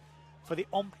Finn, for the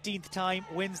umpteenth time,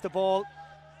 wins the ball.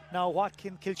 Now what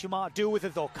can Kiltimagh do with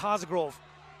it though? Cosgrove,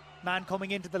 man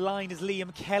coming into the line is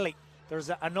Liam Kelly. There's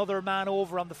another man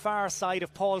over on the far side.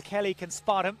 If Paul Kelly can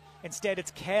spot him, instead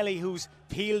it's Kelly who's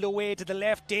peeled away to the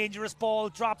left. Dangerous ball,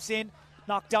 drops in,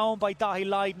 knocked down by Dahi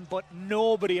Lydon, but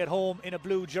nobody at home in a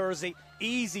blue jersey.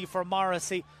 Easy for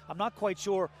Morrissey. I'm not quite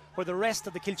sure where the rest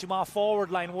of the Kiltimagh forward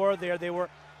line were there. They were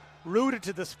rooted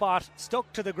to the spot,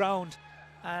 stuck to the ground,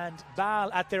 and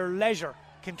Ball at their leisure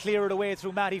can clear it away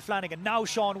through Matty Flanagan. Now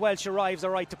Sean Welch arrives,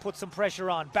 all right, to put some pressure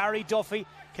on. Barry Duffy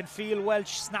can feel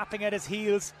Welch snapping at his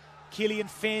heels. Killian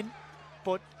Finn,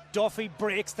 but Duffy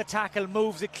breaks the tackle,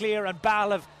 moves it clear, and Ball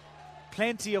have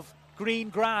plenty of green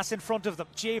grass in front of them.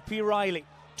 JP Riley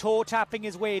toe tapping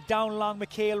his way down along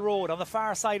MacHale Road on the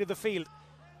far side of the field.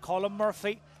 Colin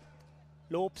Murphy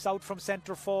lopes out from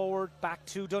centre forward back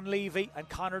to Dunleavy, and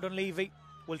Conor Dunleavy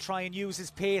will try and use his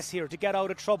pace here to get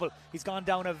out of trouble. He's gone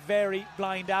down a very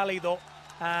blind alley though,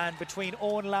 and between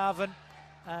Owen Lavin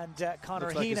and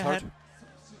Conor Heenahan,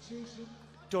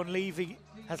 Dunleavy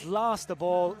has lost the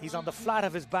ball. He's on the flat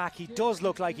of his back. He does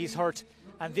look like he's hurt,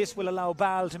 and this will allow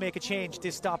Ball to make a change.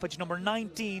 This stoppage, number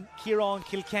 19, Kieran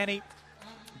Kilkenny,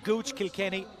 Gooch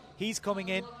Kilkenny, he's coming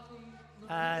in,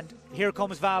 and here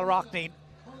comes Val Rockneen,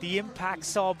 the impact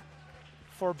sub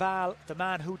for Ball, the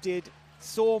man who did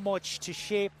so much to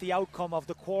shape the outcome of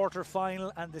the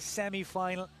quarter-final and the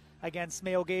semi-final against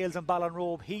Mayo Gaels and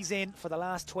Ballinrobe. He's in for the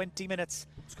last 20 minutes.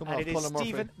 And it is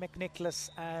Stephen McNicholas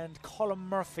and Colm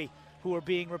Murphy who are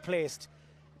being replaced.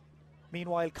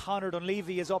 Meanwhile, Conor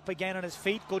Dunleavy is up again on his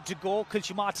feet, good to go.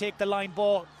 Kiltimagh take the line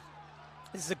ball.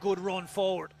 This is a good run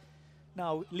forward.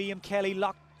 Now, Liam Kelly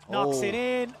knocks it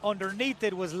in. Underneath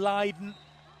it was Lydon,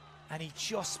 and he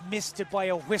just missed it by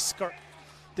a whisker.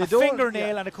 A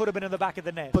fingernail, and it could have been in the back of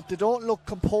the net. But they don't look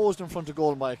composed in front of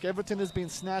goal, Mike. Everything has been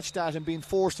snatched at and been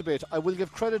forced a bit. I will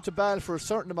give credit to Ball for a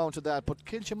certain amount of that, but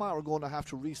Kiltimagh are going to have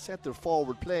to reset their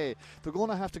forward play. They're going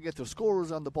to have to get their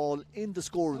scorers on the ball in the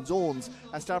scoring zones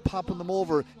and start popping them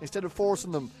over instead of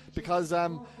forcing them, because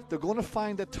they're going to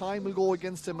find that time will go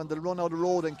against them and they'll run out of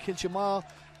road. And Kiltimagh,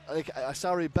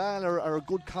 Ball are a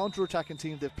good counter-attacking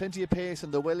team. They have plenty of pace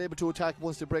and they're well able to attack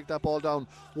once they break that ball down.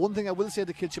 One thing I will say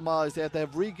to Kiltimagh is that they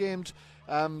have regained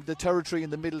the territory in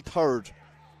the middle third,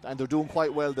 and they're doing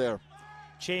quite well there.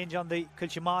 Change on the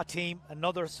Kiltimagh team,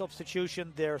 another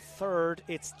substitution, their third.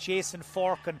 It's Jason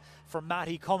Forkin for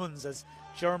Matty Cummins as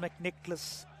Jermac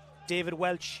Nicholas, David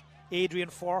Welch, Adrian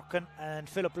Forkin and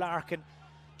Philip Larkin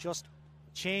just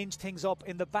change things up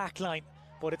in the back line.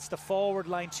 But it's the forward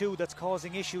line too that's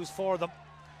causing issues for them.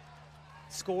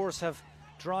 Scores have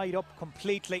dried up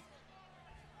completely,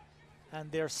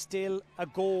 and they're still a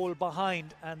goal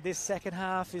behind, and this second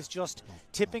half is just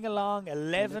tipping along.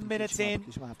 11 minutes in,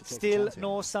 still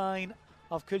no sign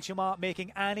of Kiltimagh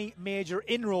making any major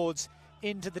inroads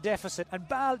into the deficit, and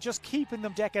Ball just keeping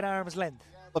them deck at arm's length.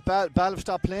 But Ball have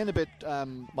stopped playing a bit,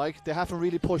 Mike. They haven't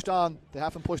really pushed on. They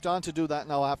haven't pushed on to do that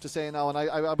now, I have to say now. And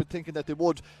I would thinking that they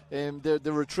would. They're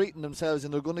retreating themselves,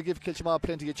 and they're going to give Kiltimagh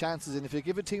plenty of chances. And if you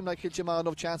give a team like Kiltimagh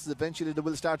enough chances, eventually they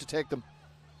will start to take them.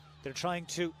 They're trying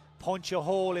to punch a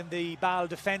hole in the Ball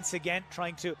defence again,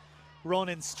 trying to run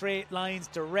in straight lines,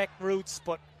 direct routes,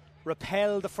 but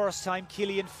repelled the first time.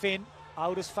 Killian Finn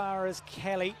out as far as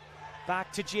Kelly.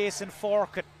 Back to Jason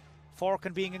Forkin.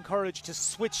 Forkin being encouraged to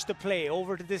switch the play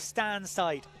over to this stand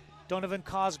side. Donovan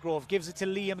Cosgrove gives it to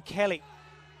Liam Kelly.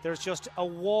 There's just a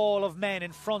wall of men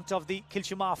in front of the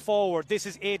Kiltimagh forward. This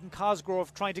is Aidan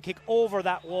Cosgrove trying to kick over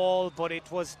that wall, but it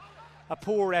was a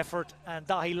poor effort, and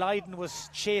Dahi Lydon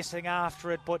was chasing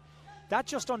after it. But that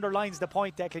just underlines the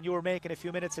point, Declan, you were making a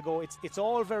few minutes ago. It's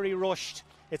all very rushed.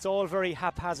 It's all very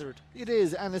haphazard. It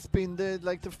is, and it's been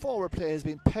the forward play has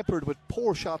been peppered with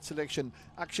poor shot selection,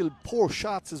 actual poor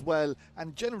shots as well,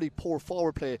 and generally poor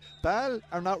forward play. Ball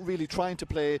are not really trying to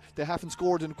play. They haven't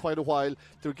scored in quite a while.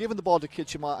 They're giving the ball to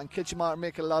Kiltimagh, and Kiltimagh are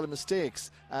making a lot of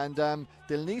mistakes. And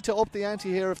they'll need to up the ante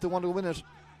here if they want to win it,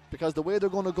 because the way they're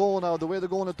going to go now, the way they're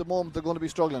going at the moment, they're going to be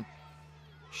struggling.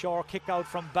 Shore kick out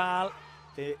from Ball.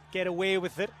 They get away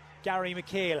with it. Gary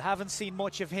MacHale, haven't seen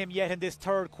much of him yet in this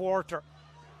third quarter.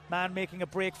 Man making a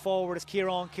break forward is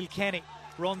Kieran Kilkenny.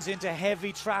 Runs into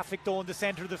heavy traffic though in the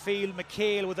centre of the field.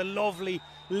 MacHale with a lovely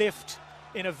lift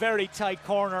in a very tight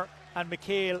corner, and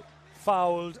MacHale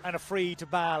fouled and a free to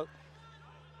Ball.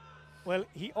 Well,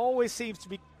 he always seems to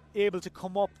be able to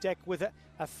come up deck with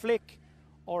a flick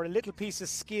or a little piece of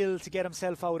skill to get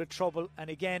himself out of trouble, and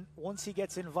again, once he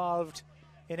gets involved,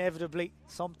 inevitably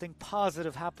something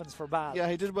positive happens for Ball. Yeah,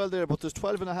 he did well there, but there's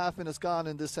 12 and a half minutes gone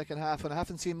in this second half, and I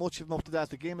haven't seen much of him up to that.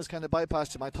 The game has kind of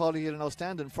bypassed him. I thought he had an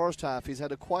outstanding first half. He's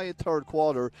had a quiet third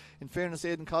quarter. In fairness,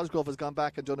 Aidan Cosgrove has gone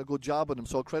back and done a good job on him,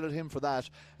 so credit him for that.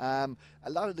 A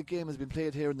lot of the game has been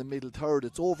played here in the middle third.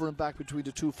 It's over and back between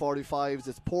the 245s.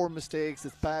 It's poor mistakes,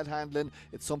 it's bad handling,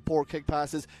 it's some poor kick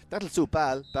passes. That'll suit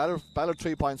Ball. Ball are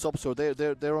 3 points up, so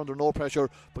they're under no pressure,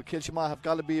 but Kiltimagh have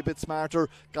got to be a bit smarter,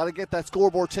 got to get that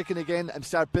scoreboard ticking again and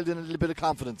start building a little bit of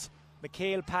confidence.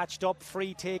 MacHale patched up,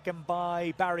 free taken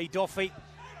by Barry Duffy,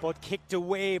 but kicked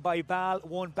away by Ball,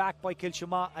 won back by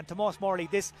Kiltimagh. And Tomas Morley,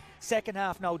 this second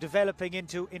half now developing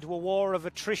into a war of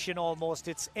attrition almost.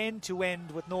 It's end to end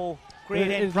with no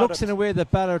great end it looks in a way that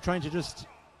Ball are trying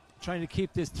to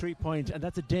keep this 3 point, and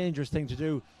that's a dangerous thing to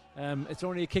do. It's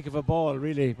only a kick of a ball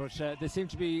really, but they seem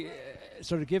to be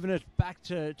sort of giving it back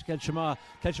to Kiltimagh.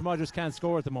 Kiltimagh just can't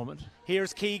score at the moment.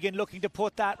 Here's Keegan looking to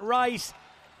put that right,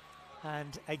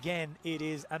 and again it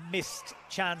is a missed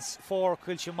chance for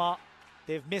Kiltimagh.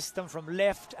 They've missed them from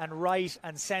left and right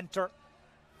and centre,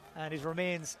 and it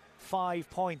remains 5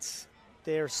 points,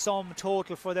 their sum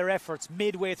total for their efforts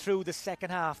midway through the second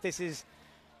half. This is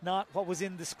not what was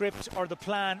in the script or the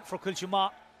plan for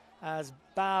Kiltimagh, as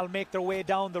Ball make their way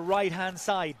down the right hand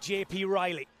side. JP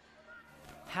Riley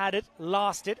had it,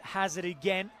 lost it, has it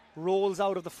again, rolls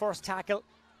out of the first tackle.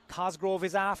 Cosgrove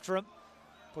is after him,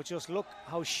 but just look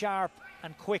how sharp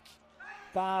and quick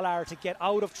Ball are to get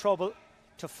out of trouble,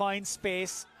 to find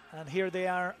space, And here they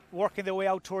are working their way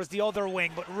out towards the other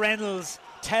wing, but Reynolds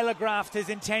telegraphed his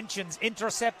intentions,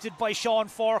 intercepted by Sean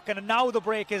Forkin, and now the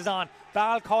break is on.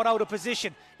 Ball caught out of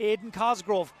position. Aidan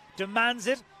Cosgrove demands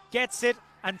it, gets it,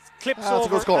 and clips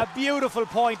over a beautiful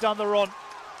point on the run.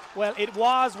 Well, it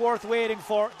was worth waiting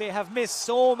for. They have missed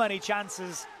so many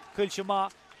chances,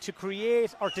 Kiltimagh, to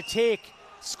create or to take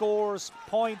scores,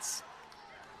 points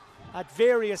at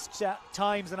various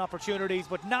times and opportunities,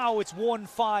 but now it's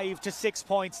 1-5 to 6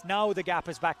 points. Now the gap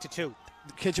is back to 2.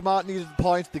 Kiltimagh needed the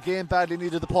point, the game badly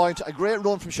needed the point. A great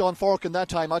run from Sean Forkin that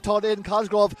time. I thought Aidan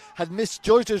Cosgrove had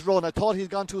misjudged his run. I thought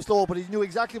he'd gone too slow, but he knew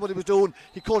exactly what he was doing.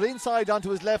 He cut inside onto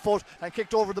his left foot and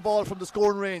kicked over the ball from the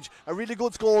scoring range. A really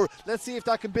good score. Let's see if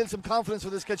that can build some confidence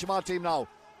for this Kiltimagh team now.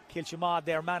 Kiltimagh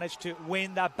there managed to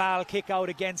win that ball kick out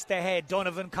against the head.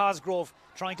 Donovan Cosgrove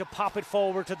trying to pop it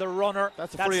forward to the runner.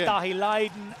 That's Dahi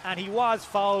Leiden, and he was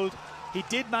fouled. He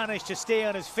did manage to stay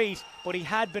on his feet, but he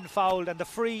had been fouled, and the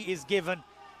free is given.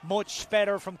 Much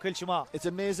better from Kiltimagh. It's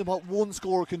amazing what one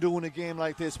score can do in a game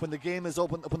like this. When the game is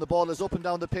open, when the ball is up and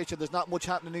down the pitch and there's not much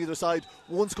happening either side,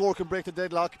 one score can break the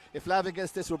deadlock. If Lavin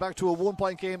gets this, we're back to a 1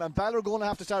 point game, and Balla are going to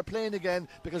have to start playing again,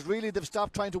 because really they've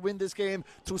stopped trying to win this game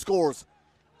through scores.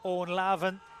 Owen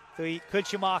Lavin, the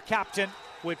Kiltimagh captain,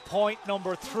 with point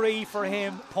number 3 for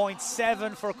him, point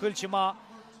 7 for Kiltimagh.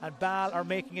 And Ball are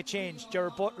making a change.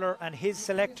 Gerard Butler and his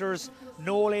selectors,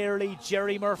 Noel Airley,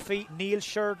 Jerry Murphy, Neil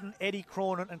Sheridan, Eddie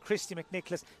Cronin and Christy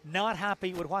McNicholas, not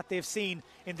happy with what they've seen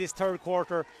in this third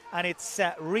quarter. And it's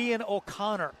Rian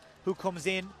O'Connor who comes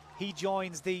in. He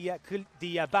joins the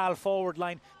Ball forward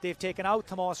line. They've taken out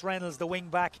Tomas Reynolds, the wing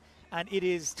back, and it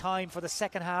is time for the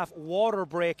second half water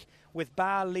break, with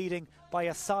Ball leading by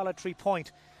a solid 3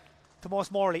 point. Tomas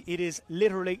Morley, it is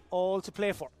literally all to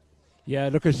play for. Yeah,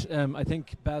 look at I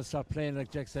think Ball stopped playing,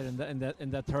 like Jack said,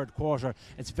 in that third quarter.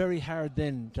 It's very hard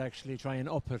then to actually try and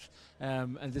up it,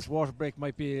 and this water break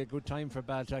might be a good time for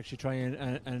Ball to actually try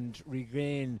and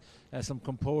regain some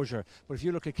composure. But if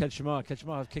you look at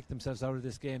Kiltimagh have kicked themselves out of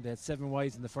this game. They had 7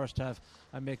 wides in the first half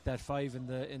and make that 5 in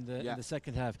the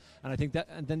second half. And I think that,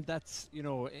 and then that's, you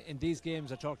know, in these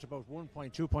games I talked about 1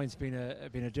 point, 2 points being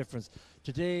a difference.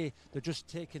 Today they're just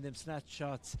taking them snatch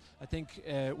shots. I think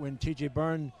when TJ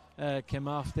Byrne came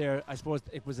off there, I suppose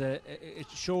it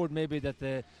showed maybe that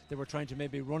they were trying to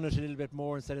maybe run it a little bit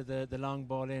more instead of the long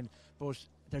ball in, but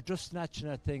they're just snatching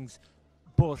at things.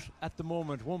 But at the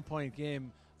moment, 1 point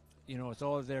game, you know, it's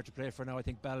all there to play for now. I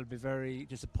think Ball will be very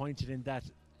disappointed in that,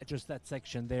 just that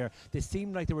section there. They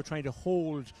seemed like they were trying to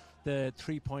hold the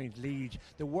 3 point lead.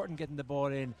 They weren't getting the ball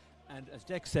in, and as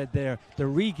Deck said there, they're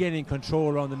regaining control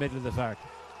around the middle of the park.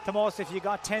 Tomas, if you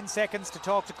got 10 seconds to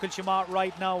talk to Kiltimagh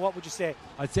right now, what would you say?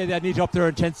 I'd say they need to up their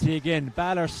intensity again.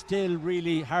 Ball are still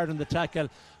really hard on the tackle,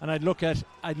 and I'd look at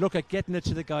getting it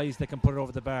to the guys that can put it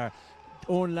over the bar.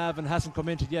 Owen Lavin hasn't come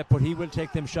into it yet, but he will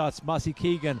take them shots. Mossy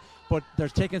Keegan, but they're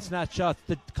taking snatch shots.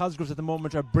 The Cosgroves at the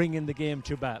moment are bringing the game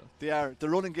to Ball. They are. The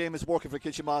running game is working for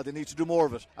Kiltimagh. They need to do more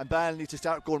of it, and Ball need to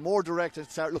start going more direct and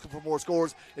start looking for more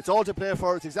scores. It's all to play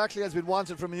for. It's exactly as we'd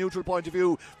wanted from a neutral point of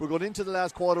view. We're going into the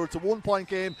last quarter. It's a 1 point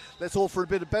game. Let's hope for a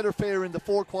bit of better fare in the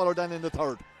fourth quarter than in the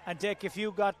third. And Dick, if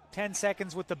you got 10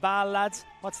 seconds with the Ball lads,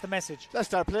 what's the message? Let's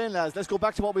start playing, lads. Let's go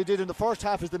back to what we did in the first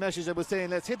half, is the message I was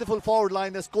saying. Let's hit the full forward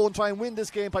line. Let's go and try and win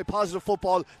this game by positive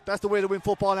football. That's the way to win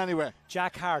football anyway.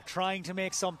 Jack Hart trying to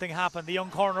make something happen, the young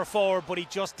corner forward, but he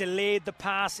just delayed the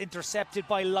pass, intercepted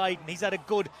by Leiden. He's had a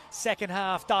good second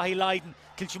half, Dahi Leiden.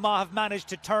 Kiltimagh have managed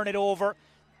to turn it over.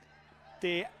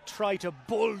 They try to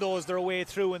bulldoze their way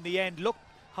through in the end. Look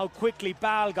how quickly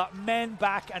Ball got men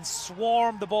back and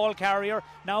swarmed the ball carrier.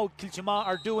 Now Kiltimagh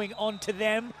are doing unto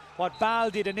them what Ball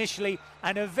did initially,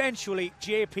 and eventually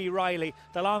JP Riley,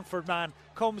 the Longford man,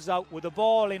 comes out with the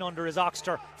ball in under his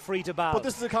oxter, free to Ball. But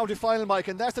this is a county final, Mike,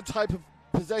 and that's the type of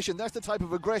possession, that's the type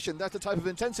of aggression, that's the type of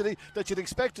intensity that you'd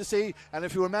expect to see, and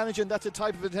if you were managing, that's the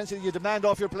type of intensity you demand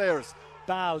off your players.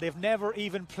 Ball, they've never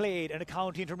even played in a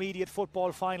county intermediate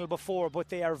football final before, but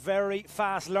they are very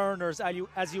fast learners,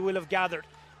 as you will have gathered.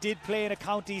 Did play in a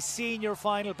county senior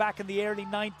final back in the early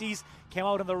 90s, came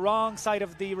out on the wrong side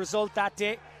of the result that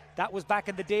day. That was back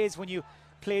in the days when you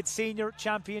played senior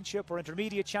championship or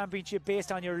intermediate championship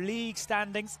based on your league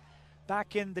standings,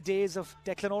 back in the days of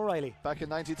Declan O'Reilly. Back in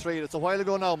 93, that's a while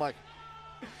ago now, Mike.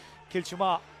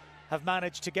 Kiltimagh have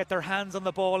managed to get their hands on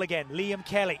the ball again. Liam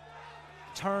Kelly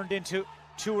turned into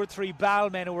 2 or 3 Ball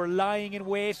men who were lying in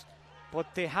wait,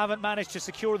 but they haven't managed to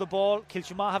secure the ball.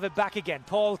 Kiltimagh have it back again.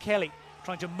 Paul Kelly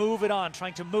trying to move it on,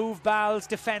 trying to move Ball's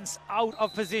defence out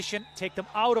of position, take them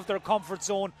out of their comfort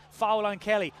zone. Foul on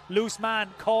Kelly. Loose man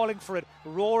calling for it,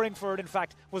 roaring for it, in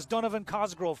fact, was Donovan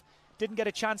Cosgrove. didn't get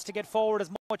a chance to get forward as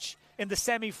much in the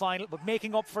semi-final, but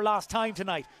making up for lost time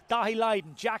tonight. Dahi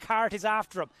Leiden, Jack Hart is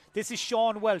after him. This is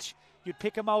Sean Welsh. You'd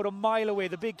pick him out a mile away,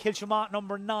 the big Kiltimagh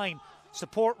number 9.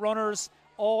 Support runners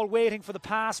all waiting for the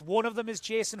pass. One of them is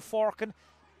Jason Forkin,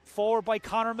 forward by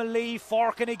Conor Millie.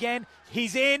 Forkin again,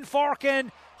 he's in. Forkin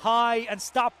high and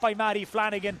stopped by Matty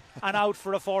Flanagan and out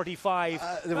for a 45.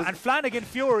 And Flanagan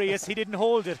furious he didn't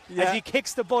hold it as he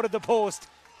kicks the butt of the post.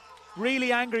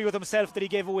 Really angry with himself that he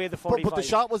gave away the 45. But the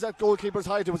shot was at goalkeeper's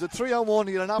height. It was a 3-on-1.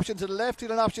 He had an option to the left, he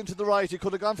had an option to the right. He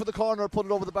could have gone for the corner, put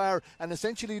it over the bar, and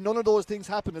essentially none of those things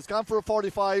happened. It's gone for a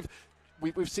 45.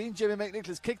 We've seen Jimmy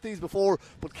McNicholas kick these before,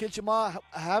 but Kiltimagh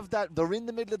have that. They're in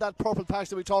the middle of that purple patch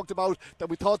that we talked about, that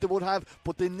we thought they would have,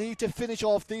 but they need to finish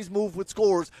off these moves with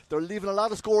scores. They're leaving a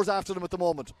lot of scores after them at the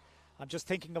moment. I'm just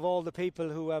thinking of all the people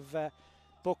who have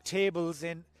booked tables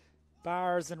in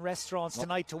bars and restaurants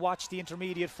tonight to watch the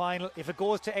intermediate final. If it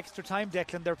goes to extra time,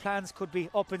 Declan, their plans could be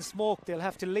up in smoke. They'll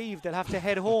have to leave, they'll have to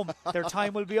head home. Their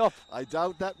time will be up. I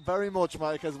doubt that very much,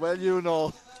 Mike, as well you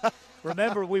know.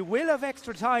 Remember, we will have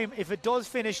extra time if it does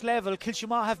finish level.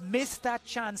 Kiltimagh have missed that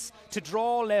chance to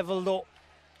draw level though.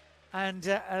 And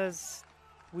as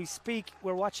we speak,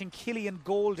 we're watching Killian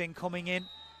Golding coming in,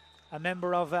 a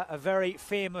member of a very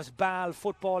famous Ball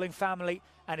footballing family,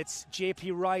 and it's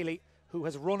JP Riley who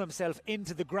has run himself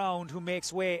into the ground, who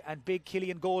makes way, and big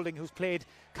Killian Golding, who's played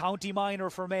county minor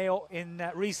for Mayo in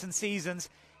recent seasons,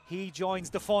 he joins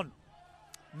the fun.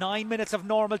 9 minutes of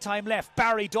normal time left.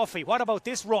 Barry Duffy, what about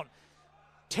this run?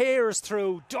 Tears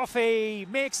through. Duffy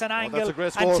makes an angle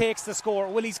and takes the score.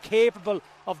 Well, he's capable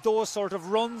of those sort of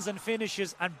runs and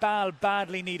finishes, and Ball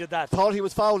badly needed that. Thought he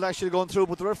was fouled actually going through,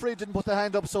 but the referee didn't put the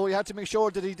hand up, so he had to make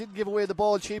sure that he didn't give away the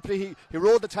ball cheaply. He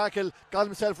rode the tackle, got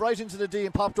himself right into the D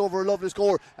and popped over a lovely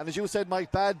score. And as you said,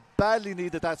 Mike, badly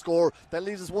needed that score. That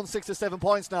leaves us 1 6 7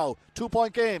 points now.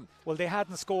 2-point game. Well, they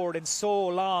hadn't scored in so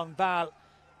long. Ball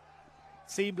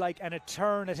seemed like an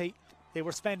eternity. They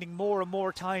were spending more and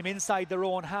more time inside their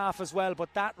own half as well,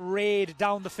 but that raid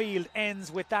down the field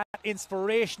ends with that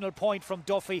inspirational point from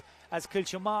Duffy as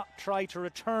Kiltimagh try to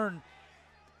return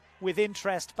with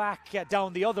interest back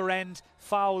down the other end.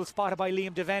 Foul spotted by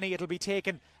Liam Devaney. It'll be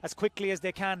taken as quickly as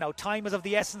they can now. Time is of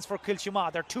the essence for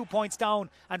Kiltimagh. They're 2 points down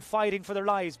and fighting for their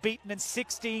lives, beaten in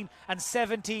 16 and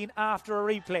 17 after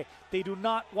a replay. They do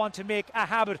not want to make a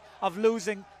habit of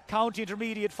losing county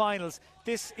intermediate finals.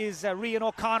 This is Rian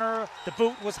O'Connor. The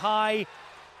boot was high.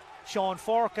 Sean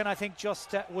Forkin, I think,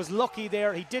 just was lucky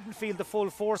there. He didn't feel the full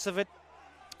force of it.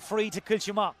 Free to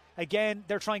Kiltimagh. Again,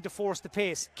 they're trying to force the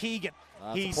pace. Keegan,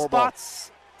 he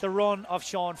spots the run of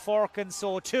Sean Forkin.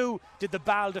 So too did the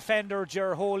Ball defender,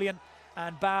 Ger Holian.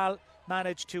 And Ball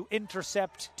managed to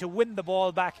intercept, to win the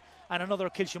ball back. And another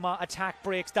Kiltimagh attack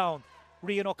breaks down.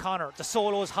 Rian O'Connor, the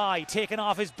solo's high, taken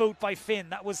off his boot by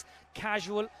Finn. That was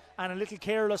casual and a little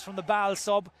careless from the Ball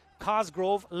sub.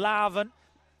 Cosgrove, Lavin,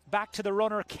 back to the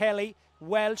runner Kelly,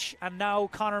 Welsh, and now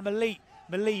Conor Millie.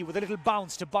 Millie with a little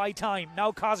bounce to buy time.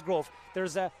 Now Cosgrove.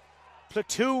 There's a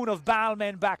platoon of Ball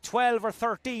men back, 12 or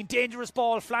 13. Dangerous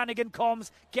ball. Flanagan comes,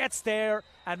 gets there,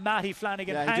 and Matty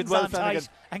Flanagan hangs on tight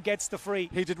and gets the free.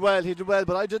 He did well,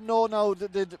 but I didn't know now,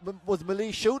 was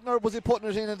Millie shooting or was he putting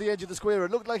it in at the edge of the square?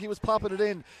 It looked like he was popping it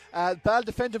in. Ball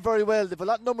defended very well. They've a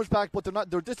lot of numbers back, but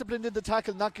they're disciplined in the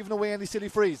tackle, not giving away any silly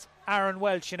frees. Aaron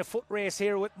Welch in a foot race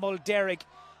here with Mulderrick.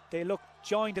 They look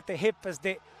joined at the hip as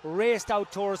they raced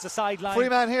out towards the sideline. Free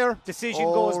man here. Decision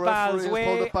goes Ball's way.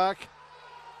 Pulled it back.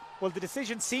 Well, the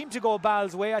decision seemed to go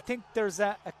Ball's way. I think there's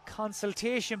a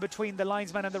consultation between the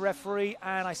linesman and the referee,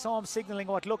 and I saw him signalling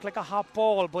what looked like a hot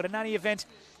ball. But in any event,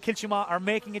 Kiltimagh are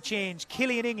making a change.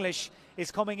 Killian English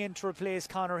is coming in to replace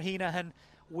Conor Heenahan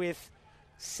with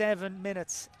 7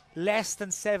 minutes, less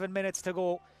than 7 minutes to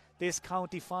go. This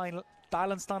county final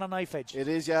balanced on a knife edge. It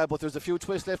is, yeah, but there's a few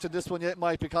twists left in this one yet,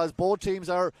 Mike, because both teams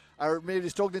are maybe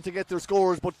struggling to get their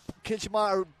scores, but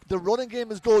Kiltimagh, the running game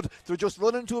is good. They're just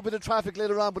running into a bit of traffic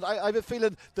later on, but I have a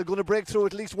feeling they're going to break through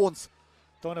at least once.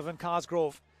 Donovan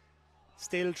Cosgrove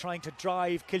still trying to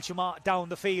drive Kiltimagh down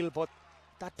the field, but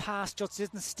that pass just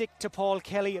didn't stick to Paul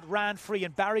Kelly. It ran free,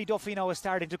 and Barry Duffy now is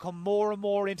starting to come more and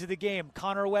more into the game.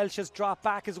 Conor Welsh has dropped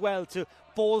back as well to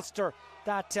bolster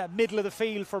that middle of the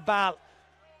field for Ball.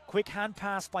 Quick hand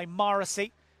pass by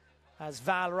Morrissey as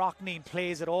Val Rockneen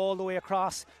plays it all the way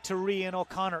across to Rian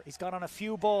O'Connor. He's got on a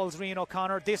few balls, Rian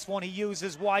O'Connor. This one he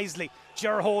uses wisely.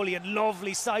 Ger Holian,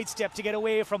 lovely sidestep to get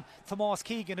away from Tomas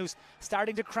Keegan, who's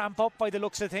starting to cramp up by the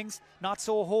looks of things. Not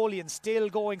so Holian, still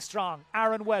going strong.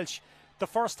 Aaron Welsh, the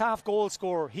first half goal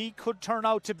scorer. He could turn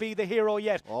out to be the hero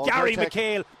yet. Gary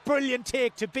McHale, brilliant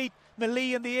take to beat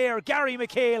Melee in the air. Gary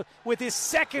MacHale with his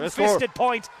second fisted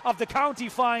point of the county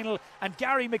final, and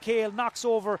Gary MacHale knocks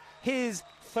over his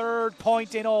third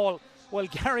point in all. Well,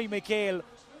 Gary MacHale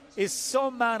is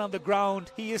some man on the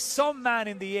ground. He is some man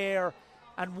in the air.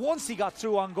 And once he got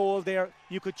through on goal there,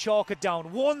 you could chalk it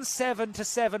down. 1-7 to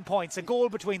 7 points, a goal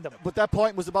between them. But that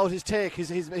point was about his take,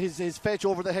 his fetch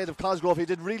over the head of Cosgrove. He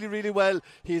did really, really well.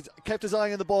 He kept his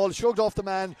eye on the ball, shrugged off the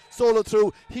man, soloed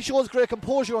through. He shows great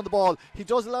composure on the ball. He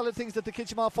does a lot of things that the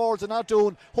Kiltimagh forwards are not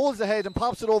doing. Holds the head and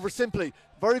pops it over simply.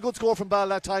 Very good score from Ball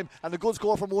that time, and a good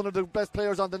score from one of the best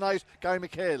players on the night, Gary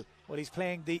MacHale. Well, he's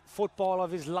playing the football of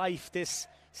his life this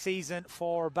season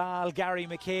for Ball. Gary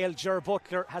MacHale, Ger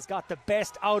Butler has got the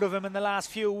best out of him in the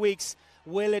last few weeks.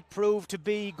 Will it prove to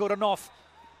be good enough?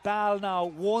 Ball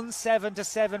now 1-7 to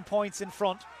 7 points in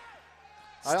front.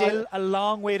 Still a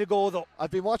long way to go though.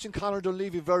 I've been watching Conor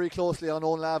Dunleavy very closely on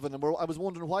Owen-Lavin, and I was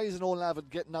wondering, why isn't Owen-Lavin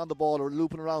getting on the ball or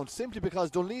looping around? Simply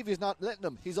because Dunleavy's not letting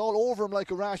him. He's all over him like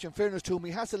a rash, in fairness to him.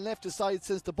 He hasn't left his side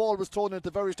since the ball was thrown in at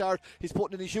the very start. He's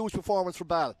putting in a huge performance for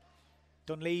Ball.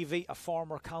 Dunleavy, a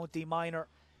former county minor,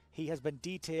 he has been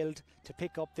detailed to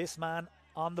pick up this man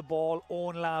on the ball,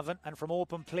 Owen-Lavin, and from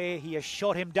open play he has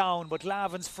shut him down, but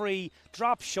Lavin's free,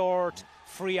 drop short,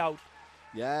 free out.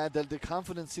 Yeah, the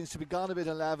confidence seems to be gone a bit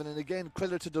on Lavin, and again,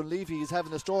 credit to Dunleavy. He's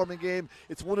having a storming game.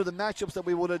 It's one of the matchups that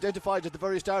we would have identified at the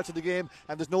very start of the game,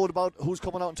 and there's no doubt about who's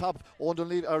coming out on top.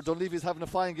 Dunleavy's having a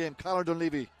fine game. Conor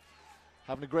Dunleavy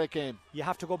having a great game. You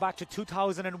have to go back to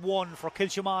 2001 for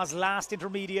Kiltimagh's last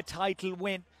intermediate title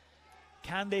win.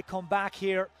 Can they come back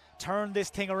here, turn this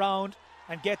thing around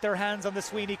and get their hands on the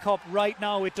Sweeney Cup? Right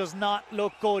now it does not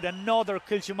look good. Another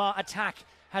Kiltimagh attack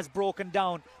has broken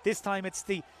down. This time it's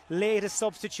the latest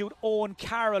substitute, Owen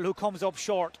Carroll, who comes up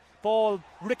short. Ball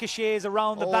ricochets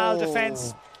around the Ball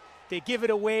defence. They give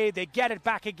it away, they get it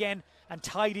back again, and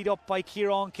tidied up by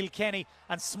Kieran Kilkenny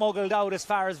and smuggled out as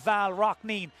far as Val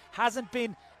Rockneen. Hasn't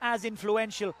been as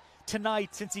influential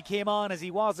tonight since he came on as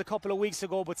he was a couple of weeks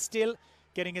ago, but still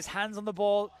getting his hands on the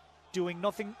ball, doing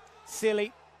nothing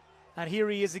silly. And here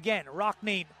he is again.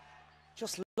 Rockneen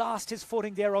just lost his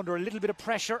footing there under a little bit of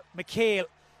pressure. MacHale,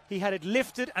 he had it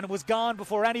lifted and it was gone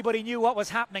before anybody knew what was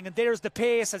happening. And there's the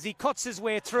pace as he cuts his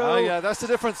way through. Oh yeah, that's the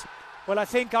difference. Well, I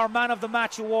think our Man of the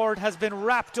Match award has been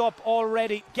wrapped up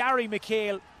already. Gary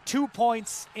MacHale, 2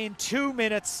 points in 2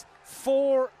 minutes,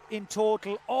 4 in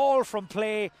total, all from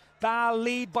play. Val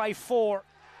lead by 4.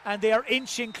 And they are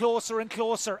inching closer and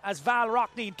closer as Val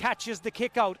Rockneen catches the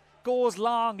kick out, goes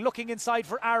long, looking inside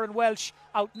for Aaron Welsh,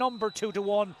 outnumbered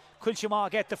 2-1. Kiltimagh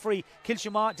get the free.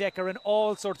 Kiltimagh, Decker, in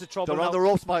all sorts of trouble. They're on the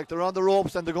ropes, Mike. They're on the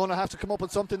ropes, and they're going to have to come up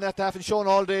with something that they haven't shown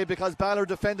all day, because Ball are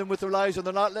defending with their lives and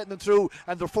they're not letting them through,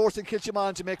 and they're forcing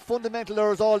Kiltimagh to make fundamental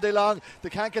errors all day long. They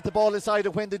can't get the ball inside,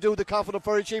 and when they do, they cough it up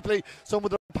very cheaply. Some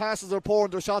of their passes are poor,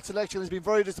 and their shot selection has been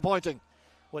very disappointing.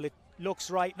 Well, it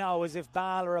looks right now as if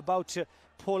Ball are about to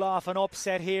pull off an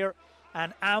upset here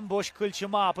and ambush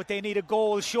Kiltimagh, but they need a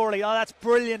goal surely. Oh, that's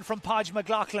brilliant from Podge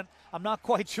McLaughlin. I'm not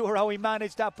quite sure how he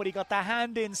managed that, but he got the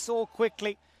hand in so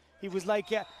quickly. He was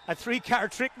like a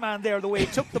 3-card trick man there, the way he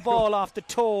took the ball off the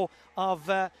toe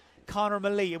of Conor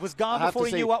Melee. It was gone before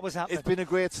he knew what was happening. It's been a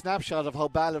great snapshot of how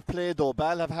Ball have played, though.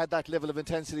 Ball have had that level of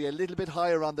intensity a little bit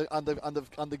higher on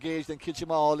the gauge than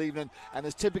Kiltimagh all evening, and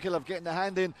it's typical of getting the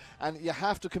hand in. And you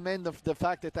have to commend the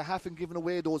fact that they haven't given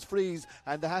away those frees,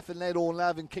 and they haven't let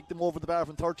Owen-Lavin kick them over the bar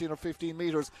from 13 or 15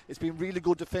 metres. It's been really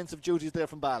good defensive duties there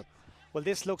from Ball. Well,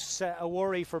 this looks a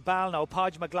worry for Ball now.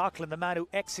 Podge McLaughlin, the man who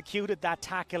executed that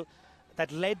tackle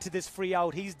that led to this free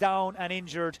out, he's down and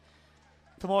injured.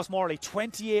 Tomas Morley,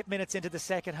 28 minutes into the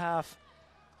second half.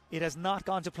 It has not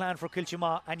gone to plan for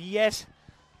Kiltimagh, and yet,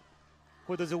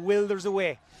 where there's a will, there's a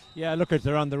way. Yeah, look,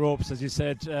 they're on the ropes, as you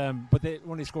said, but they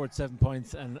only scored 7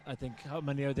 points, and I think how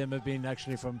many of them have been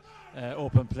actually from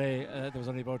open play? There was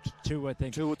only about 2, I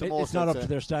think. 2 at the most. It's not up to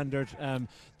their standard.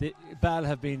 The Ball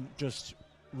have been just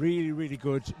really, really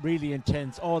good, really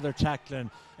intense. All their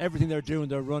tackling, everything they're doing,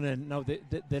 they're running. Now they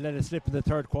let it slip in the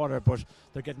third quarter, but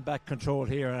they're getting back control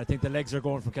here, and I think the legs are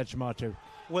going from Kiltimagh too.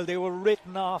 Well, they were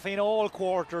written off in all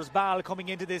quarters. Ball coming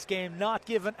into this game, not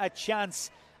given a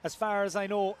chance, as far as I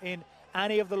know, in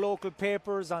any of the local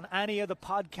papers, on any of the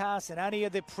podcasts, in any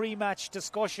of the pre-match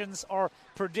discussions or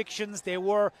predictions. They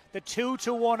were the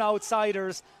 2-1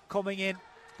 outsiders coming in,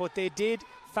 but they did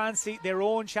fancy their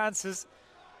own chances.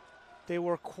 They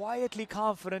were quietly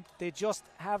confident. They just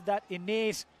have that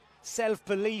innate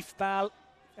self-belief, Ball.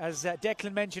 As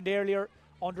Declan mentioned earlier,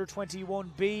 under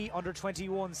 21B, under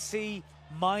 21C,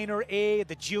 minor A,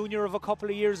 the junior of a couple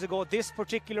of years ago. This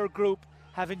particular group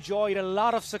have enjoyed a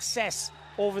lot of success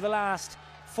over the last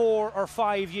 4 or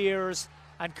 5 years,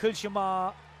 and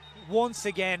Kiltimagh once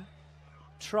again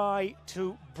try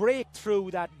to break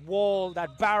through that wall,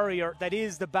 that barrier that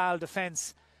is the Ball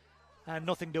defence, and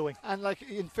nothing doing. And like,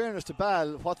 in fairness to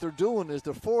Ball, what they're doing is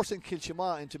they're forcing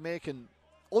Kiltimagh into making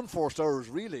unforced errors,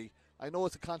 really. I know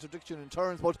it's a contradiction in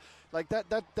terms, but like that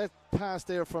pass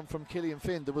there from Killian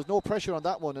Finn, there was no pressure on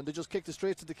that one, and they just kicked it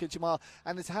straight to the Kiltimagh,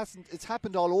 and it's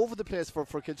happened all over the place for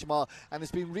Kiltimagh, and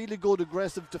it's been really good,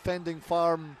 aggressive defending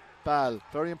farm Ball.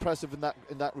 Very impressive in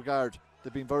that regard.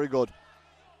 They've been very good.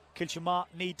 Kiltimagh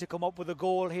need to come up with a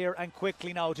goal here and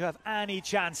quickly now to have any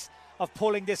chance of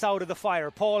pulling this out of the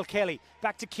fire. Paul Kelly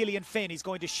back to Killian Finn. He's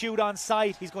going to shoot on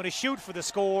sight. He's going to shoot for the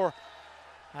score,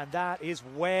 and that is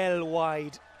well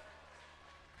wide.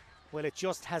 Well, it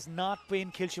just has not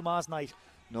been Kiltimagh's night.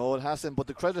 No, it hasn't, but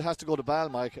the credit has to go to Ball,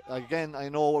 Mike. Again, I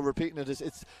know we're repeating it.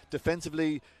 It's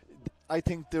defensively, I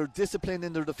think their discipline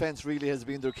in their defence really has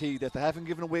been their key, that they haven't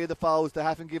given away the fouls, they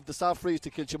haven't given the soft frees to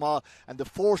Kiltimagh, and they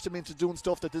forced him into doing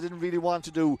stuff that they didn't really want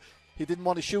to do. He didn't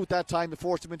want to shoot that time, they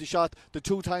forced him into shot. The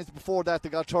 2 times before that, they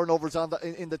got turnovers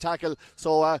in the tackle.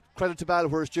 So credit to Ball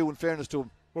where it's due, in fairness to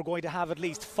him. We're going to have at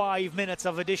least 5 minutes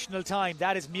of additional time.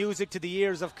 That is music to the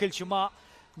ears of Kiltimagh.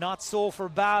 Not so for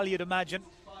Ball, you'd imagine.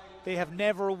 They have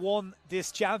never won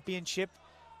this championship.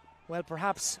 Well,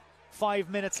 perhaps 5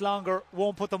 minutes longer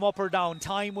won't put them up or down.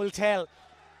 Time will tell.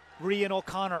 Rian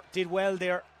O'Connor did well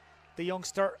there. The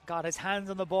youngster got his hands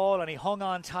on the ball and he hung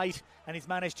on tight, and he's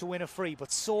managed to win a free.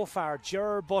 But so far,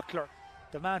 Ger Butler,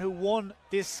 the man who won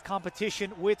this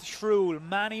competition with Shrule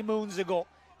many moons ago,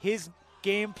 his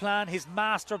game plan, his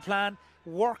master plan,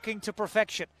 working to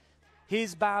perfection.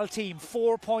 His Ball team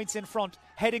 4 points in front,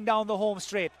 heading down the home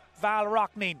straight. Val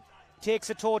Rockneen takes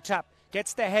a toe tap,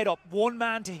 gets the head up, one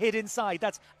man to hit inside.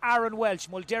 That's Aaron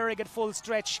Welch. Mulderrick at full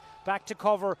stretch. Back to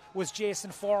cover was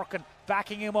Jason Forkin,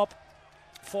 backing him up.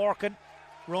 Forkin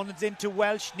runs into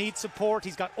Welch, needs support.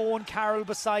 He's got Owen Carroll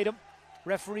beside him.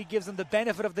 Referee gives him the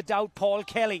benefit of the doubt. Paul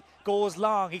Kelly goes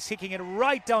long. He's kicking it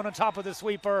right down on top of the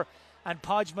sweeper. And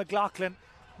Podge McLaughlin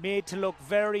made to look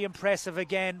very impressive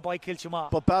again by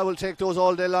Kiltimagh. But Ball will take those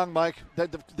all day long, Mike.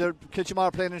 They're Kiltimagh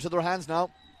are playing into their hands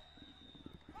now.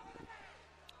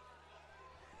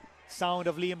 Sound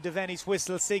of Liam Devaney's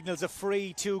whistle signals a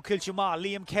free to Kiltimagh.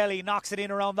 Liam Kelly knocks it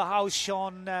in around the house.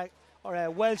 Sean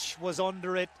Welch was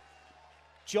under it.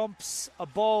 Jumps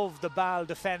above the Ball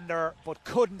defender but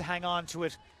couldn't hang on to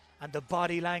it. And the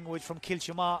body language from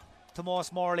Kiltimagh,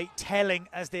 Tomas Morley, telling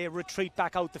as they retreat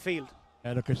back out the field.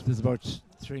 Yeah, look, there's about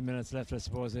 3 minutes left, I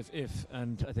suppose,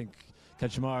 and I think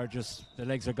Kiltimagh are just, the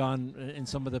legs are gone in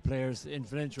some of the players,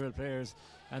 influential players,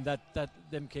 and that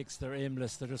them kicks, they're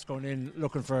aimless. They're just going in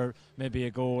looking for maybe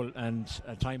a goal, and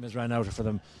time has ran out for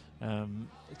them.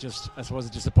 Just, I suppose,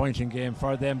 a disappointing game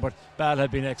for them, but Ball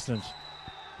have been excellent.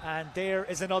 And there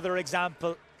is another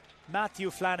example. Matthew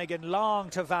Flanagan, long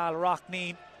to Val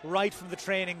Rockneen, right from the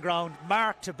training ground,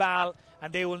 marked to Ball,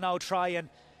 and they will now try and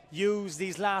use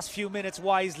these last few minutes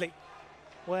wisely.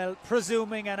 Well,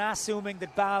 presuming and assuming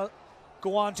that Ball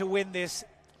go on to win this,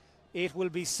 it will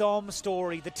be some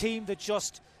story. The team that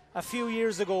just a few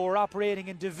years ago were operating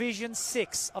in Division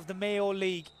 6 of the Mayo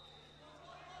League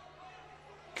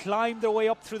climbed their way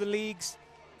up through the leagues,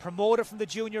 promoted from the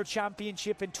Junior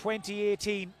Championship in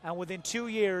 2018, and within 2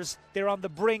 years they're on the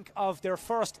brink of their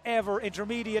first ever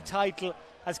intermediate title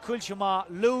as Kiltimagh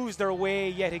lose their way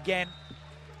yet again.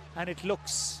 And it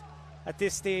looks at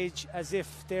this stage as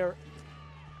if their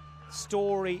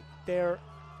story, their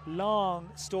long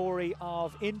story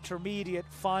of intermediate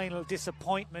final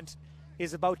disappointment,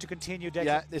 is about to continue, Declan.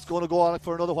 Yeah, it's going to go on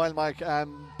for another while, Mike.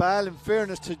 Ball, in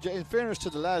fairness to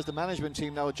the lads, the management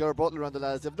team now, Ger Butler and the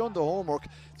lads, they've done their homework.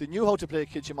 They knew how to play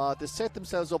Kiltimagh. They set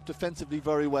themselves up defensively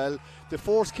very well. They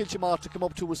forced Kiltimagh to come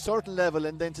up to a certain level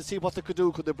and then to see what they could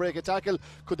do. Could they break a tackle?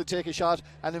 Could they take a shot?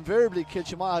 And invariably,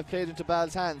 Kiltimagh have played into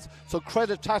Ball's hands. So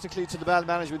credit tactically to the Ball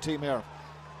management team here.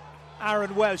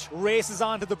 Aaron Welch races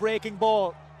onto the breaking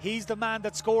ball. He's the man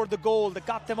that scored the goal that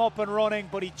got them up and running,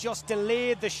 but he just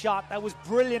delayed the shot. That was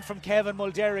brilliant from Kevin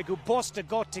Mulderrick, who bust a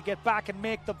gut to get back and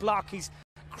make the block. He's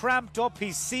cramped up,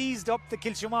 he's seized up the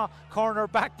Kiltimagh corner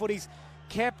back, but he's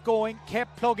kept going,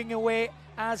 kept plugging away,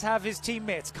 as have his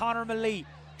teammates. Conor Malee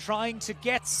trying to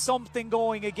get something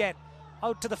going again.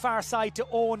 Out to the far side to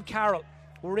Owen Carroll.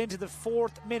 We're into the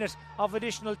 4th minute of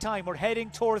additional time. We're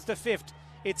heading towards the 5th.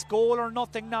 It's goal or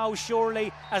nothing now,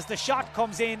 surely, as the shot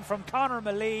comes in from Conor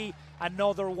Malee.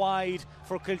 Another wide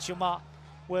for Kiltimagh.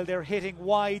 Well, they're hitting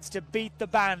wides to beat the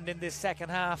band in this second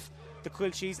half, the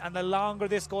Quilchies, and the longer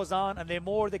this goes on and the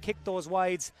more they kick those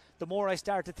wides, the more I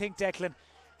start to think, Declan,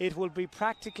 it will be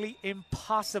practically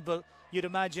impossible, you'd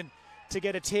imagine, to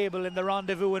get a table in the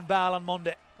Rendezvous in Ball on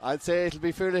Monday. I'd say it'll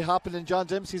be fairly happening. John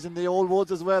Dempsey's in the old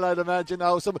woods as well, I'd imagine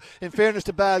now. In fairness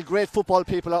to Ball, great football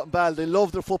people out in Ball. They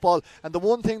love their football. And the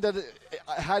one thing that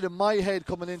I had in my head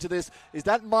coming into this is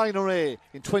that minor A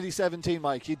in 2017,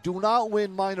 Mike. You do not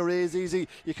win minor A's easy.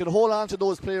 You can hold on to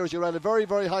those players. You're at a very,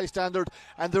 very high standard.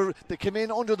 And they came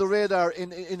in under the radar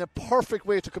in a perfect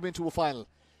way to come into a final.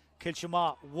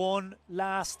 Kiltimagh, one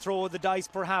last throw of the dice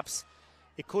perhaps.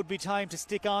 It could be time to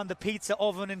stick on the pizza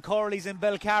oven in Corley's in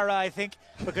Belcarra, I think,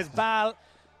 because Ball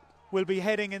will be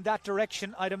heading in that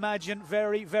direction, I'd imagine,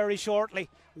 very, very shortly,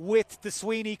 with the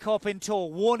Sweeney Cup in tow.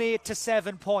 1-8 to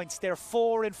 7 points. They're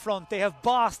 4 in front. They have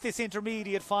bossed this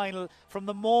intermediate final from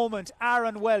the moment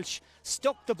Aaron Welsh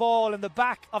stuck the ball in the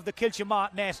back of the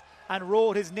Kiltimagh net and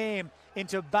wrote his name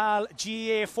into Balla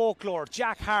GAA folklore.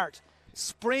 Jack Hart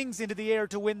springs into the air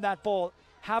to win that ball.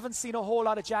 Haven't seen a whole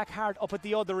lot of Jack Hart up at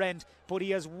the other end, but he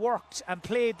has worked and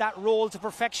played that role to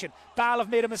perfection. Ball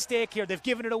have made a mistake here. They've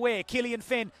given it away. Killian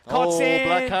Finn cuts in.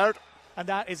 Black card. And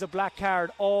that is a black card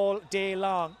all day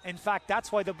long. In fact,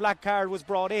 that's why the black card was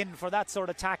brought in, for that sort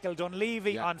of tackle.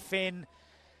 Dunleavy on Finn.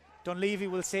 Dunleavy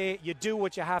will say you do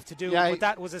what you have to do, but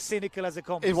that was as cynical as it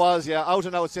comes. It was, out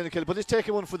and out cynical. But he's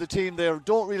taking one for the team there.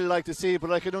 Don't really like to see it,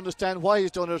 but I can understand why he's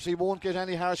done it. He won't get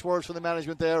any harsh words from the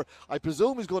management there. I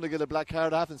presume he's going to get a black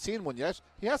card. I haven't seen one yet.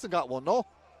 He hasn't got one, no.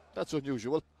 That's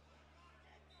unusual.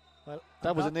 Well,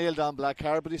 that was a nailed-on black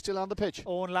card, but he's still on the pitch.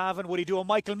 Owen Lavin, would he do a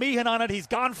Michael Meehan on it? He's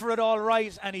gone for it all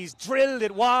right, and he's drilled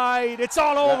it wide. It's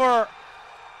all over.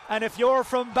 And if you're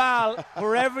from Ball,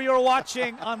 wherever you're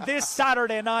watching on this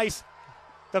Saturday night,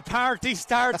 the party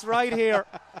starts right here.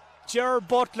 Ger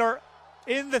Butler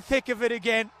in the thick of it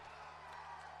again.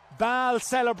 Ball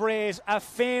celebrate a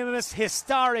famous,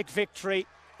 historic victory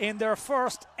in their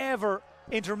first ever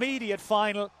intermediate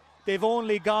final. They've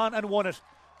only gone and won it.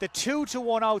 The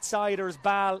 2-1 outsiders,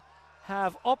 Ball,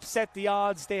 have upset the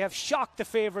odds. They have shocked the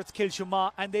favourites,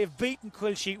 Kiltimagh, and they've beaten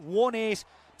Quilchie 1-8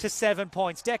 to 7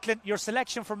 points. Declan, your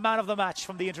selection for man of the match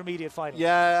from the intermediate final.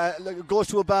 Yeah, it goes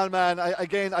to a Ball man.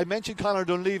 I mentioned Conor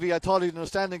Dunleavy. I thought he had an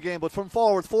outstanding game, but from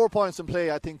forward, 4 points in play,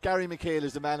 I think Gary MacHale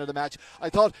is the man of the match. I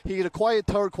thought he had a quiet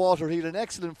third quarter. He had an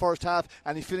excellent first half,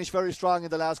 and he finished very strong in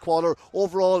the last quarter.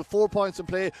 Overall, 4 points in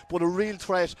play, but a real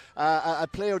threat. A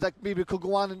player that maybe could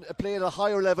go on and play at a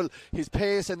higher level. His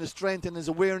pace and his strength and his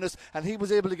awareness, and he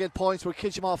was able to get points where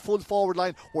Kiltimagh full forward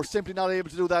line were simply not able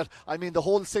to do that. I mean, the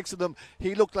whole 6 of them,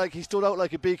 he looked like he stood out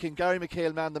like a beacon. Gary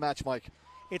MacHale, man of the match, Mike.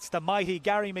 It's the mighty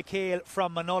Gary MacHale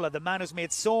from Manola, the man who's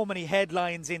made so many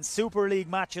headlines in Super League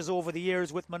matches over the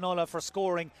years with Manola for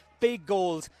scoring big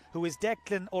goals, who is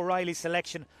Declan O'Reilly's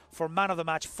selection for man of the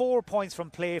match. 4 points from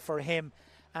play for him,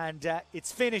 and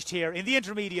it's finished here in the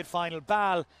intermediate final.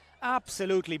 Ball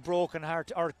absolutely broken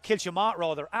heart, or Kiltimagh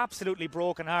rather, absolutely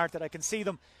broken hearted. I can see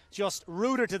them just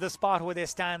rooted to the spot where they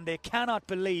stand. They cannot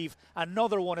believe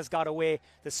another one has got away.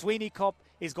 The Sweeney Cup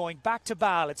is going back to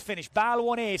Ball. It's finished. Ball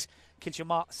 1-8,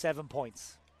 Kiltimagh 7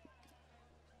 points.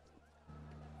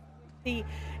 The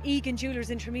Egan Jewellers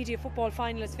Intermediate Football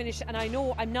Final is finished, and I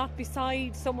know I'm not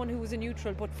beside someone who was a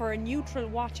neutral, but for a neutral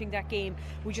watching that game,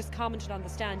 we just commented on the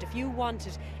stand, if you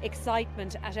wanted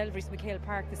excitement at Elverys MacHale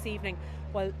Park this evening,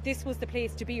 well, this was the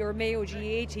place to be, or Mayo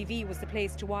GAA TV was the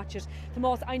place to watch it the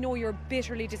most. I know you're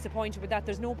bitterly disappointed with that.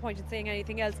 There's no point in saying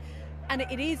anything else, and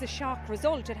it is a shock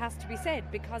result, it has to be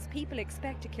said, because people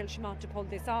expected Kiltimagh to pull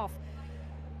this off.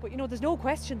 But, you know, there's no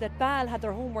question that Ball had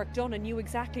their homework done and knew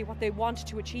exactly what they wanted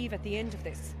to achieve at the end of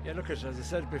this. Yeah, look, as I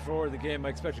said before the game, I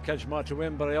expected Kiltimagh to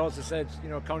win, but I also said, you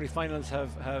know, county finals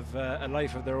have a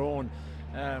life of their own.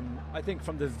 I think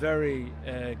from the very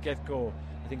get-go,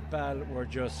 I think Ball were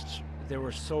they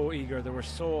were so eager, they were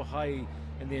so high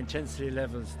in the intensity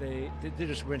levels, they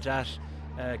just went at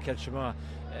Kiltimagh.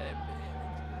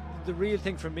 The real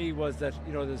thing for me was that,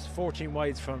 you know, there's 14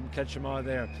 wides from Kiltimagh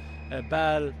there.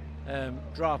 Ball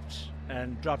dropped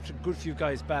a good few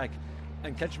guys back,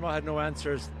 and Kiltimagh had no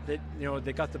answers.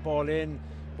 They got the ball in,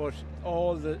 but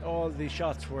all the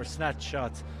shots were snatch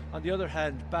shots. On the other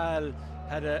hand, Ball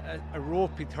had a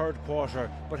ropey third quarter,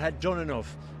 but had done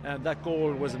enough, and that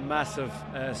goal was a massive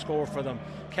score for them.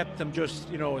 Kept them just,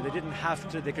 you know, they didn't have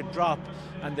to. They could drop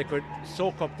and they could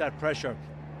soak up that pressure.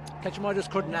 Kiltimagh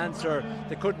just couldn't answer.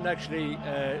 They couldn't actually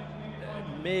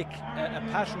make a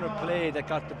pattern of play that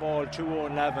got the ball to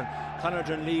Owen Lavin. Conor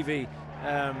Dunleavy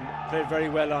played very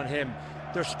well on him.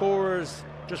 Their scorers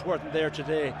just weren't there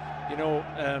today. You know,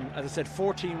 as I said,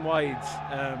 14 wides.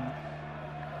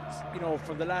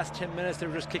 from the last 10 minutes they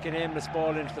were just kicking aimless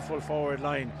ball into the full forward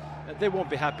line. They won't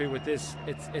be happy with this.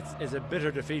 It's a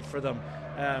bitter defeat for them.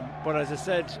 But as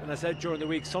I said during the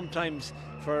week, sometimes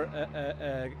for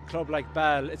a club like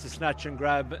Ball, it's a snatch and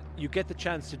grab. You get the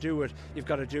chance to do it, you've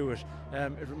got to do it.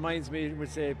 It reminds me, we'd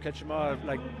say, Kiltimagh,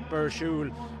 like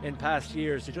Burshul in past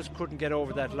years, they just couldn't get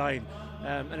over that line.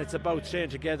 And it's about staying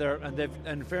together, and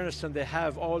in fairness to them, they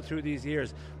have all through these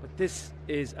years. But this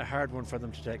is a hard one for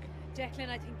them to take. Declan,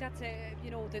 I think that's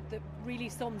that really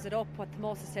sums it up what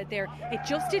Tomás said there. It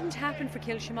just didn't happen for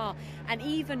Kiltimagh, and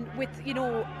even with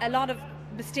a lot of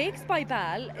mistakes by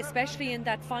Ball, especially in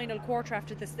that final quarter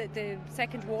after the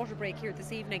second water break here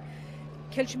this evening,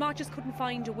 Kiltimagh just couldn't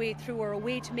find a way through or a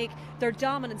way to make their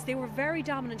dominance. They were very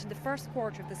dominant in the first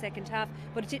quarter of the second half,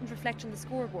 but it didn't reflect on the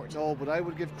scoreboard. No, but I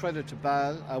would give credit to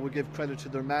Ball. I would give credit to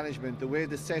their management, the way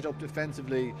they set up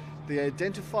defensively. They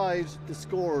identified the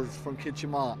scores from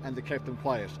Kiltimagh and they kept them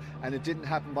quiet, and it didn't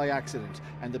happen by accident.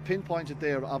 And they pinpointed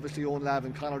there, obviously Owen Lav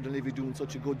and Conor Dunleavy doing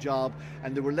such a good job,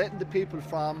 and they were letting the people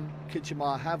from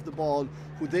Kiltimagh have the ball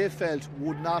who they felt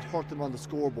would not hurt them on the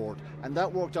scoreboard, and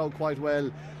that worked out quite well.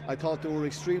 I thought they were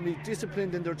extremely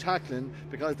disciplined in their tackling,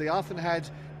 because they often had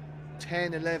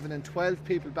 10, 11 and 12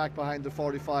 people back behind the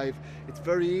 45. It's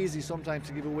very easy sometimes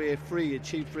to give away a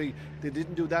cheap free. They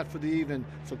didn't do that for the evening.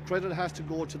 So credit has to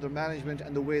go to their management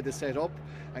and the way they set up,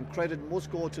 and credit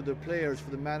must go to the players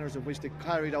for the manners in which they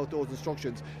carried out those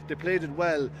instructions. They played it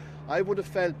well. I would have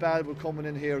felt Ball were coming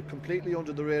in here completely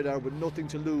under the radar with nothing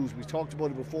to lose. We talked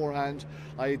about it beforehand.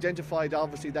 I identified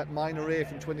obviously that minor A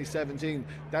from 2017.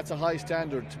 That's a high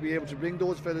standard. To be able to bring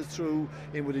those fellas through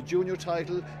in with a junior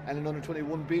title and an under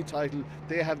 21B title,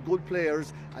 they have good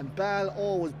players, and Ball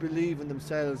always believe in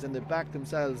themselves and they back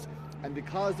themselves. And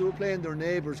because they were playing their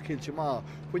neighbours, Kiltimagh,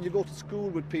 when you go to school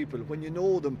with people, when you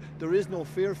know them, there is no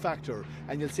fear factor,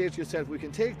 and you'll say to yourself, we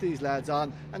can take these lads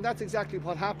on, and that's exactly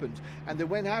what happened. And they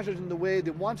went at it in the way they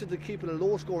wanted to keep it a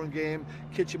low scoring game.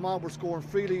 Kiltimagh were scoring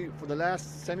freely for the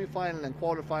last semi-final and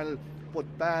quarter-final, but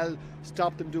Ball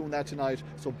stopped them doing that tonight.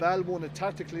 So Ball won it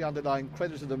tactically on the line,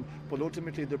 credit to them, but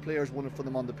ultimately the players won it for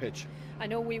them on the pitch. I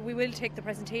know we will take the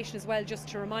presentation as well, just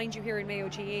to remind you here in Mayo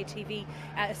GAA TV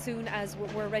as soon as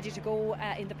we're ready to go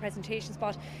in the presentation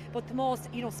spot. But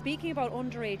Tomás, speaking about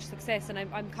underage success, and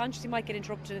I'm conscious you might get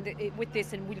interrupted with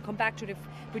this, and we'll come back to it if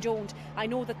we don't. I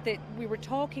know that we were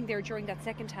talking there during that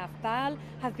second half. Ball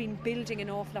have been building an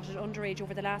awful lot of underage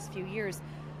over the last few years.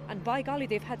 And by golly,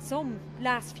 they've had some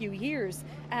last few years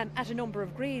at a number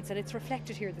of grades, and it's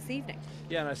reflected here this evening.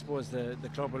 Yeah, and I suppose the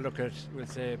club will we'll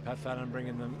say Pat Fallon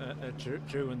bringing them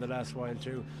through in the last while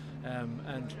too.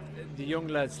 And the young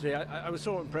lads today, I was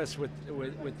so impressed with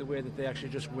the way that they actually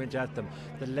just went at them.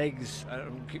 The legs,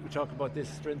 we talk about this,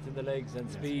 strength in the legs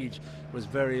and speed was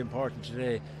very important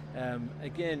today.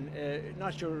 Again,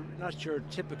 not your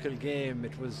typical game.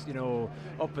 It was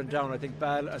up and down. I think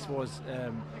Ball, I suppose,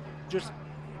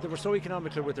 they were so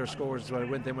economical with their scores as well.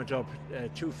 When they went up,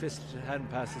 2 fist hand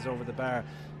passes over the bar.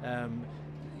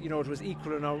 It was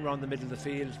equal around the middle of the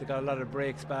field. They got a lot of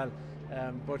breaks, Ball,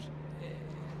 but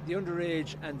the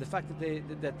underage and the fact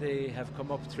that they have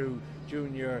come up through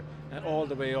junior all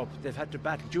the way up, they've had to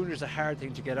battle. Junior's a hard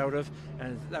thing to get out of,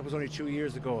 and that was only 2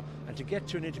 years ago. And to get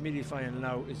to an intermediate final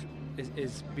now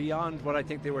is beyond what I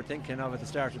think they were thinking of at the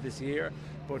start of this year.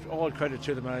 But all credit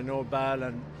to them, and I know Ball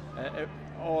and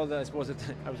all the, I suppose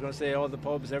I was going to say all the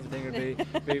pubs, everything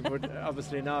would be but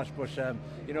obviously not. But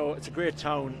it's a great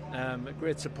town,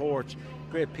 great support,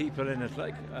 great people in it.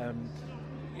 Like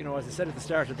as I said at the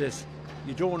start of this,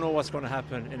 you don't know what's going to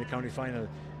happen in a county final,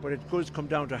 but it does come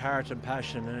down to heart and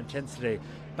passion and intensity.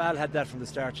 Ball had that from the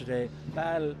start today.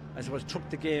 Ball, I suppose, took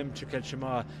the game to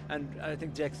Kiltimagh, and I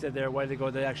think Jack said there a while ago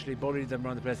they actually bullied them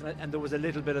around the place, and there was a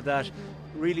little bit of that,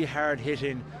 really hard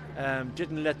hitting,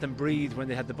 didn't let them breathe when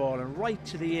they had the ball, and right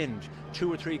to the end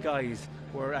 2 or 3 guys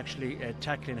were actually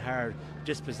tackling hard,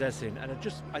 dispossessing, and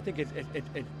I think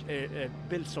it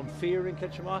built some fear in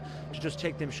Kiltimagh to just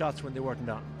take them shots when they weren't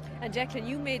on. And Declan,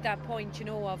 you made that point,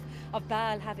 of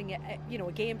Ball having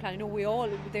a game plan. I know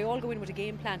they all go in with a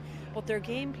game plan, but their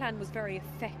game plan was very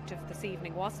effective this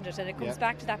evening, wasn't it? And it comes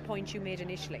back to that point you made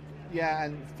initially. Yeah,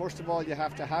 and first of all, you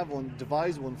have to have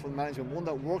devise one from management, one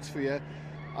that works for you.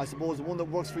 I suppose one that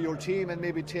works for your team, and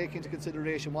maybe take into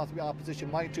consideration what the opposition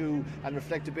might do and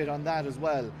reflect a bit on that as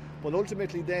well. But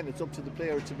ultimately then it's up to the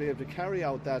players to be able to carry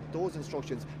out those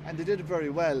instructions, and they did it very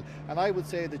well. And I would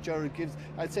say that Gerald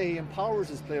he empowers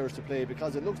his players to play,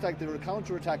 because it looks like they're a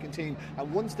counter-attacking team,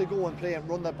 and once they go and play and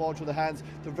run that ball through the hands,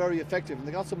 they're very effective, and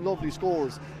they got some lovely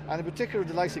scores. And in particular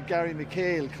the likes of Gary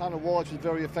MacHale, Conor Walsh was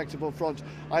very effective up front.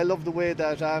 I love the way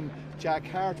that Jack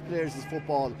Hart plays his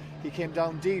football. He came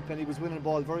down deep and he was winning the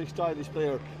ball. Very stylish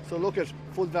player. So look at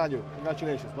full value.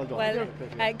 Congratulations. Well done.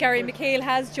 Well, Gary MacHale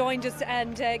has joined us,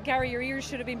 and Gary, your ears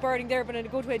should have been burning there, but in a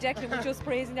good way. Declan was just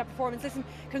praising that performance. Listen,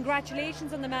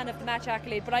 congratulations on the man of the match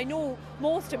accolade, but I know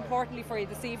most importantly for you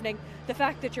this evening, the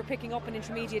fact that you're picking up an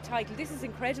intermediate title. This is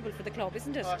incredible for the club,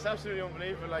 isn't it? Oh, it's absolutely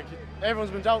unbelievable. Like, everyone's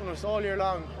been doubting us all year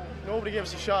long. Nobody gave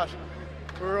us a shot.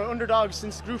 We were underdogs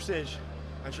since the group stage,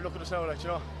 and you look at us now, like, you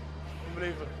know,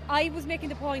 unbelievable. I was making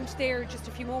the point there just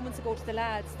a few moments ago to the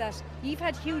lads that you've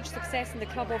had huge success in the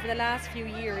club over the last few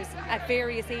years at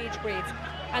various age grades,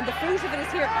 and the fruit of it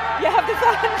is here. You have the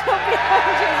fan club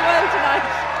behind you as well tonight.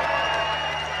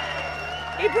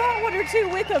 He brought one or two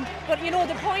with him, but you know,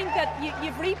 the point that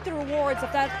you've reaped the rewards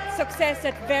of that success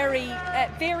at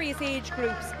various age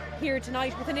groups here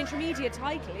tonight with an intermediate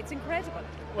title. It's incredible.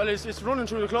 Well, it's running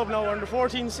through the club now. Under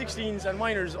 14s, 16s and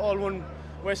minors all won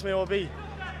West Mayo B.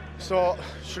 So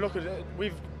look at it.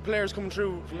 We've players coming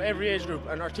through from every age group,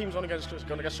 and our team's going to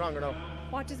get stronger now.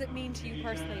 What does it mean to you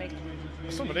personally?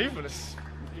 It's unbelievable.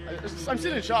 I'm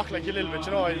still in shock, like, a little bit,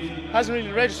 you know. It hasn't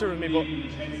really registered with me, but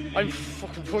I'm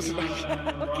fucking buzzing, like.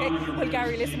 Okay, well,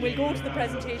 Gary, listen, we'll go to the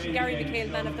presentation. Gary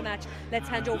MacHale, man of the match. Let's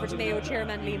hand over to Mayo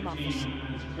Chairman Liam Moffat.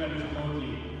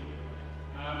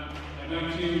 I'd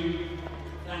like to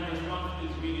thank our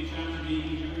sponsors, Media Chance League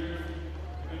contributors,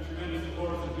 and tremendous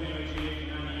support of Mayo GAA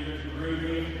for many years. We're very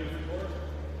grateful for their support.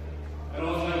 I'd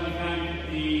also like to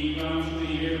thank the grounds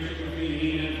committee here, particularly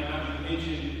Fina, for having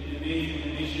mentioned the amazing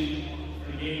addition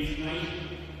for the games tonight.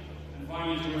 And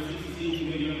finally, to our CCC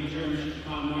committee on the chairmanship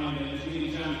combine, the Media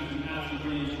Chance was an absolute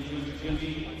brilliant in 2020,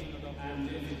 and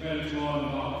it's a credit to all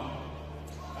involved.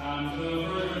 So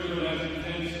further ado, I'd like to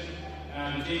present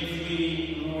the James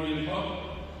Sweeney Memorial Cup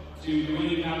to the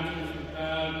winning captains,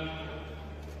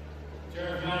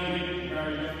 Sheriff Flanagan,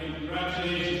 Barry Duffy.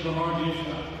 Congratulations to Hardy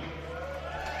Scott.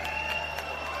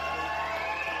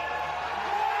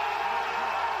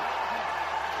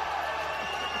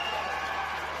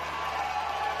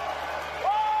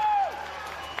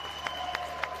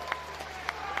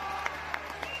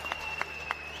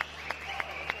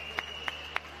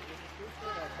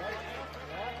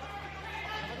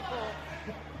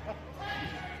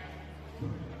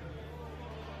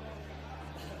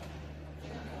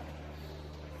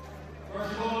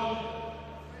 First of all,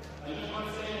 I just want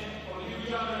to say what a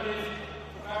huge honour it is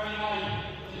for Barry and I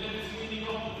to live this Sweeney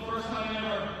Cup for the first time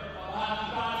ever on behalf of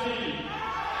Balla Kiltimagh.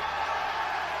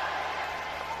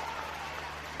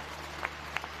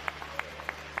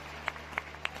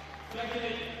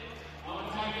 Secondly, I want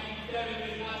to thank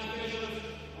the match officials,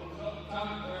 I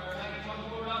want to thank the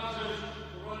board officers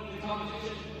for running the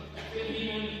competition, Phil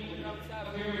Egan, the ground staff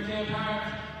here at MacHale Park,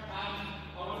 and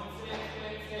I want to say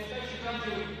a special thank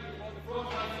you to all the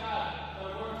frontline staff that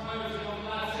have worked tirelessly over the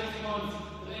last 6 months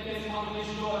to make this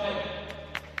competition go ahead.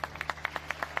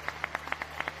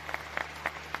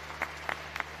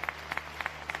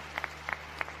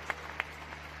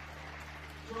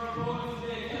 To our opponents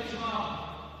today, Kiltimagh.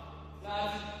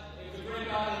 Lads, it was a great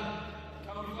battle.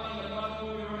 County final, I thought we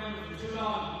would remember for too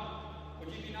long. But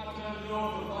you've been knocking on the door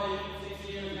for 5, 6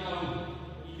 years now.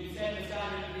 You've been setting the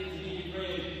standard in the intermediate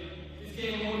grade. This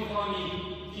game won't be funny.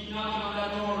 Keep knocking on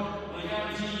that door, and I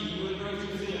guarantee you will break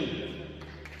through the ceiling.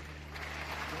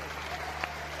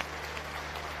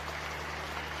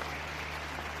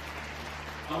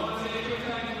 I want to say a quick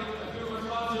thank you to a few of our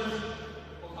sponsors,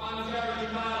 O'Connell's Garage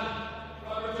and Mal,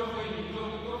 Robert Duffy,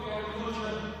 Duffy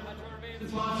Agriculture, and to our main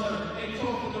sponsor, Egg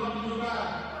Toke and the Run Through Bar.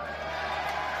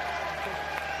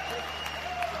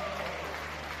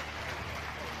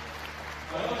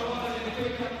 I also want to say a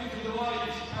quick thank you to the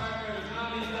White partners,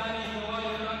 Nannies, Dannies, and the White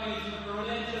Nannies for the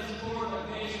relentless support and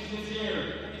patience this year.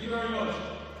 Thank you very much.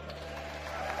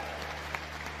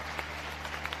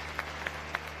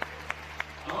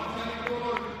 I want to thank the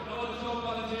board and all the club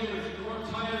volunteers who work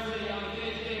tirelessly on a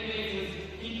day-to-day basis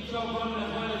to keep the club running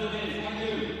as well as it is. Thank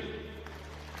you.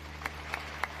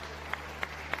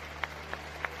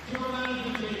 To our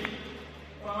management team,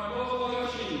 from our Bobo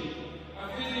Yoshi, our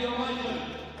physio Michael,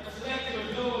 our selectors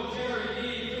Noel, Jerry,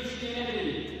 Lee, Christian, and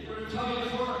Eddie, for their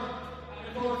tireless work, and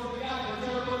of course the gaffer,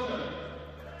 Sarah Butler.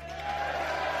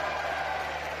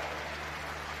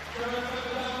 Sarah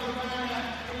Butler for Marina,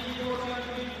 3-4 times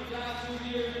a week for the last 2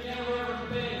 years, and never ever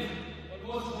complains, but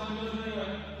most of the time doesn't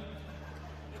anyway.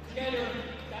 Together,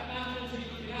 that management team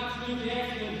has been absolutely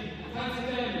excellent, and thanks to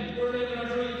them, we're living our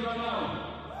dreams right now.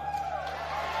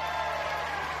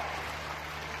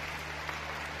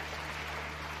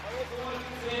 I also wanted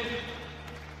to say,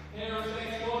 pay our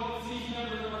respects to all the deceased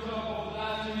members of our club over the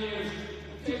last 2 years, in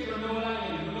particular Noel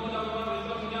Langan, who no doubt about is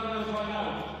looking down on us right now.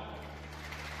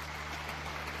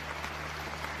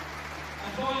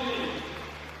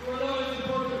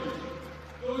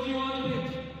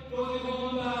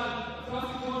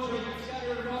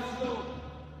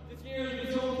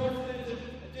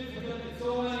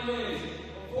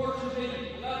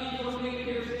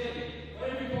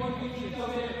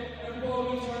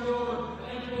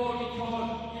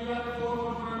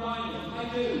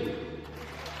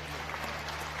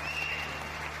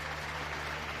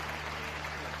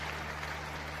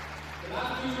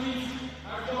 2 weeks,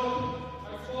 our club,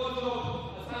 our squad club,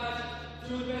 has had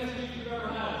 2 of the best weeks we've ever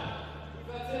had.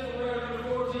 We've had silverware under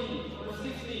 14, under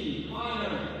 16,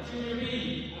 minor, junior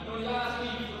B, and only last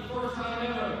week, for the first time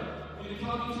ever, we the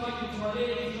county title to our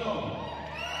ladies club.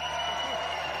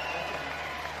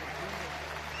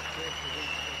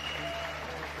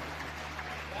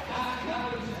 That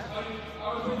hasn't happened by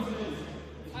our coincidence.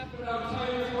 It's happened without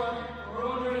tireless work, our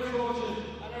underage coaches,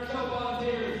 and our club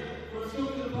volunteers who have stuck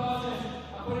to the process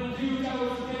and put in huge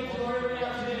hours to get to where we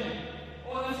are today.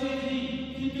 All I say to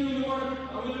you, keep doing the work,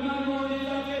 and we'll demand more days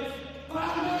like this.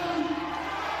 Bang!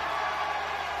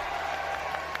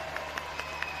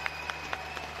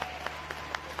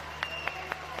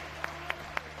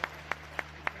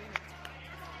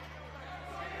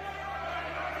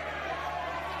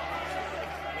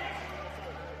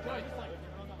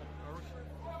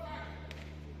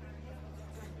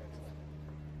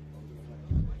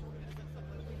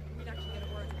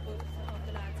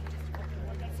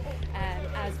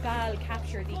 As Ball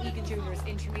capture the Egan Juniors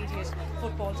intermediate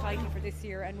football title for this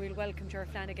year, and we'll welcome Ger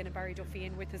Flanagan and Barry Duffy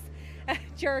in with us.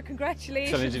 Ger,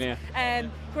 congratulations.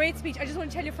 Great speech. I just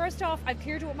want to tell you, first off, I've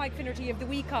cleared with Mike Finnerty of the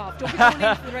week off. Don't be going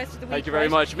in for the rest of the week. Thank you very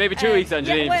much. Maybe 2 weeks,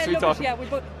 Angeline.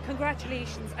 But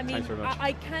congratulations. I mean,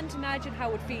 I can't imagine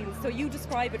how it feels. So you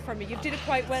describe it for me. You did it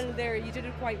quite well there. You did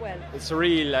it quite well. It's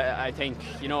surreal, I think.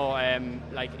 You know,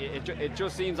 like it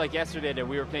just seems like yesterday that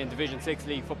we were playing Division 6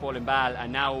 League football in Ball,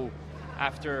 and now,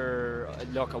 after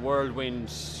a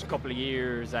whirlwind couple of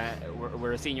years,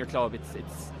 we're a senior club.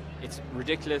 It's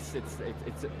ridiculous.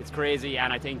 It's crazy,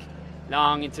 and I think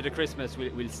long into the Christmas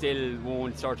we'll still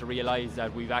won't start to realise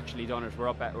that we've actually done it. We're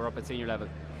up at senior level.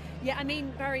 Yeah, I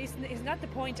mean, Barry, isn't that the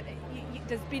point?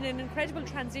 There's been an incredible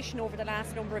transition over the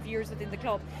last number of years within the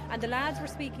club, and the lads were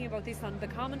speaking about this on the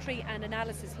commentary and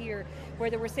analysis here,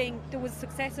 where they were saying there was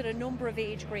success at a number of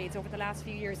age grades over the last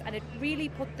few years, and it really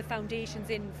put the foundations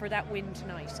in for that win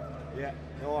tonight. Yeah,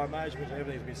 no, our management and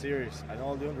everything's been serious, and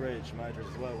all the underage managers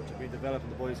as well, which have been developing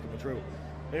the boys coming through.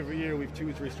 Every year we've 2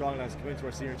 or 3 strong lads come into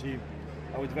our senior team,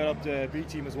 and we developed a B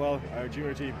team as well, our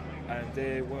junior team, and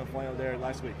they won a final there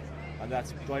last week, and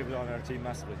that's driving on our team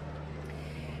massively.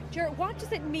 Ger, what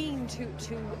does it mean to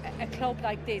a club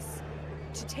like this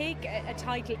to take a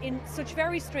title in such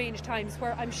very strange times,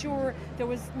 where I'm sure there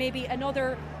was maybe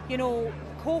another,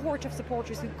 cohort of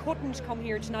supporters who couldn't come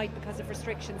here tonight because of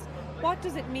restrictions? What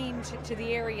does it mean to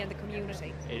the area and the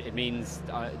community? It means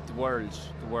the world.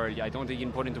 I don't think you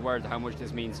can put into words how much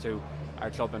this means to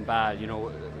our club in Ball.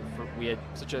 We had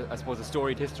such a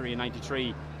storied history in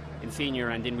 '93 in senior,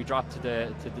 and then we dropped to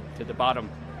the bottom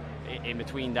in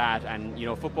between that, and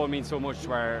football means so much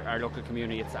to our local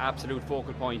community. It's the absolute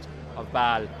focal point of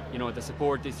Ball. The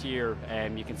support this year,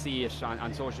 you can see it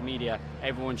on social media,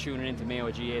 everyone tuning into Mayo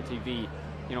GAA TV,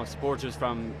 supporters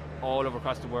from all over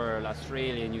across the world,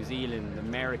 Australia, New Zealand,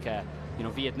 America,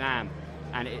 Vietnam,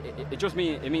 and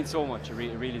it means so much. It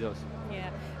really does. Yeah,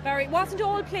 Barry, it wasn't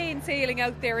all plain sailing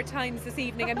out there at times this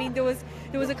evening. I mean, there was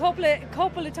a couple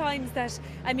of times that,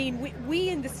 I mean, we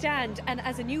in the stand, and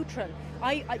as a neutral,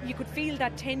 you could feel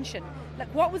that tension.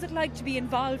 Like, what was it like to be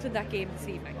involved in that game this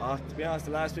evening? To be honest,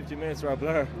 the last 15 minutes were a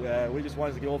blur. We just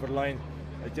wanted to get over the line.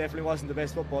 It definitely wasn't the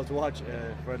best football to watch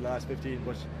for the last 15,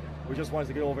 but we just wanted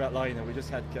to get over that line, and we just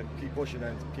had to keep pushing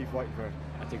and keep fighting for it.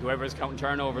 I think whoever's counting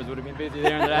turnovers would have been busy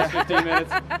there in the last 15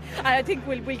 minutes. I think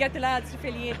we'll get the lads to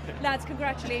fill you in. Lads,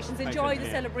 congratulations. Enjoy the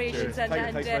celebrations, and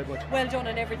well done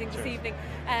on everything this evening.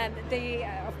 They,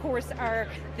 of course, are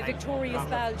the victorious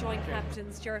Ball joint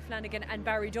captains, Ger Flanagan and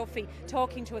Barry Duffy,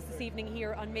 talking to us this evening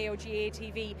here on Mayo GAA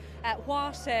TV.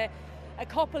 What a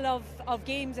couple of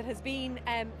games it has been.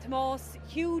 Tomás,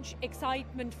 huge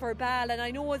excitement for Ball, and I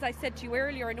know, as I said to you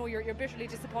earlier, I know you're bitterly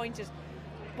disappointed,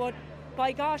 but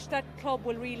by gosh, that club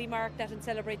will really mark that and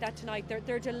celebrate that tonight.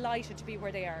 They're delighted to be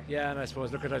where they are. Yeah, and I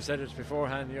suppose, look, I've said it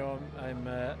beforehand, I'm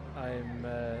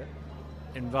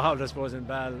involved, I suppose, in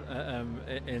Ball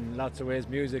in lots of ways,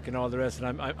 music and all the rest,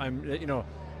 and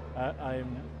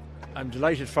I'm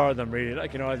delighted for them, really.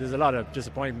 There's a lot of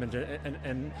disappointment,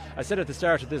 and I said at the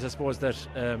start of this, I suppose, that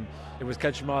it was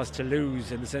Kiltimagh to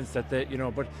lose, in the sense that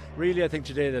but really I think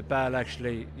today that Ball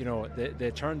actually,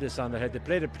 they turned this on their head. They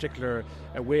played a particular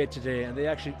way today, and they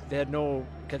had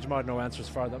Kiltimagh no answers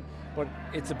for them. But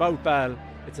it's about Ball.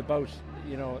 It's about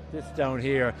this down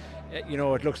here.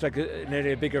 It looks like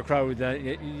nearly a bigger crowd than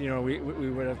we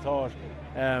would have thought.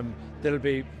 There'll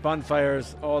be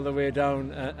bonfires all the way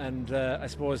down, and I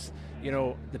suppose, you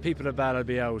know, the people of Balla will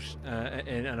be out,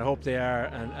 and I hope they are,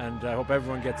 and I hope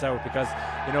everyone gets out, because,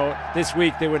 you know, this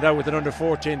week they went out with an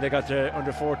under-14. They got the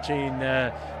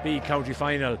under-14 B county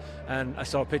final, and I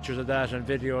saw pictures of that and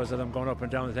videos of them going up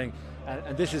and down the thing,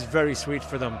 and this is very sweet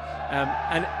for them,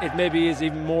 and it maybe is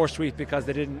even more sweet because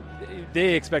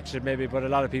they expected it maybe, but a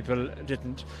lot of people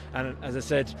didn't. And as I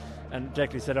said, and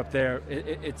Declan said up there,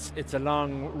 it's a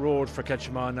long road for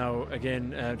Kiltimagh now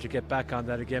again, to get back on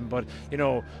that again. But, you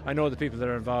know, I know the people that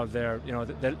are involved there, you know,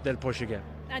 they'll push again.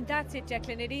 And that's it,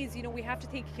 Declan. It is, you know, we have to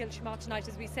think Kiltimagh tonight,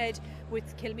 as we said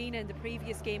with Kilmina in the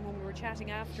previous game when we were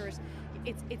chatting after it.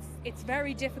 It's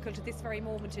very difficult at this very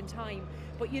moment in time.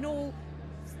 But, you know,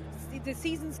 the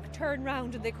seasons turn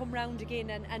round and they come round again,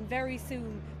 and very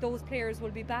soon those players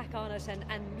will be back on it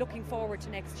and looking forward to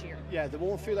next year. Yeah, they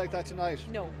won't feel like that tonight.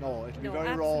 No, it'll be very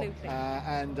absolutely. raw,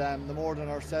 and the more than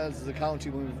ourselves as a county,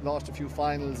 when we've lost a few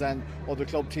finals and other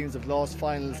club teams have lost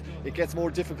finals, it gets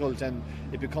more difficult and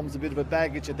it becomes a bit of a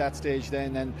baggage at that stage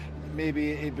then, and maybe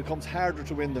it becomes harder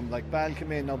to win them. Like Ball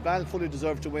came in, now Ball fully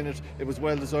deserved to win it. It was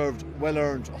well deserved, well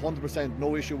earned, 100%,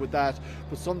 no issue with that.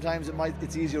 But sometimes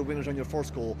it's easier to win it on your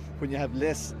first go when you have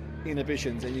less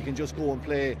inhibitions and you can just go and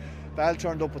play. Ball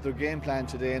turned up with their game plan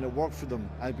today and it worked for them.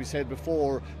 As we said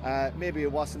before, maybe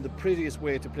it wasn't the prettiest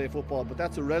way to play football, but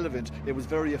that's irrelevant. It was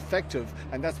very effective,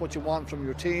 and that's what you want from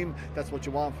your team, that's what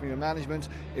you want from your management.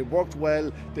 It worked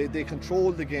well. They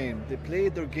controlled the game. They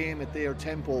played their game at their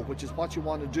tempo, which is what you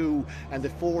want to do, and they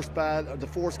forced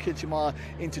Kiltimagh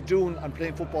into doing and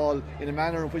playing football in a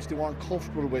manner in which they weren't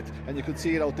comfortable with, and you could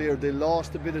see it out there. They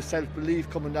lost a bit of self-belief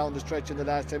coming down the stretch in the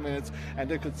last 10 minutes, and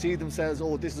they could see themselves,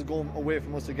 oh, this is going away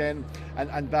from us again.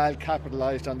 And Ball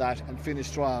capitalised on that and finished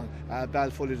strong.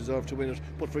 Ball fully deserved to win it.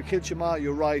 But for Kiltimagh,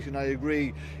 you're right, and I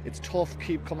agree, it's tough to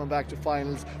keep coming back to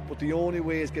finals, but the only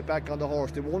way is get back on the horse.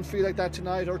 They won't feel like that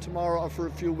tonight or tomorrow or for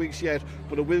a few weeks yet,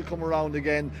 but it will come around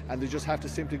again, and they just have to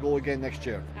simply go again next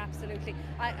year. Absolutely.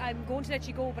 I'm going to let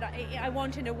you go, but I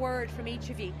want in a word from each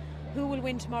of you. Who will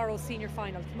win tomorrow's senior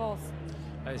final? Tomas?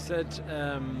 I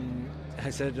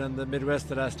said on the Midwest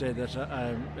the last day that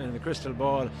I'm in the crystal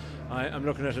ball. I'm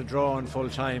looking at a draw in full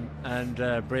time and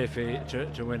Brafey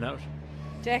to win out.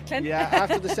 Declan? Yeah,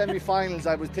 after the semi-finals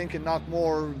I was thinking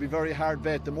Knockmore would be a very hard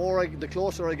bet. The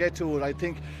closer I get to it, I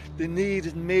think the need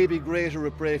is maybe greater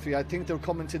at Brafey. I think they're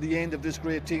coming to the end of this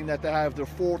great team that they have, their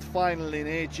fourth final in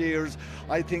 8 years.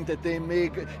 I think that they'll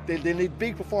need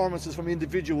big performances from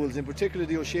individuals, in particular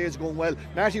the O'Shea's going well.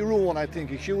 Matty Rowan, I think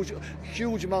a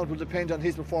huge amount will depend on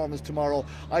his performance tomorrow.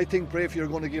 I think Brafey are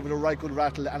going to give it a right good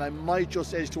rattle, and I might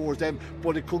just edge towards them,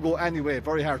 but it could go anyway.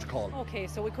 Very hard to call. Okay,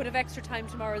 so we could have extra time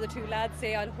tomorrow, the two lads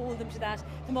say. I'll hold them to that.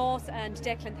 Tomas and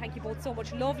Declan, thank you both so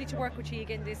much. Lovely to work with you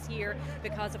again this year,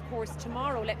 because of course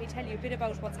tomorrow, let me tell you a bit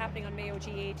about what's happening on Mayo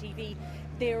GAA TV.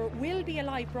 There will be a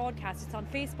live broadcast. It's on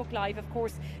Facebook Live, of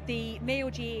course. The Mayo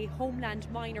GAA Homeland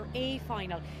Minor A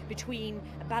final between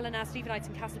Ballina, Stephenites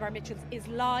and Castlebar Mitchells is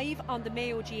live on the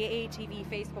Mayo GAA TV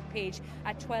Facebook page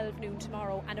at 12 noon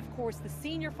tomorrow. And of course the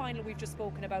senior final we've just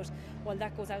spoken about, well,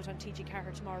 that goes out on TG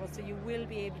Carr tomorrow, so you will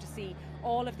be able to see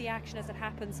all of the action as it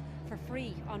happens for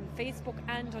free on Facebook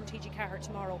and on TG Carr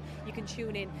tomorrow. You can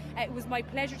tune in. It was my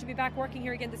pleasure to be back working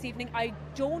here again this evening. I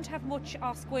don't have much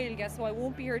off Squailga, so I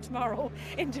won't be here tomorrow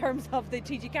in terms of the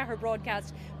TG Carr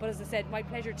broadcast, but as I said, my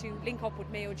pleasure to link up with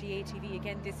Mayo GAA TV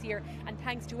again this year, and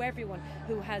thanks to everyone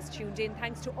who has tuned in.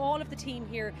 Thanks to all of the team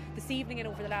here this evening and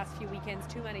over the last few weekends,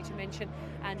 too many to mention,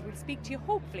 and we'll speak to you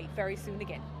hopefully very soon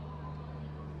again.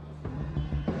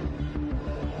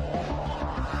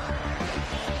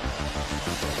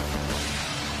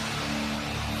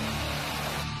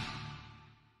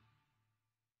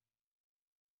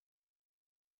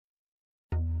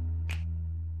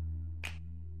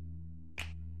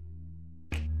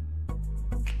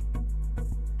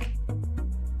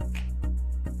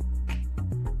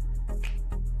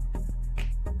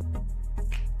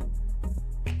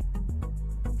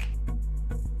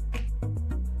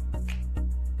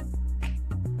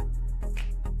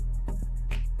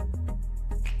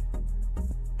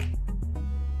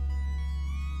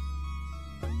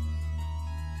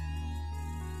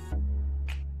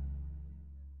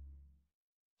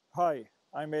 Hi,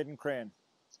 I'm Aidan Crane.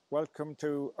 Welcome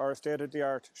to our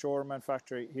state-of-the-art showroom and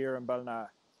factory here in Balla,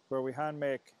 where we hand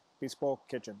make bespoke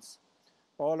kitchens.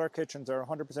 All our kitchens are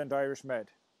 100% Irish made.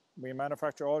 We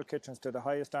manufacture all kitchens to the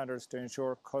highest standards to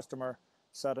ensure customer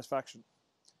satisfaction.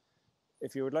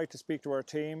 If you would like to speak to our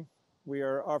team, we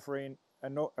are offering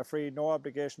a free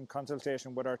no-obligation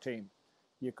consultation with our team.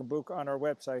 You can book on our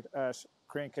website at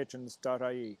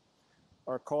cranekitchens.ie.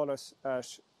 or call us at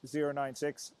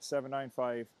 096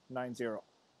 795 90.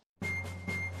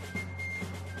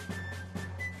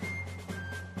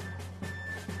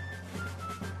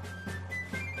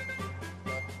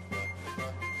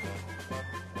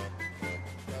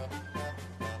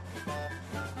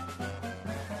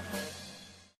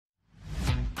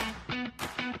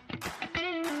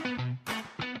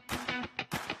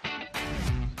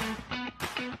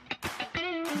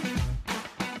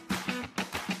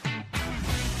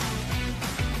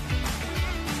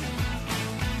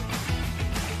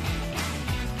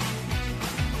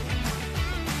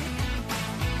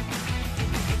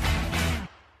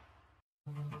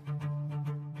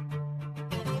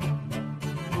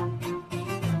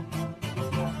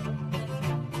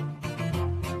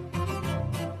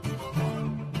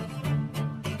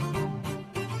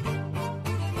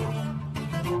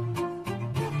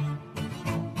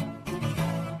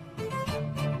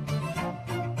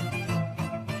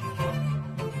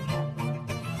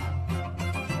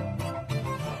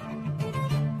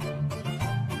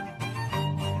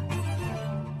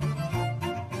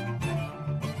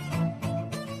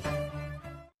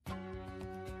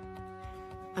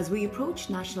 As we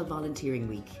approach National Volunteering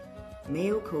Week,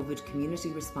 Mayo COVID Community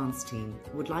Response Team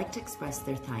would like to express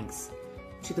their thanks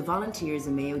to the volunteers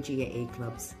in Mayo GAA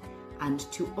clubs and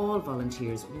to all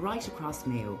volunteers right across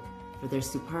Mayo for their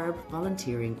superb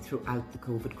volunteering throughout the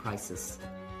COVID crisis.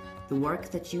 The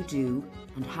work that you do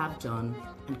and have done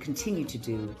and continue to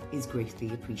do is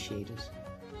greatly appreciated.